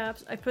 all my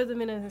apps. I put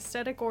them in an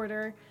aesthetic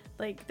order.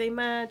 Like they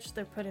match.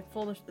 They're put in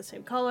folders with the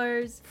same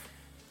colors.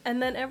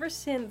 And then ever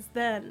since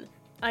then,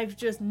 I've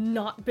just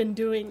not been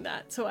doing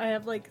that. So I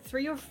have like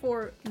 3 or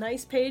 4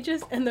 nice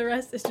pages, and the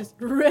rest is just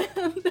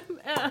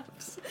random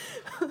apps.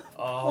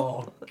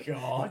 Oh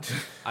God.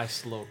 I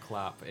slow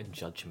clap in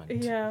judgment.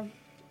 Yeah.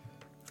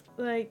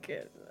 Like,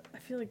 I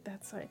feel like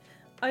that's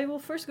I will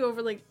first go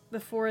over like the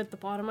 4 at the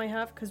bottom I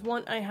have, because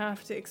one I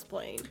have to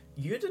explain.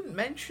 You didn't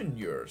mention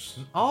yours.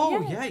 Oh,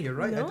 Yeah. yeah, you're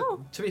right.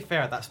 No. To be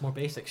fair, that's more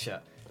basic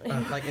shit.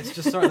 Like, it's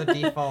just sort of the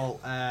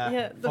default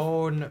the-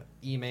 phone,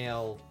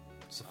 email,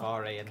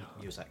 Safari, and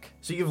music.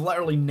 So you've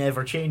literally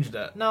never changed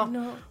it. No,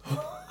 No.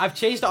 I've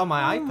changed it on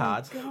my Oh my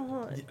iPad.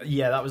 God.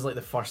 Yeah, that was like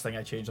the first thing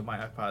I changed on my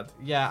iPad.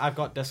 Yeah, I've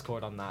got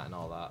Discord on that and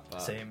all that.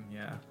 But Same,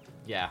 yeah.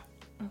 Yeah.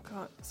 Oh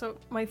god. So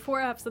my 4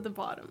 apps at the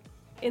bottom.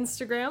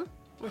 Instagram,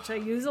 which I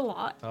use a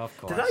lot. Of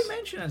course. Did I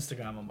mention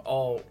Instagram on?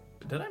 Oh,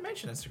 did I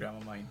mention Instagram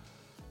on mine?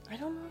 I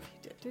don't know if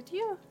you did. Did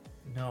you?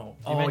 No.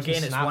 You Oh, mentioned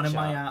again, it's one of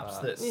my Snapchat, apps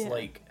but- that's Yeah.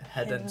 like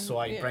hidden, Hidden, so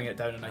I yeah. bring it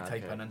down and I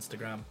type Okay. in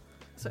Instagram.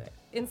 So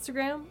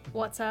Instagram,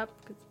 WhatsApp,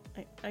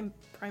 because I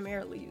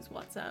primarily use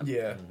WhatsApp.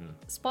 Yeah. Mhm.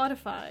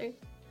 Spotify,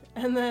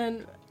 and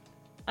then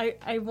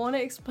I want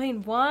to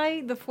explain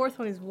why the 4th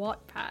one is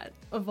Wattpad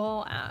of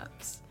all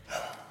apps.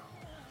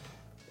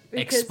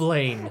 Because-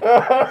 Explain.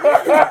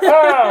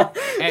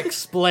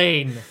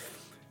 Explain.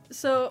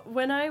 So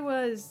when I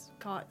was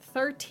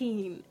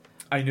 13,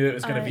 I knew it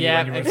was going to be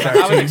Yeah, when you were I was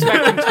 13.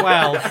 expecting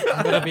 12.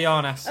 I'm gonna be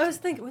honest. I was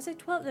thinking, was it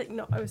 12? Like,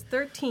 no, I was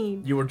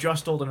 13. You were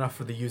just old enough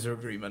for the user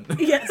agreement.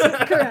 Yes,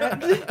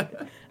 correct.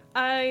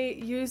 I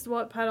used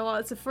Wattpad a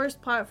lot. It's the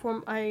first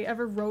platform I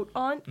ever wrote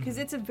on because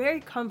it's a very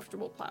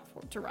comfortable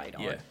platform to write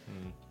on. Yeah.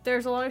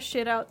 There's a lot of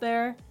shit out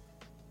there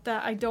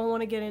that I don't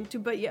want to get into,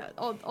 but yeah,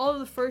 all of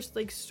the first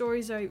like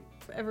stories I've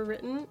ever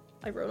written,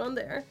 I wrote on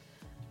there,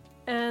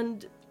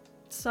 and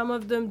some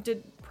of them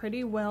did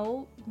pretty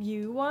well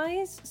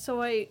view-wise,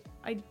 so I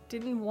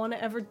didn't want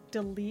to ever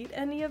delete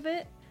any of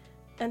it,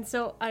 and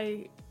so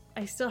I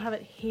still have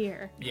it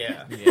here.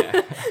 Yeah.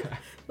 Yeah.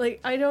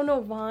 Like, I don't know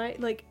why,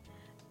 like,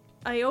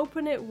 I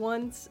open it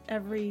once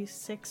every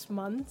 6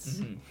 months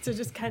Mhm. to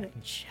just kind of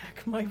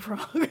check my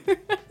progress.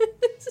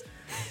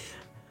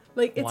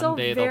 Like, it's One all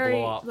day they'll very,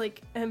 blow up.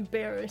 like,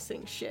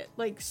 embarrassing shit.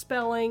 Like,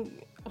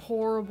 spelling,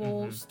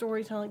 horrible, Mhm.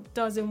 storytelling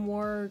doesn't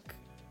work.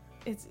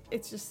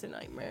 It's just a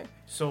nightmare.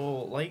 So,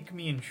 like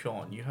me and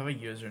Sean, you have a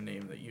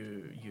username that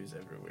you use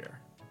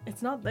everywhere.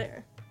 It's not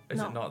there. Is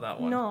No. it not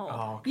that one? No.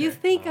 Oh, okay. You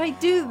think I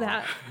do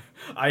that?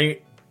 I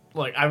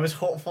was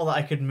hopeful that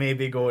I could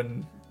maybe go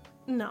and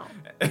No.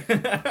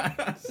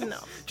 No.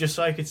 just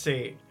so I could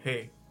say,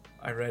 hey,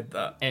 I read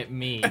that. It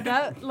me.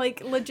 That,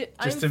 like, legit,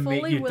 Just I'm to make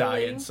fully you die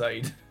willing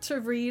inside. to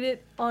read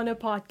it on a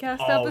podcast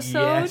Oh, episode.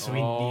 yes, we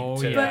Oh,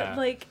 need to. yeah. But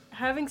like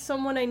having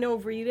someone I know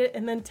read it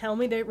and then tell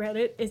me they read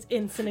it is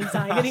instant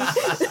anxiety.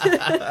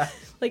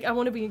 Like I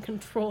want to be in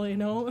control, you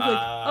know? Like,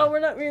 oh, we're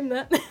not reading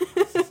that.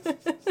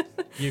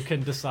 You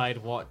can decide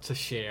what to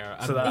share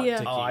and So what that, Yeah.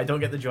 to keep. I don't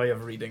get the joy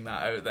of reading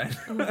that out then.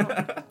 No,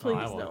 Oh, please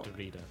I want no. to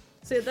read it.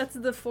 So that's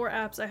the 4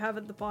 apps I have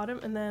at the bottom,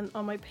 and then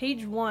on my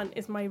page 1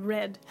 is my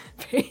red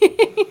page.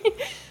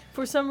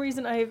 For some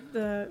reason, I have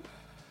the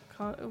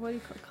what do you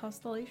call it?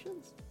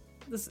 Constellations?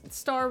 This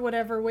star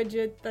whatever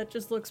widget that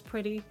just looks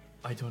pretty.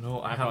 I don't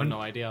know. I've got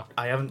no idea.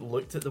 I haven't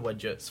looked at the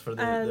widgets for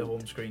the And-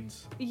 home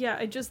screens. Yeah,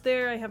 I just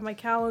there. I have my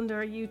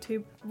calendar,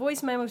 YouTube,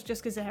 voice memos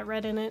just because I have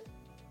red in it.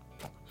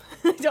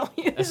 I don't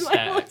use my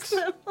Aesthetics.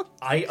 voice memos.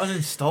 I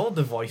uninstalled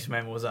the voice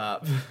memos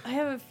app. I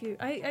have a few.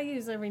 I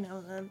use every now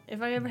and then.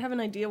 If I ever have an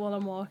idea while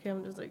I'm walking,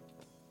 I'm just like,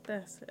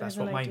 this. That's is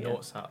an what my idea.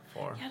 notes app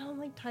for. Yeah, I don't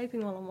like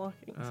typing while I'm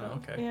walking. Oh, So,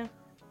 okay. yeah.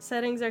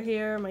 Settings are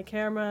here, my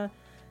camera,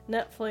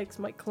 Netflix,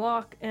 my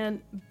clock,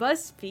 and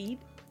BuzzFeed.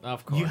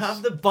 Of course. You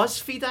have the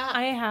BuzzFeed app?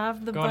 I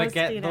have the Gotta BuzzFeed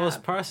get those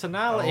app.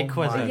 personality oh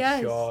quizzes. my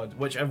Yes. god.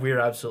 Which we're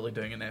absolutely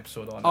doing an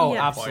episode on. Oh,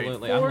 Yeah.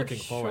 absolutely. I'm For looking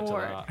forward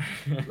sure. to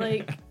that.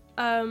 Like,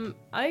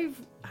 I've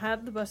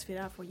had the BuzzFeed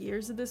app for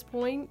years at this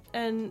point,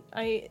 and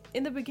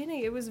in the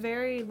beginning, it was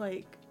very,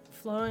 like,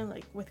 flowing,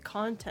 like, with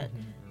content.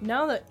 Mm-hmm.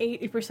 Now that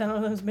 80%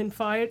 of them has been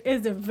fired,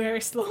 it's a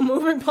very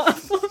slow-moving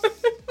platform.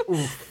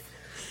 Oof.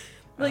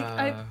 Like,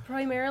 I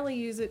primarily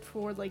use it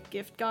for, like,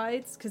 gift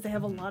guides, because they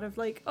have Mm-hmm. a lot of,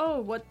 like,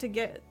 oh, what to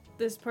get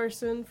this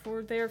person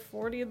for their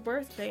 40th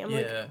birthday. I'm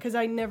like, Yeah. because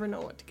I never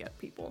know what to get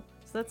people.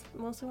 So that's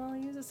mostly why I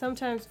use it.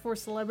 Sometimes for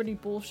celebrity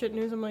bullshit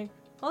news, I'm like,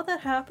 Oh,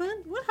 that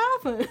happened? What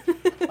happened?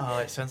 Oh,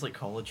 it sounds like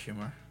college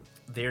humor.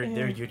 Their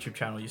YouTube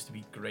channel used to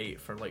be great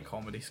for like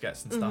comedy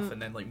skits and stuff,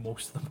 and then like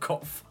most of them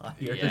got fired.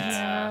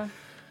 Yeah.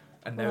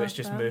 And now Well, it's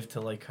just that's moved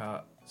to like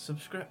a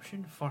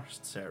subscription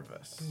first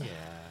service. Yeah.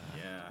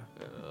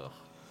 Yeah. Ugh.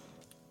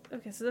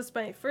 Okay, so that's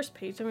my first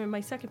page. I mean,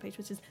 my second page,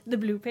 which is the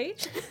blue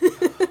page,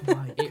 Oh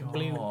my It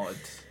blew. god.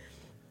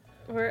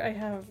 where I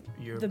have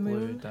You're the blue,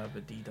 moon.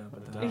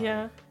 dabba-dee-dabba-da.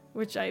 Yeah,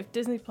 which I have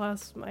Disney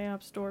Plus, my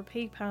App Store,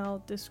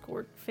 PayPal,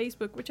 Discord,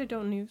 Facebook, which I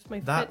don't use. My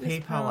That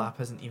Fitness PayPal Pal.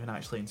 app isn't even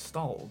actually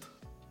installed.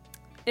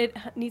 It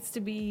needs to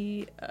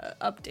be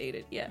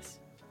updated. Yes.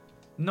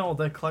 No,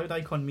 the cloud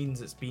icon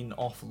means it's been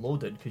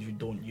offloaded because you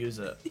don't use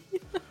it.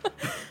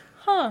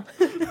 Huh.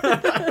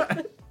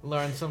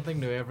 Learn something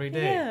new every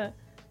day. Yeah.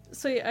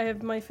 So yeah, I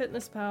have my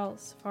Fitness Pal,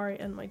 Safari,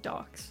 and my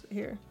docs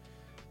here.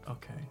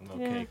 Okay.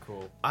 Okay, Yeah.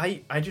 cool.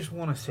 I just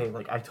want to say,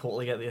 like, I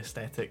totally get the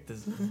aesthetic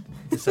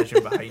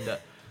decision behind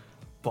it,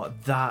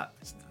 but that,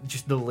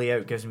 just the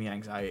layout gives me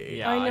anxiety.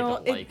 Yeah, I I, know,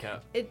 don't like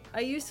it. I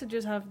used to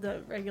just have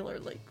the regular,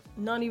 like,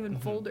 not even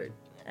Mm-hmm. foldered,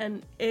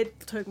 and it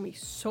took me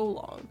so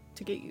long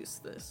to get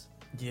used to this.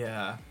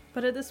 Yeah.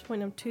 But at this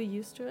point, I'm too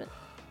used to it.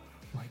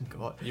 My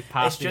god. You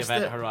passed the just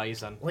event that-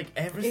 horizon. Like,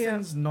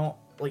 everything's not,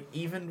 like,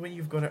 even when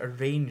you've got it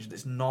arranged,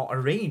 it's not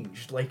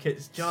arranged. Like,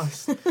 it's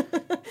just...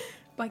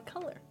 By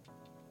color.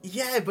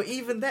 Yeah, but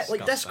even that, like,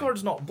 Disgusting.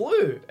 Discord's not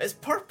blue. It's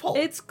purple.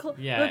 It's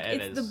Yeah, look,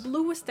 it it's is. the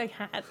bluest I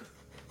had.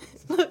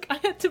 Look, I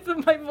had to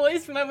put my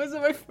voice when I was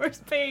on my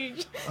first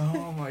page.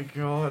 Oh my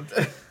god.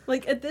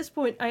 Like, at this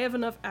point, I have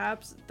enough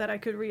apps that I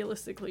could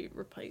realistically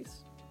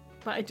replace.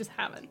 But I just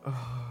haven't.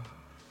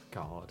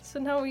 God. So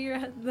now we're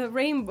at the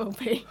rainbow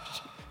page.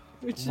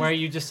 Which Where is,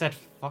 you just said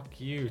fuck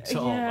you to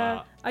all yeah,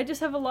 that. I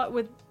just have a lot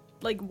with,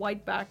 like,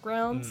 white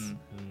backgrounds.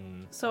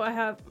 Mm. So I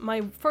have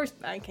my first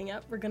banking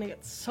app. We're gonna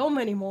get so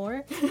many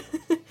more.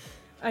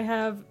 I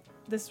have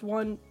this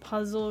one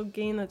puzzle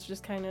game that's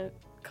just kind of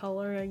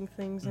coloring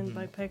things in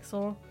by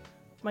pixel.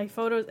 My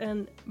photos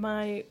and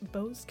my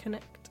Bose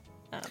Connect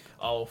app.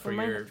 Oh, for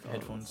my your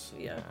headphones.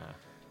 Yeah.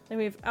 Then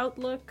we have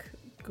Outlook,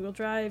 Google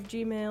Drive,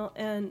 Gmail,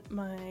 and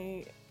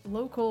my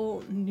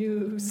local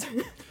news.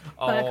 Back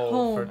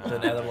Oh, for home. the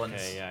Netherlands.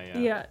 Okay, yeah.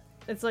 Yeah,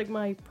 it's like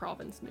my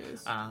province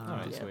news.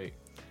 Alright, Yeah. sweet.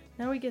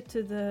 Now we get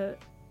to the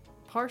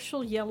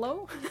partial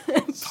yellow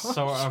and Sort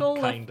partial of,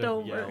 kind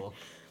leftover. of yellow.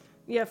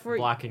 Yeah, for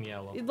Black and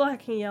yellow.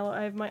 black and yellow,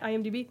 I have my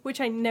IMDb, which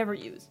I never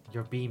use.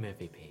 Your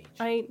B-movie page.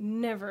 I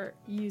never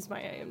use my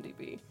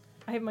IMDb.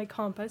 I have my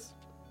Compass,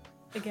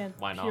 again,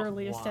 Why not?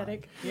 purely Why?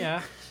 aesthetic.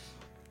 Yeah.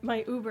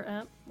 My Uber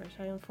app, which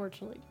I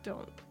unfortunately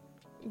don't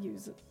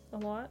use a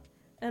lot,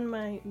 and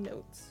my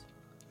notes.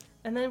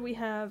 And then we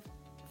have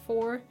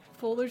 4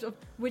 folders of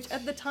which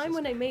at the time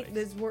when I made Christ.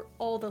 this were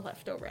all the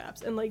leftover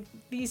apps, and like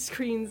these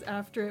screens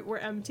after it were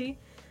empty,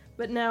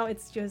 but now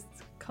it's just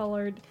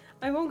colored.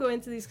 I won't go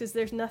into these because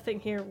there's nothing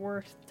here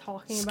worth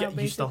talking about.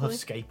 Basically, You still have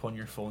Skype on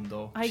your phone,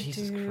 though. I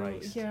Jesus do.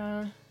 Christ.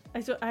 Yeah.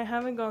 I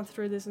haven't gone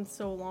through this in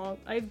so long.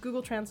 I have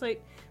Google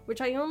Translate,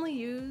 which I only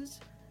use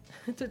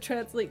to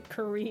translate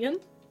Korean,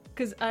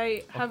 because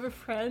I have a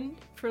friend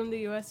from the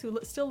US who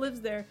still lives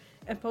there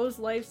and posts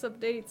live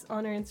updates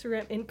on her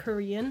Instagram in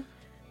Korean.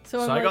 So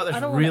I'm I like, got this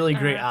don't wanna really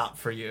great ask. app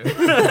for you.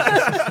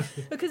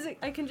 Because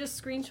I can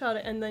just screenshot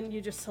it and then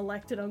you just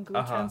select it on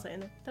Google Uh-huh. Translate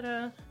and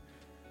ta-da.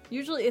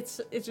 Usually it's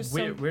just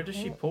Where does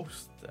she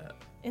post that?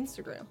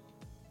 Instagram.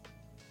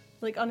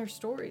 Like on her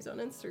stories on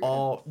Instagram.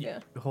 Oh, yeah.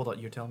 Hold on,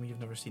 you're telling me you've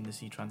never seen the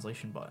C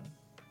translation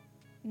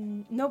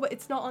button? No, but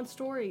it's not on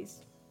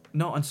stories.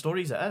 No, on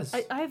stories it is.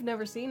 I have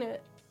never seen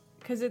it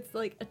because it's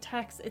like a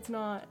text. It's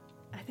not.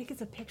 I think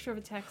it's a picture of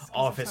a text.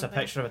 Oh, or if it's a something.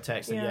 picture of a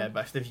text, then Yeah. yeah.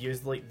 But if they've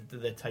used like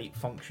the type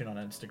function on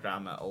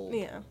Instagram, it'll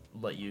Yeah.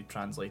 let you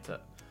translate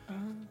it.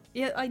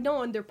 Yeah, I know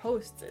on their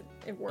posts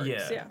it works.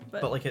 Yeah,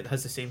 but, like it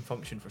has the same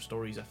function for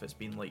stories if it's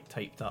been like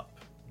typed up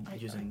I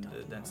using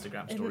don't the know.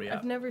 Instagram And story I've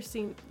app. never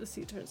seen the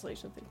C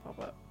translation thing pop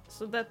up.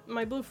 So that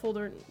my blue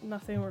folder,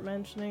 nothing we're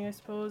mentioning, I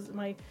suppose.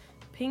 My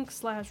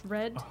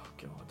pink/red. Oh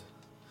god.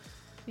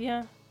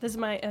 Yeah, this is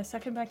my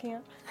second backing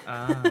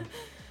app.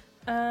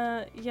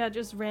 Ah, Yeah,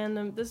 just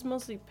random. This is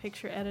mostly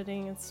picture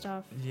editing and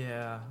stuff.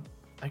 yeah.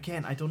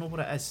 Again, I don't know what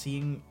it is.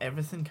 Seeing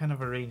everything kind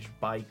of arranged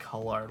by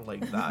color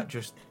like that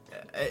just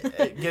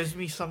it gives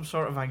me some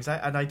sort of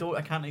anxiety, and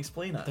I can't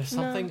explain it. There's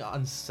No. something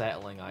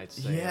unsettling, I'd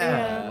say.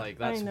 Yeah.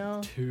 Like, I that's know.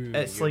 too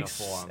It's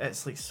uniform.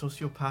 like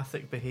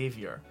sociopathic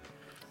behavior.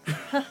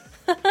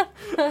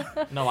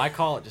 No, I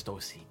call it just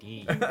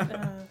OCD.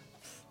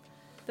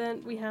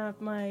 Then we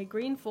have my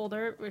green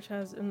folder, which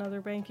has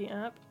another banking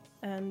app.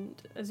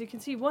 And as you can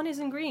see, one is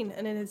in green,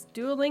 and it is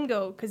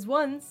Duolingo. Because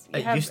once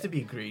It used to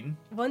be green.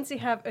 you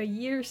have a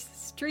year's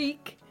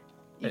streak,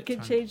 you It can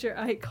turned- change your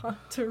icon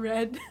to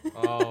red.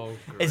 Oh,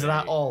 great. Is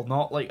that all?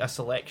 Not like a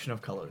selection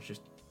of colors,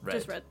 just red.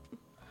 Just red.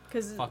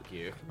 Because Fuck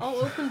you. I'll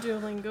open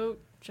Duolingo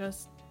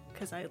just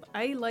because I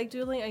like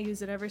Duolingo. I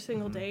use it every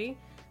single day.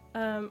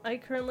 I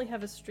currently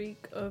have a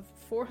streak of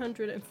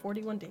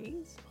 441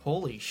 days.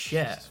 Holy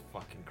shit! Jesus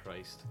fucking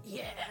Christ.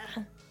 Yeah.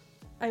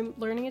 I'm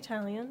learning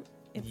Italian.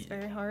 It's Ye-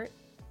 very hard.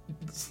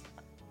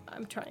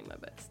 I'm trying my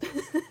best.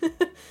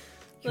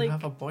 You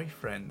have a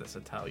boyfriend that's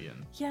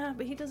Italian. Yeah,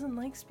 but he doesn't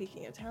like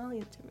speaking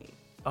Italian to me.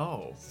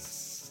 Oh.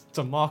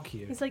 To mock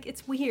you. He's like,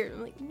 it's weird.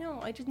 I'm like, no,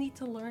 I just need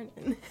to learn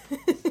it.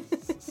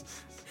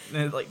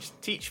 Like, just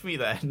teach me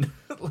then.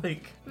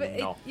 Like, But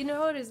No. you know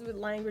how it is with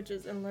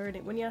languages and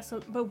learning. When you ask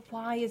them, but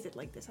why is it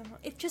like this? I'm like,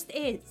 it just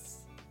is.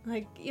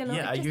 Like, you know.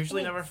 yeah, I it just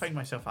usually is. never find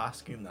myself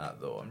asking that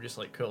though. I'm just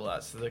like, cool.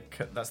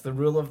 That's the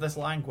rule of this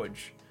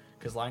language,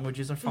 because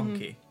languages are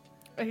funky.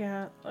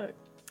 Yeah.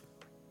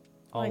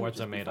 All languages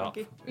words are be made up.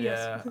 funky.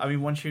 Yeah, Yes. I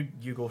mean, once you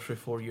go through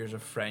 4 years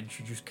of French,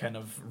 you just kind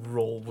of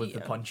roll with the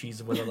Yeah.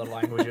 punchies with other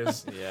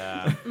languages.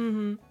 Yeah.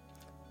 Mm-hmm.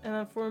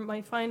 And for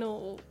my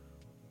final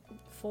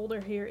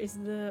folder here is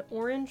the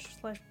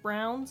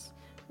orange/browns,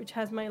 which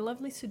has my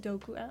lovely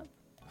Sudoku app,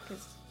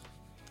 because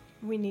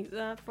we need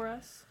that for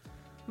us.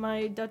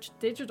 My Dutch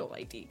digital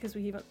ID, because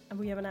we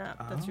have an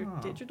app that's your Ah.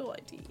 digital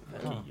ID.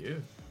 Look at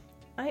you.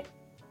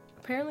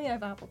 Apparently, I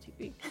have Apple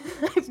TV.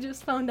 I've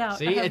just found out.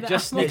 See, I have it the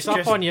just Apple sneaks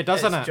up on you,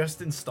 doesn't it's it?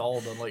 just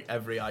installed on like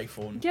every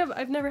iPhone. Yeah, but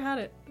I've never had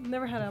it.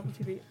 Never had Apple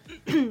TV.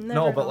 Never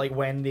No, at but all. like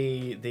when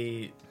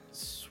they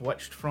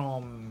switched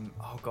from,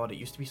 oh god, it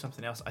used to be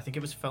something else. I think it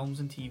was films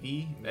and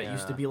TV. It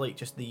used to Yeah. be like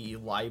just the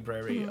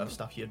library of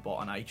stuff you had bought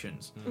on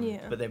iTunes.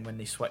 Yeah. But then when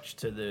they switched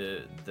to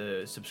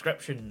the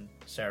subscription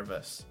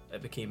service,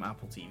 it became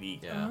Apple TV.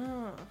 Yeah.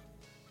 Ah.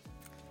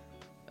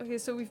 Okay,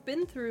 so we've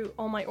been through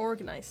all my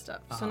organized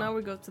stuff. So Uh-huh. now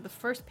we go to the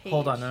first page.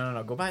 Hold on,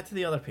 no. Go back to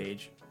the other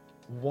page.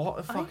 What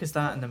the fuck is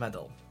that in the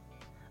middle?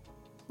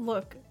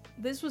 Look,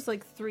 this was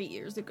like 3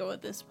 years ago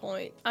at this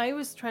point. I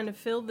was trying to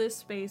fill this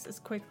space as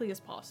quickly as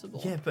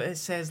possible. Yeah, but it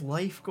says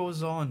life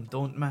goes on,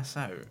 don't miss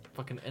out.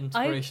 Fucking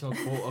inspirational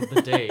quote of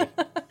the day.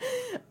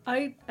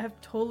 I have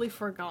totally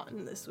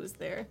forgotten this was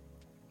there.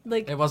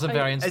 Like It wasn't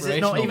very Is it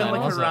inspirational not even then,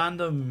 like was a it?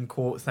 random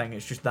quote thing?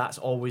 It's just that's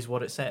always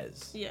what it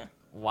says. Yeah.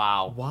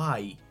 Wow.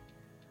 Why?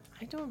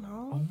 I don't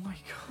know. Oh my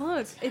god.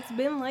 Look, it's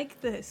been like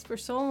this for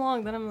so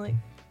long that I'm like,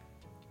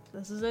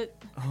 this is it.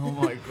 Oh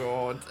my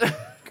god.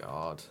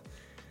 God.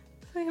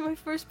 My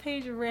first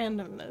page of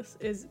randomness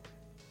is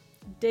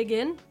dig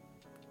in.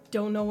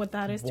 Don't know what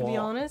that is, to be What?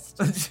 honest.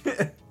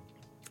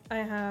 I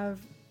have,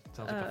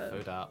 Sounds like a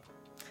food app.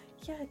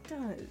 yeah, it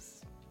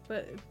does.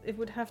 But it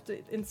would have to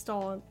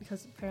install it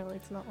because apparently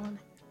it's not on.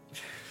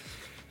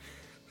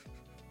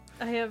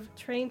 I have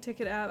train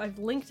ticket app. I've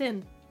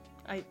LinkedIn.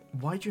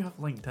 Why do you have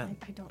LinkedIn?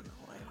 I don't know.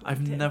 I've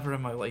LinkedIn. never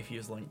in my life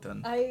used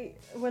LinkedIn.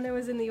 When I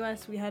was in the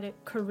US, we had a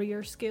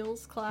career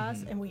skills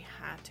class, and we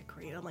had to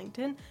create a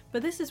LinkedIn.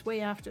 But this is way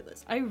after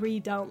this. I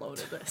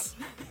re-downloaded this.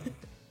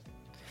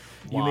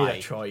 You made Why?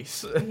 a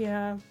choice.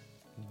 Yeah,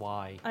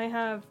 Why? I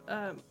have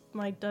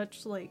my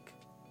Dutch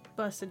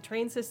bus and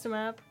train system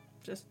app.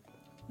 Just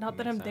not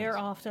that Makes I'm there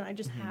sense. often. I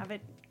just have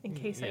it in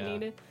case I Yeah.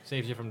 need it.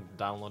 Saves you from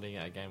downloading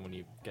it again when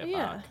you get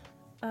Yeah.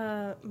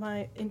 back.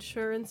 My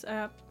insurance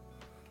app.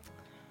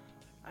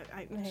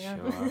 Hang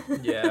on. Sure.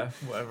 Yeah,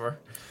 whatever.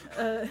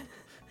 I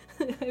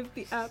have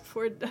the app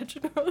for a Dutch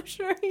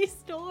grocery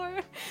store.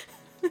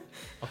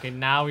 Okay,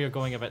 now you're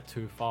going a bit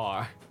too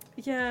far.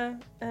 Yeah,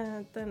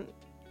 then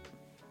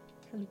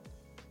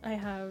I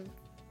have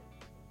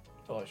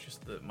Oh, it's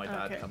just my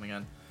dad Okay. coming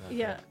in. Okay.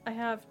 yeah, I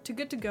have Too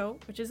Good To Go,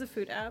 which is a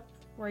food app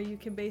where you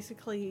can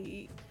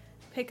basically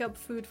pick up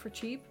food for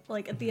cheap.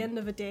 Like at the end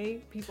of a day,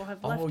 people have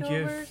Oh,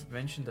 leftovers. you've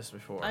mentioned this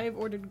before. I have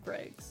ordered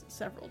Greg's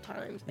several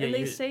times, Yeah, and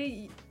they you-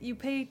 say you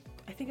pay.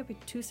 I think I paid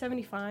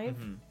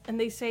 $2.75, and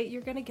they say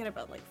you're gonna get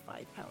about like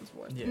 5 pounds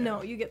worth. Yeah.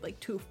 No, you get like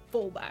 2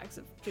 full bags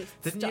of just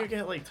Didn't stuff. you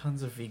get like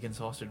tons of vegan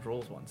sausage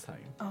rolls one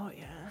time? Oh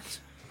yeah,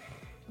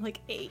 like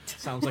 8.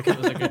 Sounds like it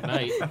was a good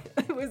night.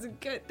 It was a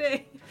good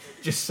day.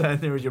 Just sitting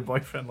there with your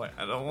boyfriend, like,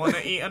 I don't want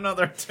to eat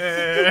another 2.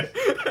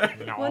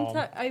 No. One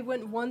time I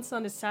went once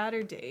on a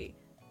Saturday.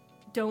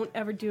 Don't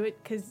ever do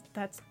it because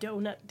that's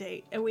donut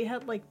day, and we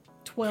had like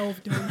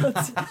 12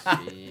 donuts,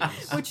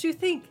 Jeez. which you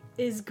think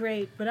is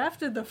great, but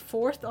after the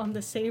 4th on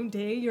the same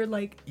day, you're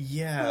like,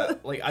 Yeah,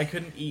 like I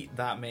couldn't eat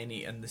that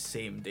many in the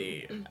same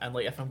day. And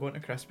like if I'm going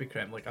to Krispy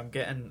Kreme, like I'm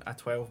getting a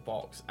 12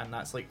 box and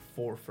that's like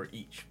 4 for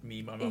each,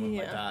 me, my mum and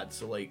my Yeah. dad.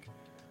 So like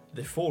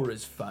the 4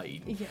 is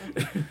fine. yeah.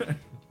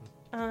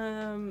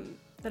 Then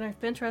I have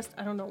Pinterest.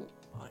 I don't know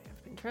why I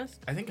have Pinterest.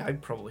 I think I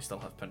probably still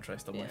have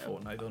Pinterest on my Yeah.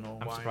 phone. I don't know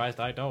I'm why. surprised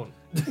I don't.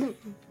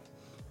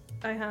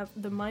 I have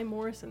the My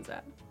Morrison's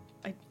app.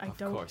 I Of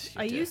don't. course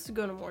you I do. used to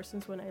go to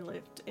Morrison's when I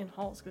lived in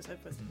Halls because I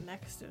was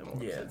next to the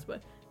Morrison's, Yeah.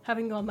 but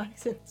having gone back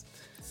since,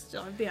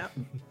 still have the app.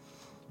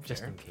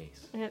 Just Fair. in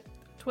case. Yeah,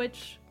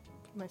 Twitch.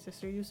 My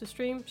sister used to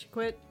stream. She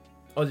quit.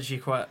 Oh, did she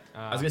quit?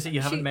 I was gonna say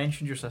you haven't She-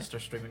 mentioned your sister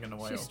streaming in a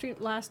while. She streamed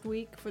last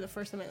week for the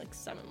first time in like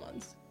 7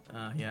 months.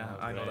 Yeah,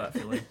 Oh, I know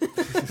great.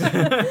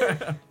 that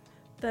feeling.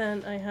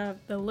 Then I have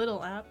the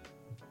Little app.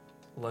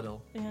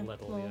 Little. Yeah,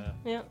 Little,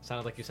 yeah.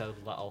 Sounded like you said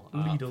little.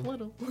 Lidl.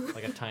 Little.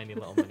 Like a tiny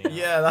little mini. app.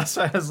 Yeah, that's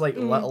why I was like,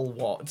 little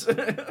what?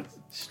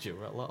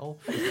 Stuart Little.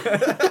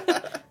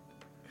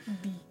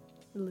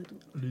 Little.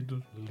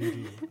 Lidl.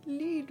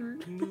 Little.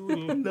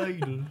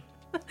 Lidl.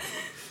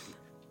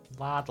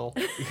 Laddle.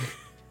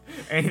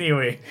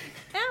 Anyway,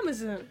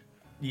 Amazon.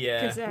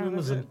 yeah. 'Cause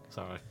Amazon.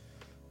 Sorry.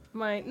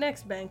 My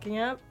next banking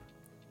app.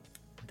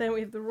 Then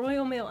we have the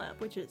Royal Mail app,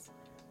 which is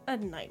a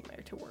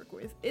nightmare to work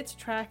with. Its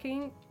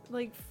tracking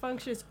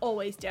function is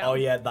always down. Oh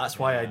yeah, that's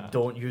why I Yeah.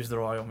 don't use the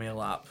Royal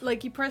Mail app.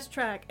 Like you press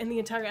track and the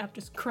entire app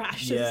just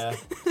crashes. Yeah,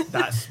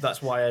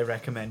 that's why I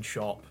recommend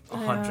Shop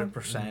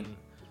 100%.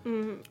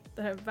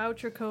 They have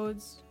voucher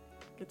codes,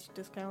 gets you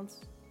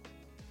discounts.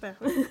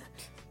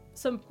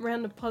 Some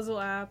random puzzle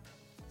app,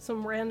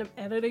 some random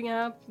editing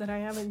app that I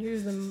haven't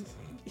used in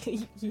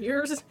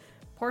years.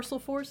 Parcel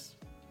Force,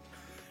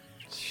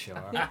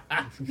 Sure.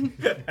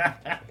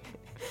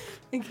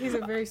 in case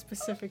of very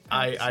specific.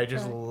 I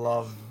just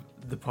love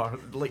the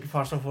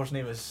Parcel Force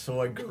name is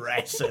so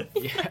aggressive.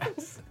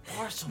 Yes.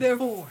 They're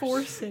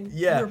forcing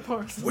Yeah. your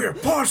parcel. We're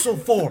Parcel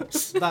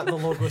Force. That the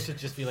logo should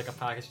just be like a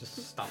package just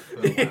stuffed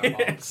with a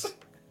box.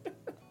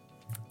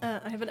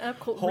 I have an app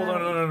called. Hold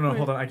on, Round. no, Wait,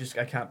 hold on. I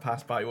can't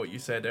pass by what you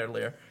said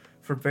earlier.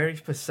 For very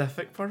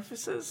specific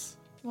purposes,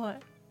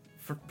 What?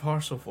 for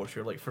Parcel Force,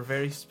 you're like for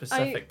very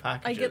specific I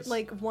packages.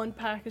 get one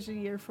package a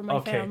year for my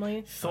Okay.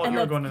 family. Thought and you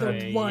were that's going the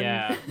to. one.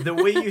 Yeah. The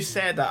way you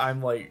said that,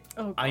 I'm like,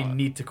 Oh, I God.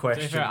 need to To be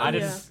question. fair, I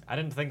this. didn't. I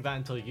didn't think that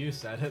until you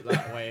said it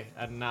that way,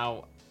 and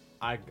now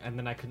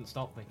then I couldn't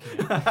stop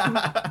thinking.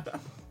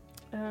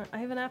 It. I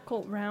have an app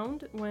called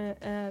Round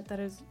that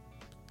is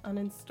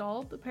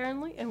uninstalled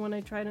apparently, and when I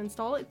try to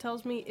install it, it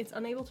tells me it's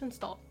unable to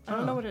install. I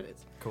don't know Oh. what it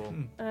is. Cool.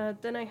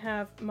 Then I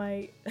have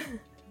my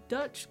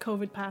Dutch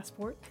COVID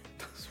passport.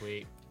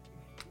 Sweet.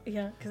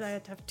 Yeah, because I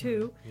had to have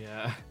two.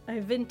 Yeah. I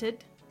Vinted,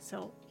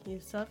 sell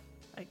used stuff.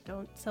 I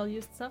don't sell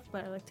used stuff,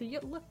 but I like to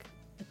look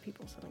at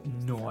people selling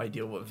used No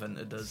idea what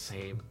Vinted does.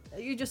 Same. stuff.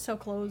 You just sell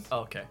clothes.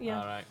 Okay. Yeah.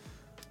 All right.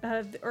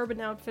 The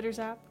Urban Outfitters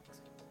app.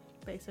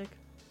 Basic.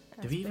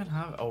 Do we even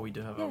have? Oh, we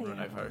do have Yeah, Urban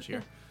yeah. Outfitters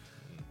here.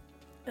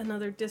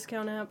 Another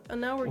discount app. And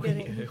now we're Wait,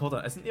 getting... hold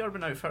on. Isn't the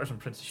Urban Outfitters on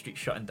Princess Street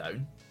shutting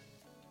down?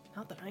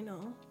 Not that I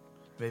know.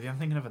 Maybe I'm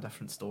thinking of a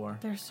different store.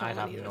 There's so I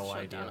many have that no shut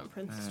idea. down on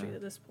Princess Yeah. Street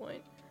at this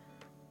point.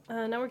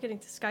 Now we're getting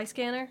to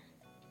Skyscanner.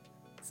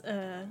 It's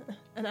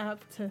an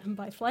app to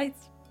buy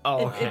flights. Oh,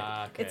 It- okay.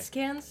 Okay. It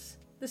scans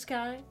the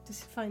sky to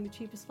find the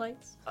cheapest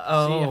flights.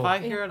 Oh, See, if I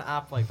hear an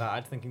app like that,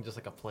 I'd thinking just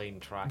like a plain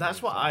track.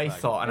 that's what I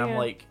thought, and I'm Yeah.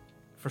 like,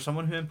 for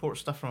someone who imports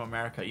stuff from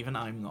America, even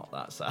I'm not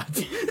that sad.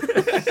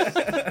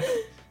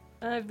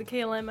 I have the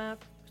KLM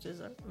app, which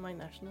is my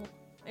national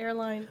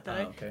airline.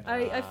 That okay.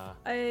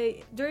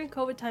 I during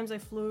COVID times I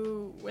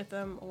flew with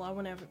them a lot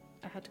whenever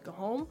I had to go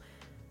home,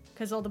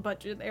 because all the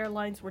budget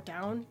airlines were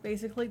down.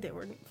 Basically, they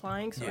weren't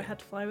flying, so I Yeah. had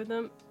to fly with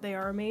them. They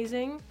are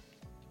amazing,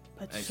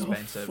 but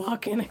Expensive. so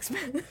fucking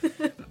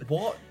expensive.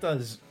 What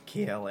does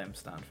KLM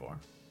stand for?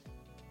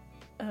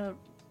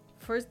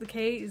 First, the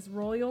K is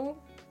Royal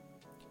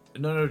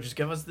No, just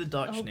give us the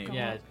Dutch Oh, name. God.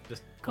 Yeah,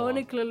 just go on.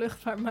 Koninklijke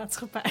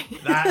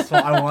Luchtvaartmaatschappij. That's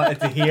what I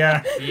wanted to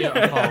hear.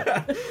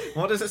 Beautiful.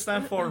 What does it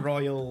stand for?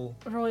 Royal.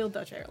 Royal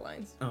Dutch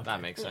Airlines. Okay. That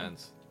makes Yeah.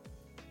 sense.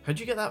 How'd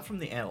you get that from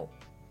the L?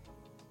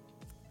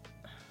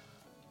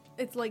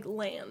 It's like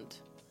land.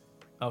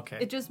 Okay.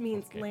 It just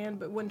means Okay. land,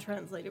 but when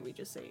translated, we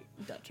just say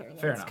Dutch Airlines.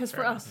 Fair enough, Because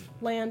fair for enough. us,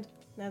 land,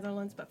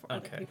 Netherlands, but for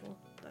other Okay. people,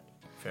 Dutch.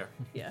 Fair.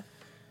 Yeah.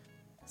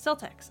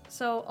 Celtex.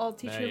 So I'll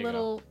teach There you a you go.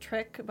 little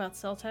trick about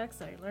Celtex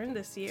that I learned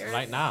this year.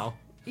 Right now.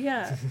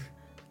 Yeah.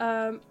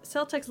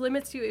 Celtex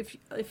limits you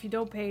if you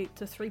don't pay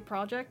to 3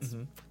 projects.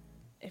 Mhm.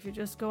 If you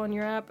just go on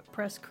your app,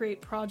 press create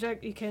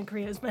project, you can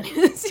create as many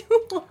as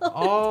you want.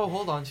 Oh,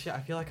 hold on, shit! I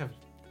feel like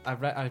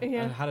I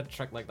Yeah. had a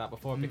trick like that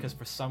before Mm. because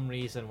for some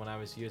reason when I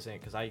was using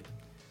it, because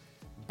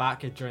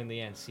back during the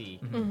NC,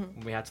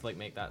 Mhm. we had to like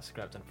make that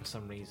script, and for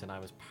some reason I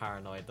was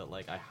paranoid that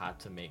like I had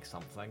to make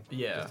something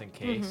Yeah. just in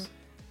case.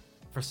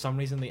 For some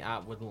reason the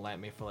app wouldn't let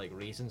me for like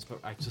reasons, but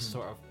I just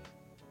sort of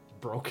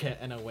broke it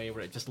in a way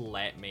where it just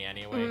let me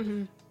anyway,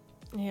 Mhm.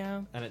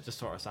 Yeah. and it just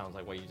sort of sounds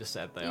like what you just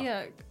said there.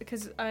 Yeah,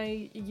 because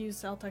I use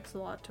Celtex a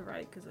lot to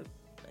write because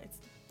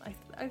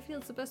I feel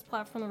it's the best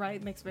platform to write.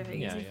 It makes it very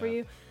Yeah, easy yeah. for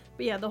you.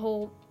 But yeah, the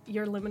whole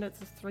you're limited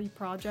to 3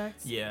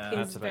 projects Yeah. is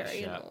That's a bit very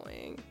shit.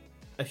 annoying.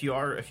 If you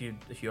are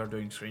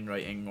doing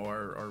screenwriting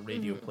or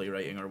radio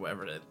playwriting or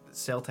whatever,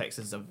 Celtex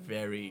is a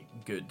very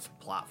good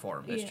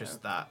platform. It's Yeah.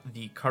 just that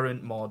the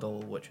current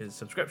model, which is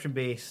subscription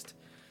based,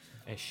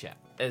 It's shit.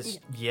 is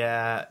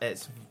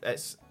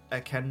it's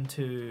akin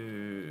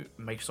to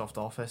Microsoft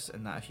Office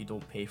in that if you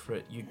don't pay for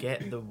it, you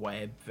get the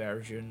web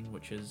version,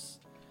 which is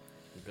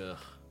Ugh.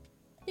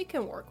 You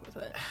can work with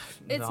it.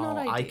 It's no,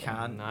 not I ideal.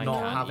 can't. No, I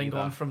not can't having either.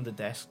 gone from the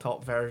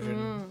desktop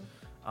version.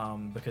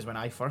 Mm. Because when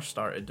I first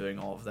started doing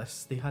all of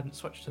this, they hadn't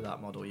switched to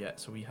that model yet.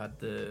 So we had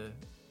the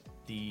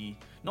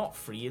not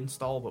free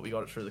install, but we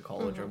got it through the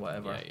college or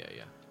whatever.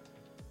 Yeah.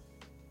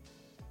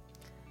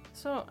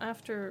 So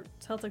after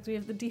Celtex, we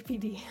have the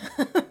DPD.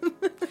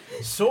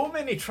 So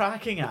many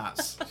tracking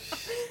apps.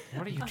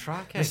 What are you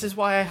tracking? This is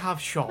why I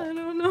have Shop. I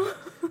don't know.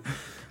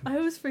 I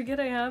always forget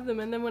I have them,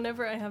 and then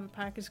whenever I have a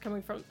package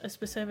coming from a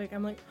specific,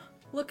 I'm like,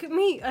 look at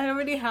me, I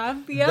already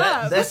have the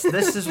app. This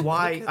is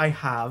why I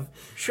have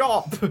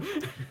Shop.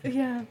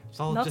 Yeah. It's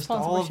all Not just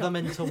sponsored all by of them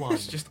Shop. into one.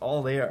 It's just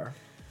all there.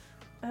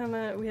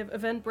 We have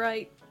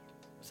Eventbrite.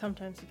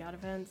 Sometimes you got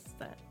events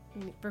that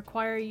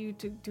require you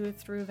to do it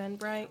through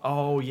Eventbrite.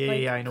 Oh, yeah,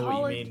 Like, yeah, I know what you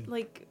college- mean.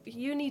 Like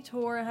Uni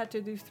Tour, I had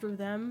to do through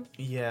them,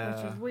 Yeah.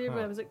 which is weird.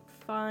 But I was like,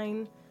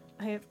 fine.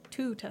 I have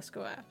 2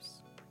 Tesco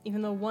apps,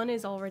 even though one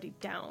is already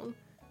down.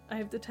 I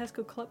have the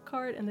Tesco Club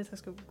Card and the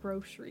Tesco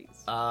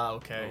Groceries. Ah,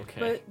 okay. Okay.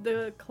 But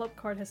the Club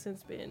Card has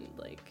since been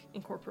like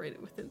incorporated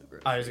within the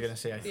Groceries. I was gonna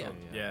say, I Yeah. thought,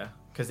 yeah,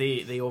 because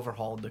they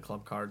overhauled the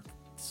club card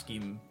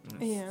scheme.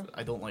 And Yeah.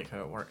 I don't like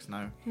how it works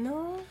now.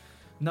 No.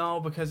 No,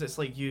 because it's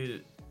like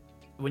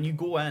when you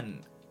go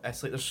in,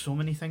 it's like there's so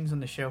many things on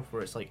the shelf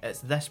where it's like it's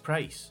this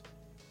price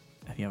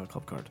if you have a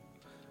club card,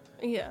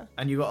 Yeah.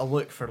 and you got to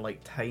look for like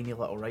tiny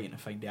little writing to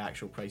find the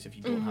actual price if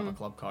you don't have a Mhm.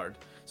 club card.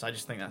 So I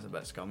just think that's a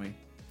bit scummy.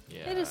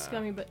 Yeah. It is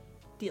scummy, but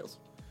deals.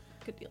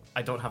 Good deal.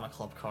 I don't have a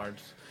club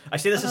card. I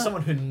say this as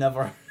someone who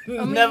never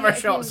mean, never I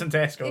shops mean, in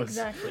Tesco's.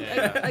 Exactly.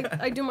 Yeah.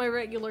 I do my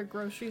regular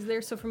groceries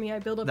there, so for me, I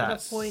build up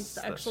enough points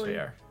to that's actually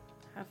fair.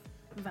 have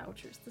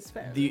vouchers to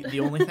spend. The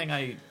only thing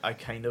I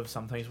kind of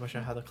sometimes wish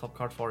I had a club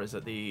card for is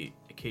that they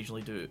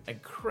occasionally do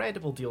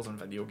incredible deals on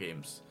video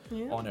games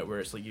yeah. on it, where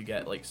it's like you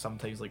get like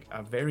sometimes like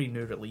a very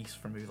new release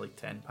for maybe like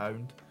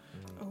 £10.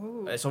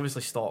 Ooh. It's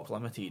obviously stock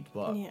limited,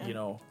 but Yeah. you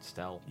know,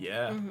 Still,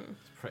 yeah. Mhm.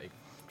 it's pretty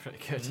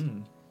good.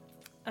 Mm.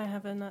 I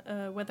have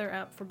a weather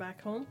app for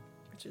back home,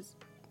 which is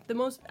the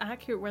most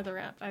accurate weather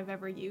app I've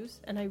ever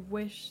used, and I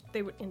wish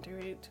they would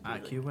integrate it to be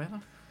like-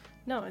 AccuWeather?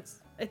 No,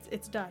 it's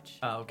Dutch.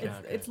 Oh, okay.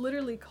 It's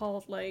literally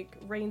called like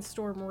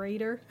Rainstorm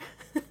Raider.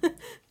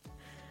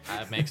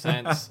 That makes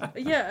sense.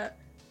 Yeah,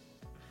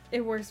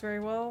 it works very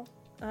well.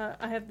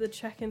 I have the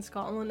Check in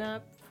Scotland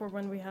app for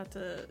when we had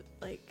to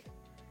like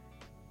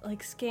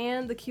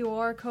scan the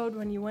QR code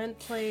when you went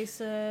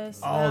places.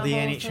 Oh, that the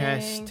whole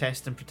NHS thing.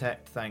 test and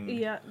protect thing.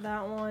 Yeah,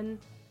 that one.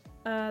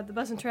 The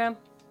bus and tram,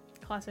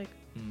 classic.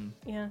 Mm.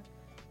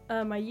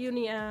 Yeah. My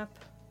uni app,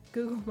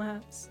 Google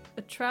Maps,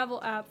 a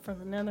travel app from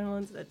the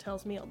Netherlands that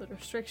tells me all the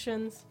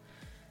restrictions.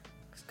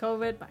 It's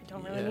COVID, but I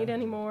don't really Yeah. need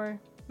any more.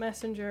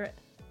 Messenger,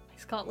 my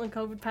Scotland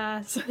COVID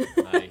pass.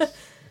 Nice.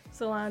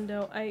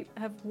 Zalando. I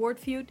have Word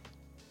Feud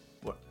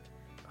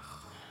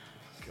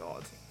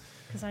God.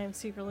 because I am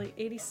secretly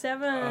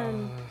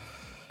 87.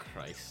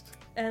 Christ.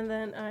 And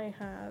then I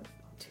have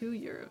 2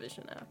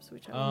 Eurovision apps,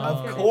 which I will Oh. not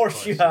Of get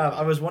course you course, have. yeah.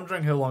 I was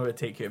wondering how long it would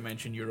take you to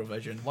mention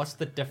Eurovision. What's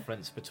the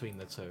difference between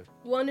the two? into.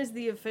 One is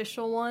the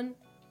official one,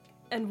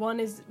 and one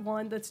is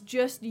one that's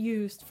just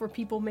used for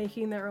people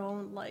making their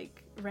own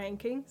like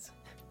rankings.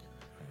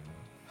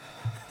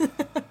 Do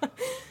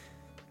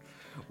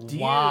you-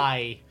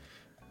 Why?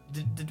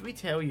 Did we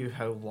tell you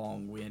how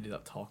long we ended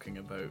up talking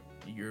about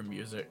your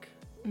music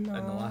No.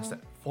 in the last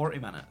 40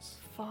 minutes?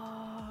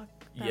 Fuck.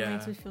 That Yeah.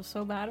 makes me feel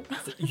so bad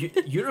about it.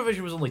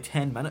 Eurovision was only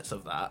 10 minutes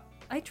of that.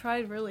 I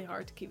tried really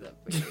hard to keep that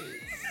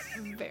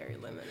very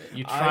limited.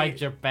 You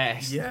tried your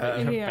best, Yeah. but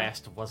your Yeah.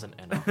 best wasn't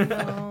enough.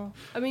 No.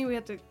 I mean, we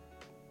had to.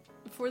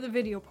 For the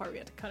video part, we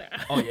had to cut it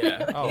out. Oh,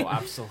 yeah. Oh,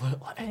 absolutely.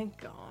 Thank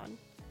God.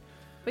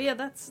 But yeah,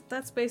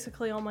 that's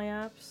basically all my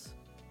apps.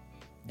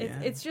 Yeah.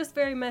 It's just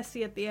very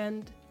messy at the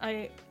end.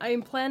 I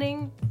am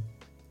planning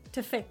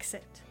to fix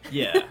it.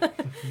 Yeah.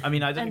 I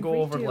mean, I didn't And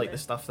go over redo like it. the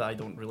stuff that I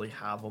don't really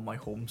have on my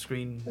home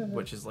screen, Mhm.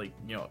 which is like,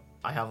 you know,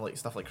 I have like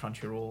stuff like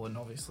Crunchyroll and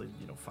obviously,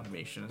 you know,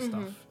 Funimation and Mhm.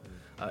 stuff.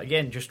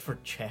 Again, just for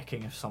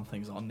checking if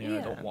something's on there. I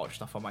Yeah. don't watch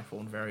stuff on my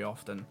phone very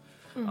often.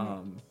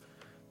 Mhm.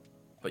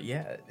 But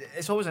yeah,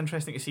 it's always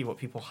interesting to see what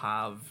people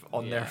have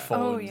on their Yeah.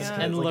 phones. Oh, yeah. 'cause,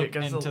 And like, look it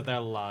gives into a- their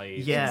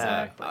lives.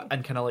 yeah, Exactly.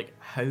 and kind of like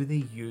how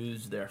they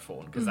use their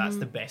phone, because that's Mhm.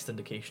 the best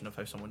indication of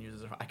how someone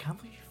uses their phone. I can't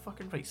believe you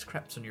fucking write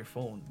scripts on your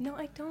phone. No,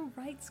 I don't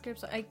write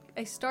scripts.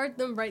 I start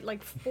them, write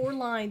like 4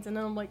 lines, and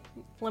then I'm like,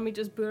 let me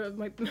just boot up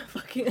my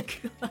fucking.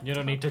 You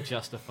don't need to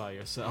justify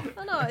yourself.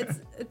 Oh, no,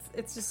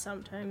 it's just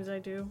sometimes I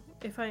do.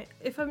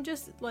 If I'm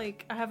just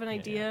like I have an Yeah.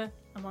 idea,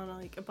 I'm on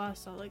like a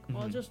bus. I'll like,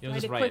 well, I'll Mhm. just You'll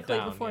write just it write it quickly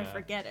down, before I yeah.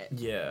 forget it.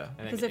 Yeah. And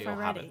then Because if I you'll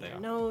write have it in there. your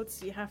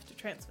notes, you have to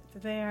transfer it to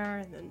there,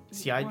 and then.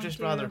 See, I'd want just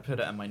to. rather put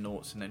it in my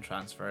notes and then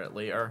transfer it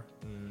later.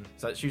 Mm.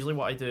 So that's usually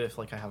what I do if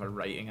like I have a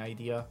writing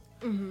idea.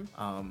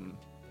 Mhm.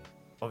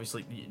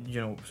 Obviously,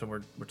 you know, so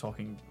we're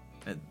talking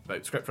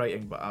about script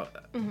writing,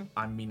 but Mhm.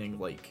 I'm meaning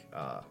like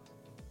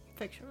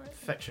Fiction, right?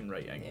 fiction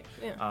writing.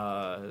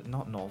 Yeah.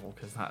 Not novel,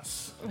 because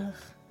that's Ugh.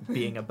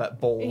 being a bit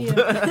bold.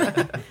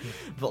 Yeah.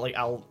 But like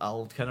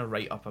I'll kind of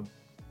write up a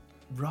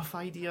rough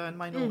idea in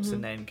my notes Mhm.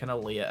 and then kind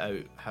of lay it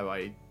out how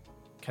I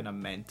kind of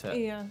meant it,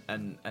 Yeah.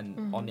 and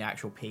Mhm. on the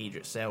actual page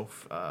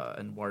itself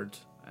in Word,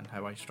 and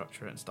how I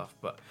structure it and stuff.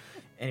 But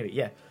anyway,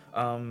 yeah.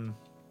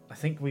 I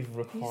think we've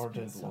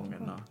recorded so long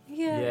long. enough.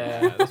 Yeah.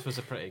 Yeah, this was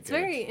a pretty It's good.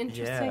 very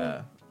interesting.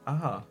 Yeah.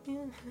 Uh-huh. Yeah.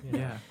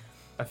 Yeah.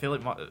 I feel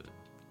like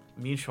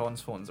me and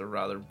Sean's phones are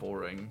rather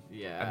boring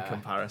Yeah. in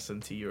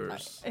comparison to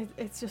yours.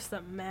 It's just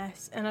a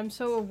mess, and I'm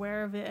so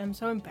aware of it. I'm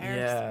so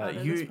embarrassed Yeah, about it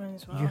at this point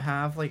as well. you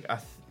have like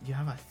you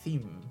have a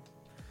theme,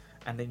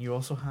 and then you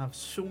also have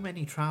so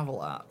many travel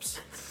apps.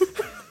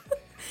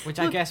 Which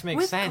I guess makes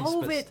with sense,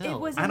 COVID, but still. it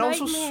was a And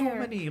also so nightmare.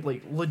 many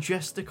like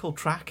logistical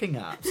tracking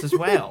apps as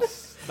well.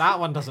 That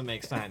one doesn't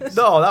make sense.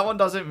 No, that one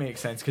doesn't make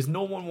sense because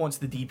no one wants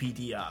the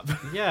DPD app.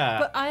 Yeah.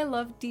 But I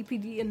love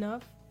DPD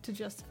enough to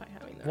justify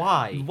having them.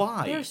 Why?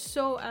 Why? They're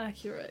so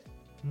accurate.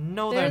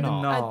 No, they're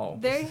not. No.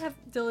 They have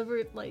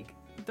delivered like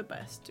the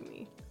best to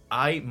me.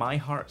 My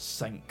heart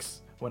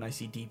sinks when I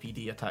see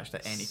DPD attached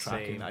to any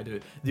tracking Same. that I do.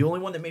 The only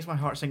one that makes my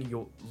heart sink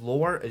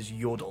lower is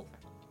Yodel.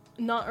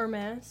 Not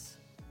Hermes.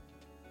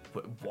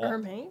 What?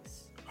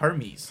 Hermes?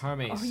 Hermes.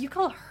 Hermes. Oh, you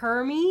call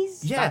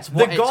Hermes? Yeah, That's the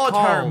what it's god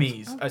called.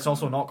 Hermes. Oh, It's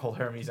also not called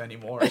Hermes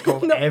anymore. It's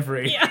called No.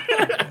 Every.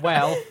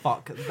 Well,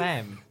 fuck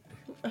them.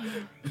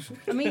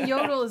 I mean,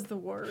 Yodel is the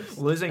worst.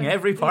 Losing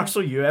every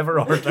parcel you ever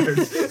ordered.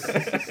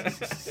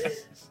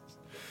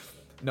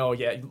 No,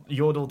 yeah,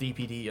 Yodel,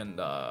 DPD, and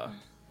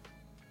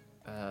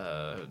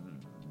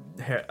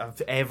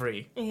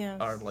Every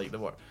Yes. are like the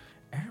word.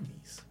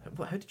 Hermes.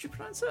 What? How did you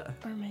pronounce it?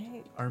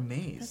 Hermes. That's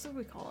Hermes. what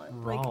we call it.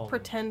 Wrong. Like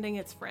pretending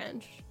it's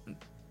French.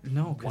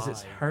 No, because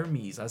it's Why?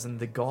 Hermes, as in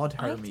the god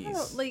I don't Hermes.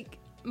 know. Like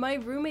my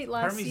roommate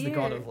last Hermes, year. the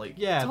god of like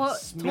Yeah, told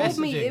me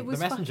messaging- it was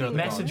the messenger fucking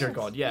Messenger yes.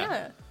 god,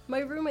 yeah. My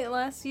roommate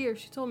last year,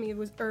 she told me it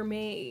was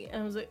Hermes,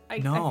 and I was like, I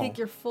No. think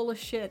you're full of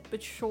shit,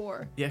 but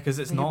sure. Yeah, because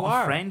it's You not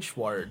are. a French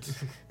word.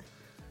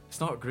 It's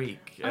not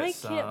Greek. I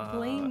It's, can't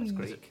blame it's you.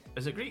 Greek.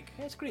 Is it Greek?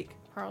 Yeah, it's Greek.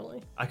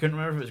 Probably. I couldn't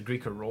remember if it was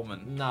Greek or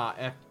Roman. Nah,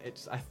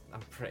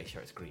 I'm pretty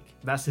sure it's Greek.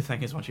 That's the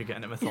thing is once you get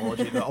into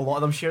mythology, that a lot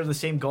of them share the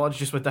same gods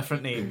just with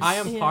different names. I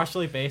am Yeah.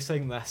 partially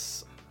basing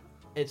this.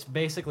 It's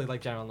basically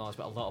like general knowledge,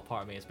 but a little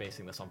part of me is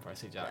basing this on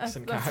Percy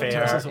Jackson That's characters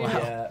fair. as well.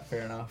 Yeah,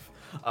 fair enough.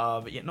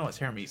 But yeah, no, it's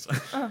Hermes.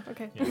 Oh,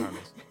 okay. Yeah,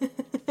 Hermes.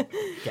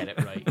 Get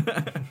it right.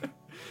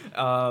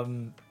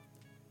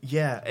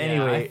 Yeah.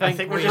 Anyway, I I think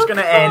think we're we just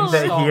gonna end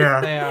it Stop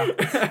here.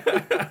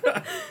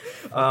 there.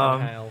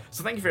 Um, Hell.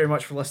 So thank you very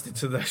much for listening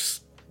to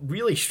this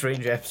really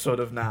strange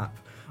episode of Nap.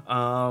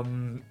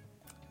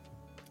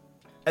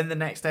 In the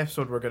next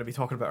episode, we're going to be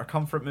talking about our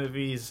comfort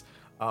movies.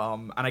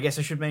 And I guess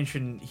I should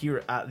mention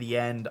here at the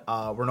end,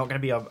 we're not going to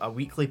be a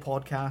weekly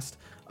podcast,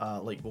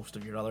 like most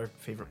of your other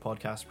favorite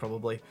podcasts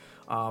probably.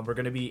 We're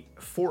going to be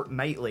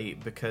fortnightly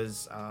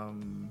because,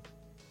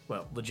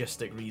 well,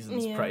 logistic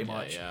reasons Yeah. pretty Yeah,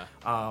 much.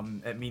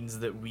 yeah. It means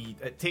that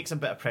it takes a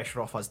bit of pressure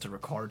off us to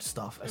record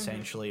stuff,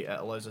 essentially. It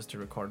allows us to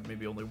record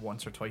maybe only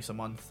once or twice a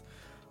month.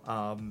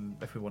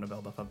 If we want to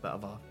build up a bit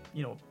of a,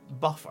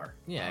 buffer.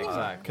 Yeah,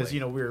 exactly. Because,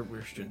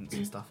 we're students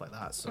and stuff like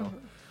that, so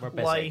We're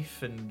busy.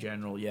 life in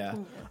general, yeah.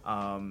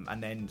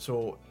 And then,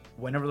 so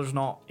whenever there's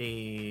not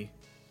a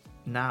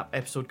Nap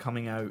episode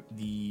coming out,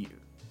 the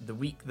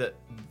week that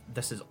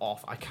this is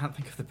off, I can't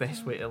think of the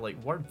best way to,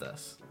 word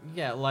this.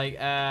 Yeah, like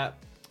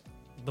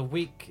the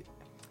week.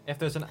 If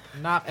there's an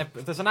nap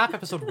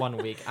episode 1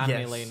 week,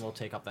 Anime Yes. Lane will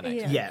take up the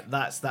next. Yeah. Yeah,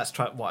 that's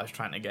what I was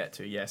trying to get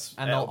to, yes.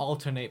 And they'll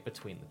alternate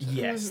between the two.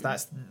 Yes,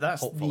 that's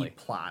Hopefully. the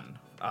plan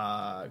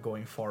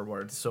going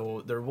forward.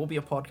 So there will be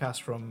a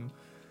podcast from,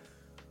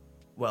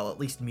 well, at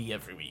least me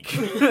every week.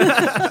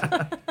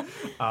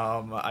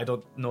 I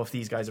don't know if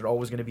these guys are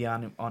always going to be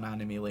on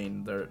Anime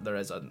Lane. There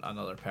is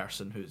another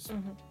person who's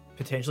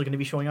potentially going to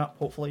be showing up,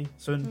 hopefully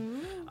soon.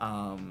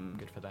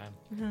 Good for them.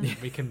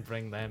 We can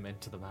bring them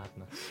into the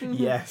madness.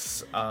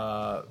 Yes,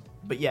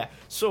 but yeah.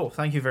 So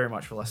thank you very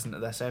much for listening to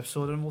this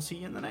episode, and we'll see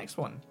you in the next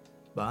one.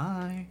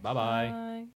 Bye. Bye bye. Bye.